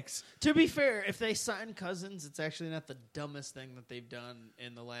 10 picks. To be fair, if they sign Cousins, it's actually not the dumbest thing that they've done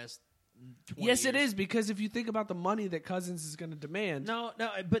in the last 20 Yes, years. it is, because if you think about the money that Cousins is going to demand. No,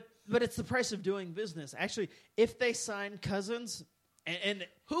 but it's the price of doing business. Actually, if they sign Cousins, and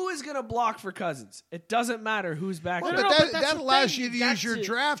who is going to block for Cousins? It doesn't matter who's back. Well, there. but that allows you to use your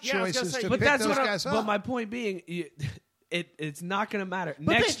draft choices to pick those guys up. But my point being, it's not going to matter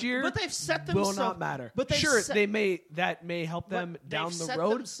next year. But they've set will themselves not matter. But they may help them down the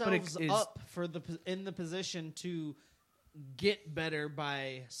road. But it is up for in the position to get better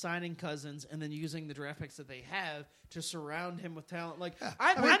by signing Cousins and then using the draft picks that they have to surround him with talent. Like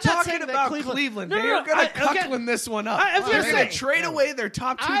we're talking about Cleveland. They're going to Cuckling this one up. They're going to trade away their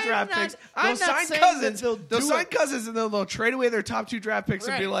top 2 draft picks. They'll sign Cousins. They'll sign Cousins, and they'll trade away their top 2 draft picks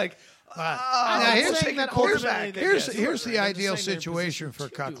and be like, now here's the ideal saying their situation for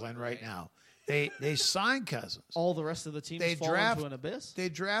Cuckling right now. They sign Cousins. All the rest of the teams fall into an abyss. They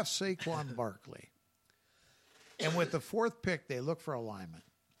draft Saquon Barkley. And with the 4th pick, they look for a lineman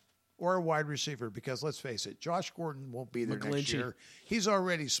or a wide receiver because, let's face it, Josh Gordon won't be there next year. He's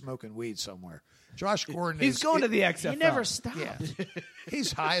already smoking weed somewhere. Josh Gordon He's going to the XFL. He never stopped. Yeah.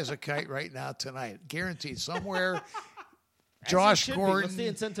 He's high as a kite right now tonight. Guaranteed somewhere. Josh Gordon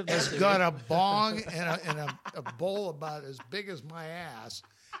has got a bong and a bowl about as big as my ass,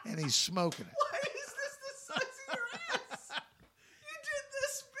 and he's smoking it. Why is this the size of your ass? You did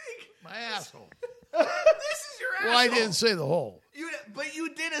this big. My asshole. This is your asshole. Well, I didn't say the whole. But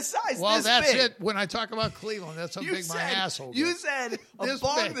you did a size well, this that's big. it. When I talk about Cleveland, that's how big my asshole is. You said a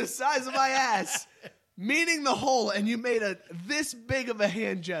bong the size of my ass, meaning the hole, and you made this big of a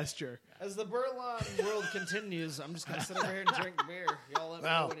hand gesture. As the Burlon world continues, I'm just going to sit over here and drink beer. Y'all let me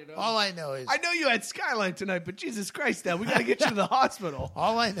know when you're done. All I know is... I know you had Skyline tonight, but Jesus Christ, Dad, we got to get you to the hospital.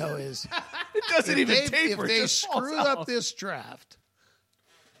 All I know is... It doesn't even taper. If they just screw falls up out. this draft,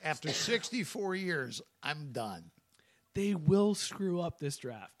 after 64 years, I'm done. They will screw up this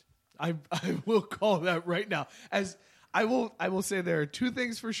draft. I will call that right now. As I will say there are 2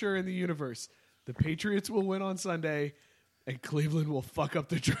 things for sure in the universe. The Patriots will win on Sunday, and Cleveland will fuck up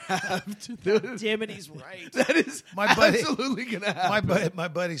the draft. Damn it, he's right. That is absolutely going to happen. My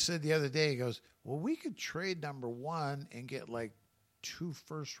buddy said the other day, he goes, well, we could trade number 1 and get like 2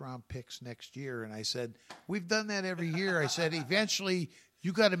 first-round picks next year. And I said, we've done that every year. I said, eventually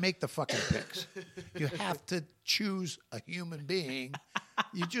you got to make the fucking picks. You have to choose a human being.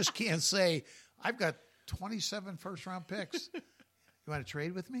 You just can't say, I've got 27 first-round picks. You want to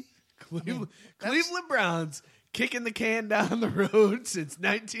trade with me? Cleveland Browns kicking the can down the road since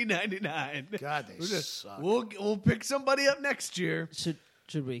 1999. God, they suck. We'll pick somebody up next year. Should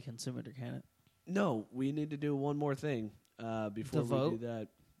we consume it or can it? No, we need to do one more thing before The vote? we do that.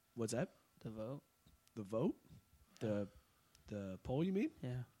 What's that? The vote? The vote? The poll, you mean?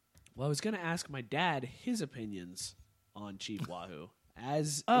 Yeah. Well, I was going to ask my dad his opinions on Chief Wahoo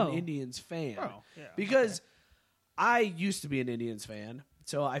as Oh. an Indians fan. Oh, yeah, Because I used to be an Indians fan,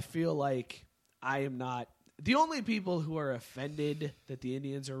 so I feel like I am not... The only people who are offended that the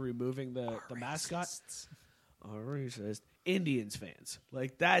Indians are removing the mascot are racist. Indians fans.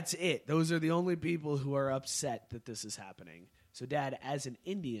 Like, that's it. Those are the only people who are upset that this is happening. So, Dad, as an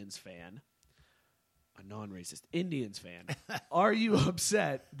Indians fan... a non-racist Indians fan, are you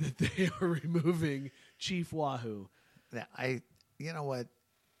upset that they are removing Chief Wahoo? You know what?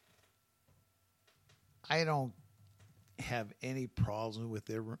 I don't have any problems with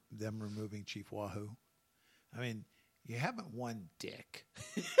them removing Chief Wahoo. I mean, you haven't won dick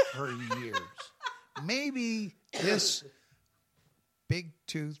for years. Maybe this big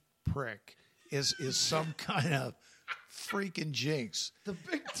tooth prick is some kind of freaking jinx. The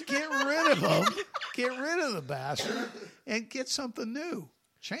big Get rid of him. Get rid of the bastard and get something new.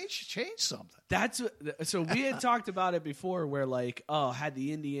 Change something. So we had talked about it before where like, had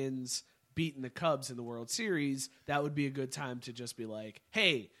the Indians beaten the Cubs in the World Series, that would be a good time to just be like,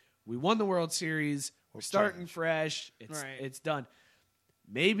 hey, we won the World Series. We're starting fresh. It's done.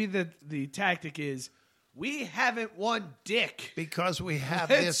 Maybe the tactic is we haven't won dick because we have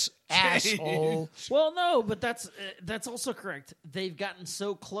this asshole. Well, no, but that's also correct. They've gotten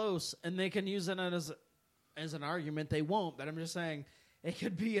so close, and they can use it as an argument. They won't, but I'm just saying it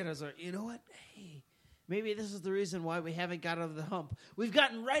could be it as a, you know what? Hey, maybe this is the reason why we haven't got over the hump. We've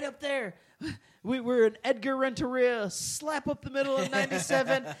gotten right up there. We were an Edgar Renteria slap up the middle of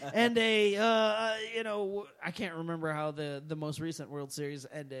 97 and I can't remember how the most recent World Series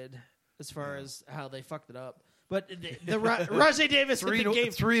ended as far as how they fucked it up. But the Rajay Davis hit the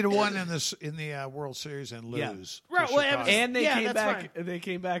game 3-1 in the World Series and lose. Yeah. Right, well, and they came back. Fine. They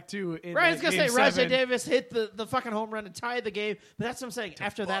came back too. Right, I was gonna say Rajay Davis hit the fucking home run to tie the game. But that's what I'm saying.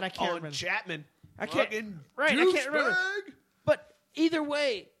 After that, I can't remember. Chapman. I can't remember. But either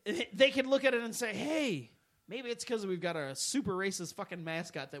way, they can look at it and say, "Hey, maybe it's because we've got a super racist fucking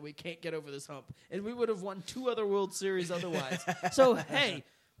mascot that we can't get over this hump, and we would have won 2 other World Series otherwise." So hey.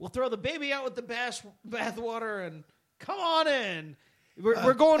 We'll throw the baby out with the bathwater and come on in.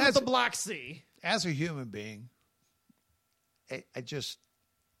 We're going with the Black Sea. As a human being,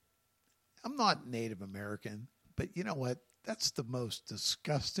 I'm not Native American, but you know what? That's the most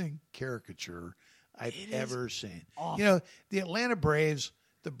disgusting caricature I've ever seen. Awful. You know, the Atlanta Braves,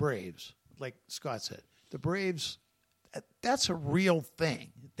 like Scott said, the Braves, that's a real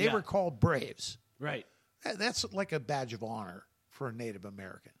thing. They were called Braves. Right. That's like a badge of honor for a Native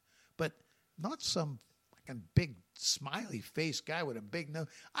American, but not some fucking big smiley face guy with a big nose.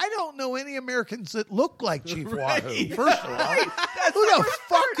 I don't know any Americans that look like Chief Wahoo. First of all, who the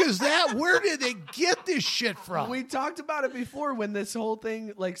fuck is that? Where did they get this shit from? We talked about it before when this whole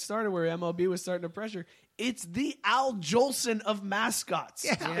thing started, where MLB was starting to pressure. It's the Al Jolson of mascots.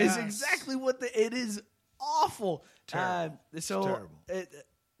 Yeah. It's exactly what it is. Awful. Terrible. Terrible.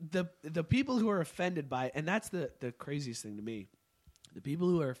 The people who are offended by it, and that's the craziest thing to me. The people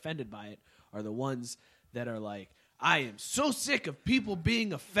who are offended by it are the ones that are like, I am so sick of people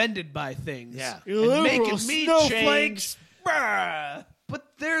being offended by things and making me change. But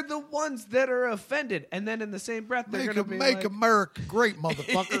they're the ones that are offended. And then in the same breath, they're going to be make like, America great,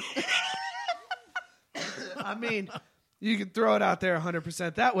 motherfucker. I mean, you can throw it out there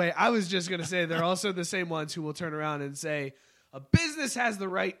 100% that way. I was just going to say they're also the same ones who will turn around and say, a business has the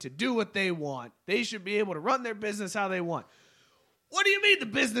right to do what they want. They should be able to run their business how they want. What do you mean the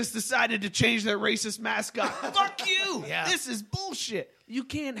business decided to change their racist mascot? Fuck you. Yeah. This is bullshit. You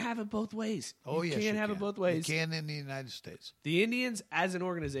can't have it both ways. Oh, yes, you can't have it both ways. You can in the United States. The Indians, as an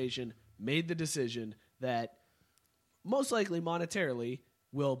organization, made the decision that most likely monetarily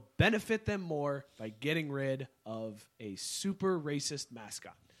will benefit them more by getting rid of a super racist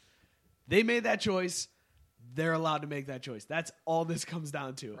mascot. They made that choice. They're allowed to make that choice. That's all this comes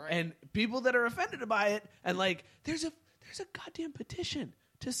down to. Right. And people that are offended by it, and like, there's a goddamn petition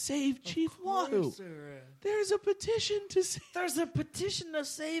to save Chief Wahoo. There's a petition to save. There's a petition to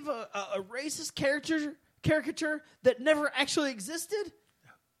save a racist caricature that never actually existed.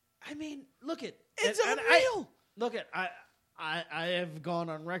 I mean, look it. It's unreal. I have gone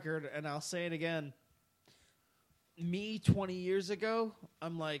on record, and I'll say it again. Me 20 years ago,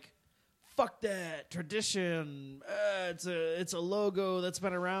 I'm like, fuck that tradition. It's a logo that's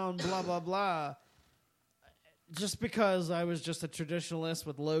been around. Blah blah blah. Just because I was just a traditionalist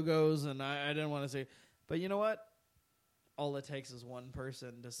with logos, and I didn't want to say, but you know what? All it takes is one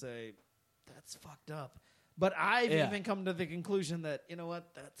person to say, "That's fucked up." But I've Yeah. even come to the conclusion that, you know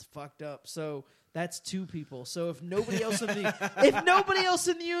what, that's fucked up. So that's 2 people. So if nobody else in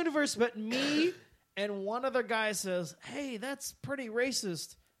the universe but me and one other guy says, "Hey, that's pretty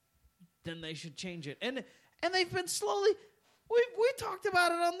racist," then they should change it. And they've been slowly. We talked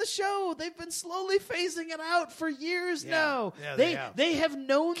about it on the show. They've been slowly phasing it out for years now. Yeah, they have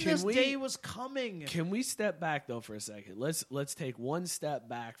known this day was coming. Can we step back though for a second? Let's take one step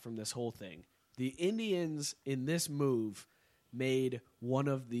back from this whole thing. The Indians in this move made one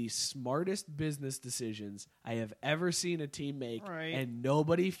of the smartest business decisions I have ever seen a team make, and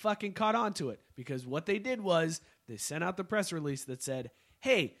nobody fucking caught on to it, because what they did was they sent out the press release that said,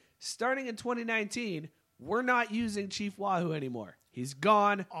 "Hey, starting in 2019, we're not using Chief Wahoo anymore. He's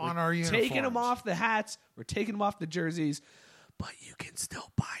gone. On We're our uniforms. taking him off the hats. We're taking him off the jerseys. But you can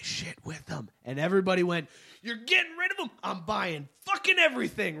still buy shit with them." And everybody went, "You're getting rid of them? I'm buying fucking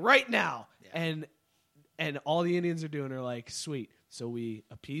everything right now." Yeah. And all the Indians are doing are like, sweet. So we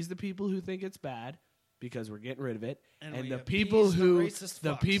appease the people who think it's bad because we're getting rid of it. And the people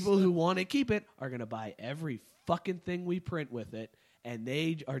who want to keep it are going to buy every fucking thing we print with it. And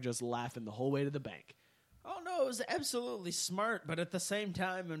they are just laughing the whole way to the bank. Oh, no, it was absolutely smart. But at the same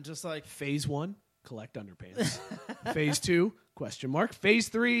time, I'm just like... Phase 1, collect underpants. Phase 2, question mark. Phase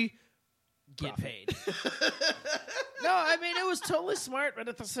 3, get paid. No, I mean, it was totally smart. But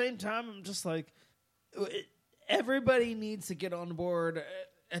at the same time, I'm just like... Everybody needs to get on board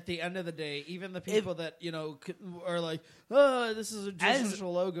at the end of the day. Even the people that, are like, "Oh, this is a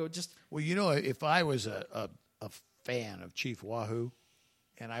traditional logo." Just if I was a fan of Chief Wahoo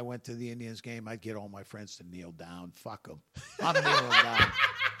and I went to the Indians game, I'd get all my friends to kneel down. Fuck them. I'm kneeling down.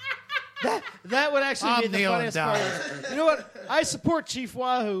 That would actually be the funniest down. part. You know what? I support Chief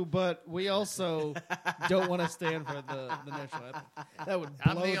Wahoo, but we also don't want to stand for the national anthem. That would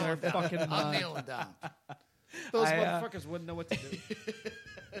blow their fucking mind. I'm kneeling down. Those motherfuckers wouldn't know what to do.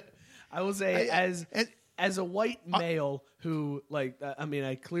 I will say, as a white male who,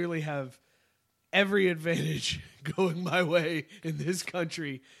 I clearly have every advantage going my way in this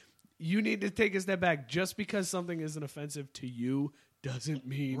country. You need to take a step back. Just because something isn't offensive to you doesn't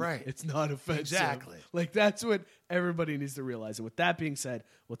mean it's not offensive. Exactly. That's what everybody needs to realize. And with that being said,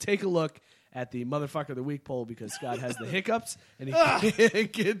 we'll take a look at the Motherfucker of the Week poll because Scott has the hiccups and he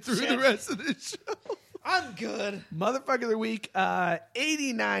can't get through the rest of the show. I'm good. Motherfucker of the Week,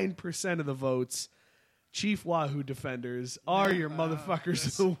 89% of the votes. Chief Wahoo defenders are your motherfuckers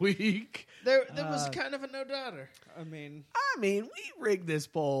of the week. There was kind of a no-doubter. I mean, we rigged this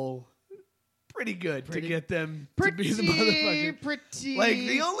poll pretty good to get them to be the motherfuckers.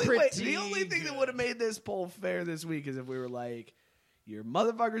 The only thing that would have made this poll fair this week is if we were like, your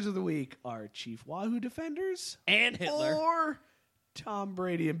motherfuckers of the week are Chief Wahoo defenders and Hitler or Tom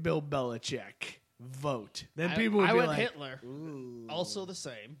Brady and Bill Belichick. Vote. Then people would be went like, Hitler. Ooh. Also the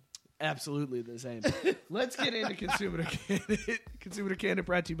same. Absolutely the same. Let's get into Consumer Candidate. Consumer Candidate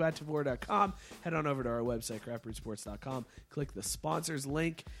brought to you by Tavor.com. Head on over to our website, craftbrewsports.com. Click the sponsors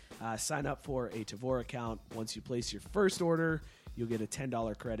link. Sign up for a Tavor account. Once you place your first order, you'll get a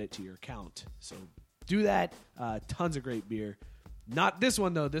 $10 credit to your account. So do that. Tons of great beer. Not this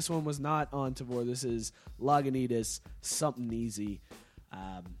one, though. This one was not on Tavor. This is Lagunitas, something easy.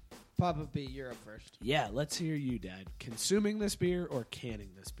 Papa B, you're up first. Yeah, let's hear you, Dad. Consuming this beer or canning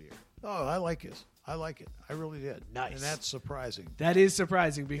this beer? Oh, I like it. I really did. Nice. And that's surprising. That is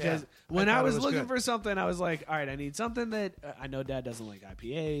surprising because when I was looking good. for something, I was like, all right, I need something that I know Dad doesn't like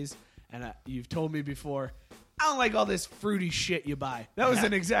IPAs. And you've told me before, I don't like all this fruity shit you buy. That was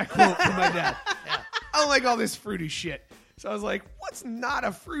an exact quote from my dad. I don't like all this fruity shit. So I was like, what's not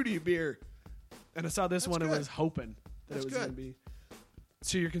a fruity beer? And I saw this one and was hoping that it was going to be.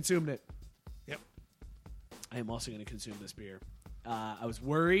 So you're consuming it. Yep. I am also going to consume this beer. I was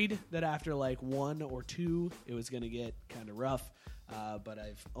worried that after like 1 or 2, it was going to get kind of rough, but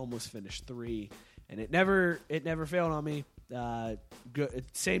I've almost finished 3, and it never failed on me. Good,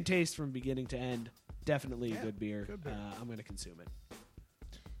 same taste from beginning to end. Definitely a good beer. Good beer. I'm going to consume it.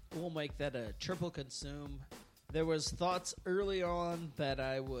 We'll make that a triple consume. There was thoughts early on that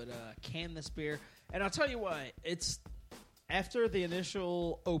I would can this beer, and I'll tell you why. It's after the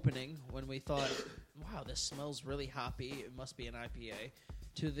initial opening, when we thought, wow, this smells really hoppy, it must be an IPA,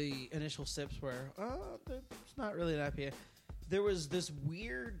 to the initial sips where, it's not really an IPA. There was this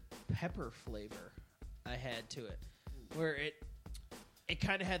weird pepper flavor I had to it, where it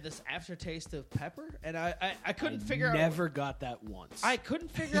kind of had this aftertaste of pepper, and I couldn't figure out. Never got that once. I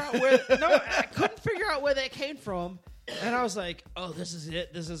couldn't figure out where. I couldn't figure out where that came from, and I was like, "Oh, this is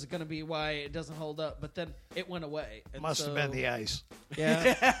it. This is going to be why it doesn't hold up." But then it went away. And Must have been the ice.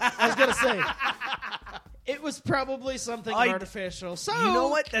 Yeah, I was going to say It was probably something artificial. So you know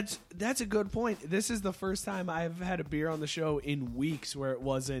what? That's a good point. This is the first time I've had a beer on the show in weeks where it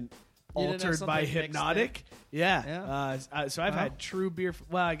wasn't altered by Hypnotic. Yeah. So I've had true beer.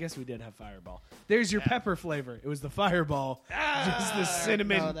 Well, I guess we did have Fireball. There's your pepper flavor. It was the Fireball. Just the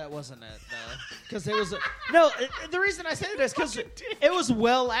cinnamon. No, that wasn't it. Because it was the reason I say this because it was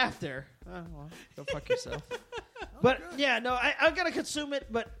well after. Oh, well, go fuck yourself. But yeah, no, I'm gonna consume it.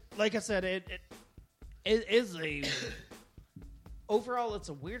 But like I said, it is a. Overall, it's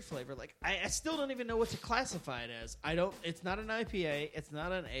a weird flavor. Like I still don't even know what to classify it as. It's not an IPA. It's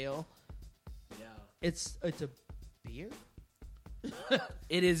not an ale. Yeah. It's a beer.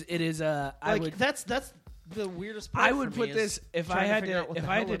 It is. That's the weirdest part. I would for me put this is if I trying had figure out what to the if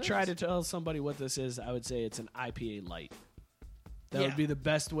I had hell to it try is. to tell somebody what this is. I would say it's an IPA light. That Yeah. would be the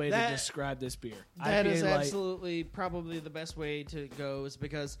best way to describe this beer. That IPA is light. absolutely probably the best way to go is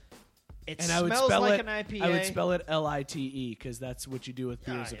because it And I would smells spell like it. an IPA. I would spell it LITE because that's what you do with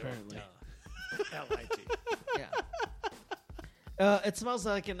beers, yeah, apparently. LIT. It smells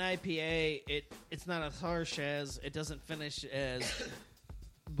like an IPA. It's not as harsh as it doesn't finish as,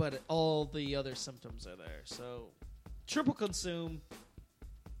 but all the other symptoms are there. So triple consume.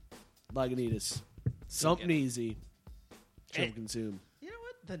 Lagunitas, something easy. Triple consume. You know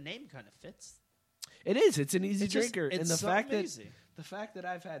what? The name kind of fits. It is. It's an easy It's just- drinker, it's and the fact something that easy. the fact that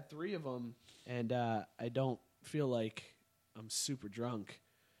I've had 3 of them and I don't feel like I'm super drunk.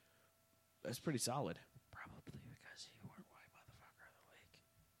 That's pretty solid. Probably because you weren't white motherfucker of the week.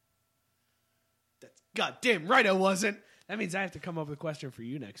 That's goddamn right. I wasn't. That means I have to come up with a question for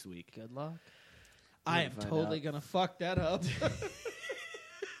you next week. Good luck. I am find totally out. gonna fuck that up.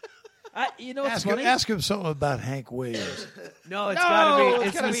 You know what's Ask funny? him something about Hank Williams. No, it's No, gotta be. it's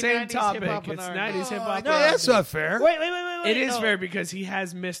It's gotta the be same 90s topic. hip-hop It's and 90s hip hop. No, that's not fair. Wait. It is no. fair because he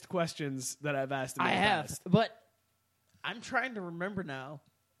has missed questions that I've asked him. I in the have, past. but I'm trying to remember now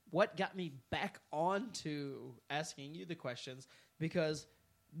what got me back onto asking you the questions because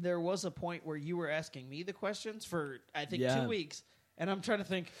there was a point where you were asking me the questions for I think 2 weeks, and I'm trying to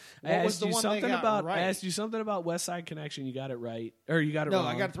think what I was asked the you one something they got about. right. I asked you something about West Side Connection. You got it right, or you got it wrong. No,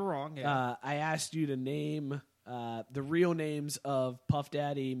 I got it wrong. Yeah. I asked you to name the real names of Puff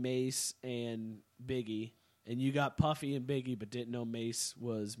Daddy, Mace, and Biggie, and you got Puffy and Biggie, but didn't know Mace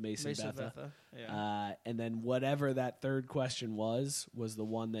was Mace and Betha. Yeah. And then whatever that third question was the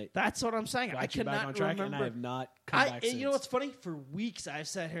one that That's what I'm saying. I got you back cannot on track, remember. and I have not come back since. You know what's funny? For weeks I've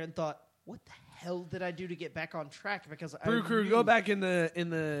sat here and thought, what the hell did I do to get back on track? Because Brew I Crew, knew- go back in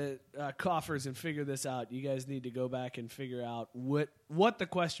the coffers and figure this out. You guys need to go back and figure out what the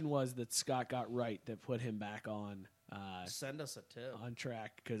question was that Scott got right that put him back on. Send us a tip on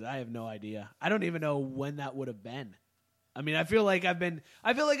track because I have no idea. I don't even know when that would have been. I mean, I feel like I've been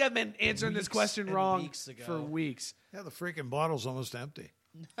answering this question wrong for weeks. Yeah, the freaking bottle's almost empty.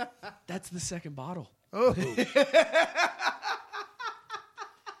 That's the second bottle. Oh.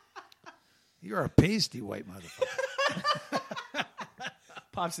 You're a pasty white motherfucker.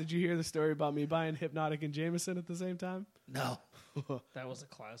 Pops, did you hear the story about me buying Hypnotic and Jameson at the same time? No. That was a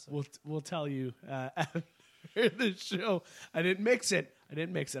classic. We'll tell you after the show. I didn't mix it.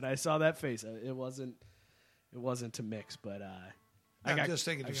 I saw that face. It wasn't to mix, but I'm just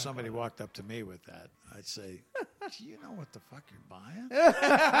thinking if somebody walked up to me with that, I'd say, "Do you know what the fuck you're buying?"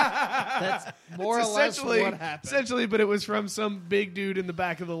 That's more or less what happened. Essentially, but it was from some big dude in the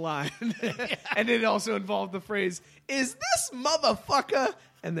back of the line, and it also involved the phrase, "Is this motherfucker?"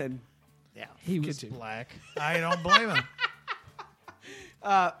 And then, he was black. I don't blame him.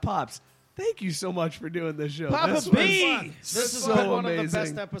 Pops, thank you so much for doing this show. Papa This was B! fun. This is so one amazing. of the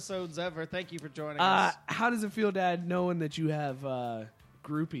best episodes ever. Thank you for joining us. How does it feel, Dad, knowing that you have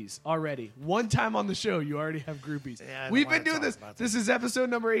groupies already? One time on the show, you already have groupies. Yeah, I don't We've wanna been doing talk this. about This is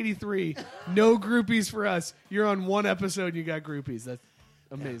episode number 83. No groupies for us. You're on one episode and you got groupies. That's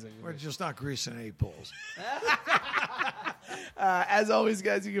amazing. We're just not greasing any pulls. As always,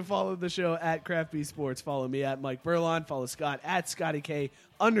 guys, you can follow the show at Craft Beer Sports. Follow me at Mike Burlon. Follow Scott at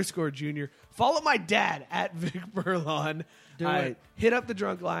ScottyK_Jr. Follow my dad at Vic Burlon. Do it. Hit up the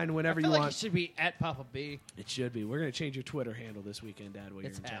drunk line whenever I you feel like want. it should be at Papa B. It should be. We're going to change your Twitter handle this weekend, Dad, while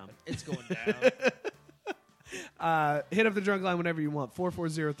It's you're in town. happening. It's going down. Hit up the drunk line whenever you want.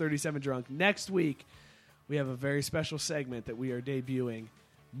 440-37-DRUNK. Next week, we have a very special segment that we are debuting.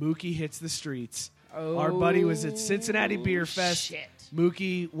 Mookie Hits the Streets. Our buddy was at Cincinnati Beer Fest. Shit.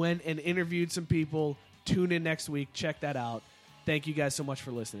 Mookie went and interviewed some people. Tune in next week. Check that out. Thank you guys so much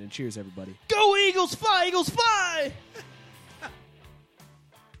for listening. Cheers, everybody. Go Eagles! Fly, Eagles, fly!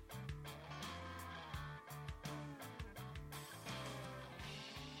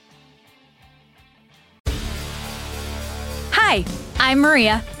 Hi, I'm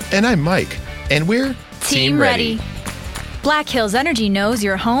Maria. And I'm Mike. And we're Team Ready. Black Hills Energy knows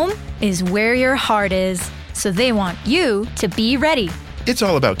your home is where your heart is, so they want you to be ready. It's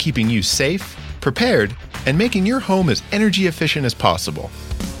all about keeping you safe, prepared, and making your home as energy efficient as possible.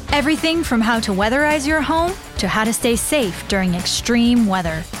 Everything from how to weatherize your home to how to stay safe during extreme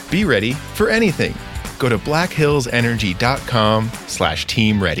weather. Be ready for anything. Go to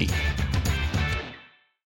blackhillsenergy.com/teamready.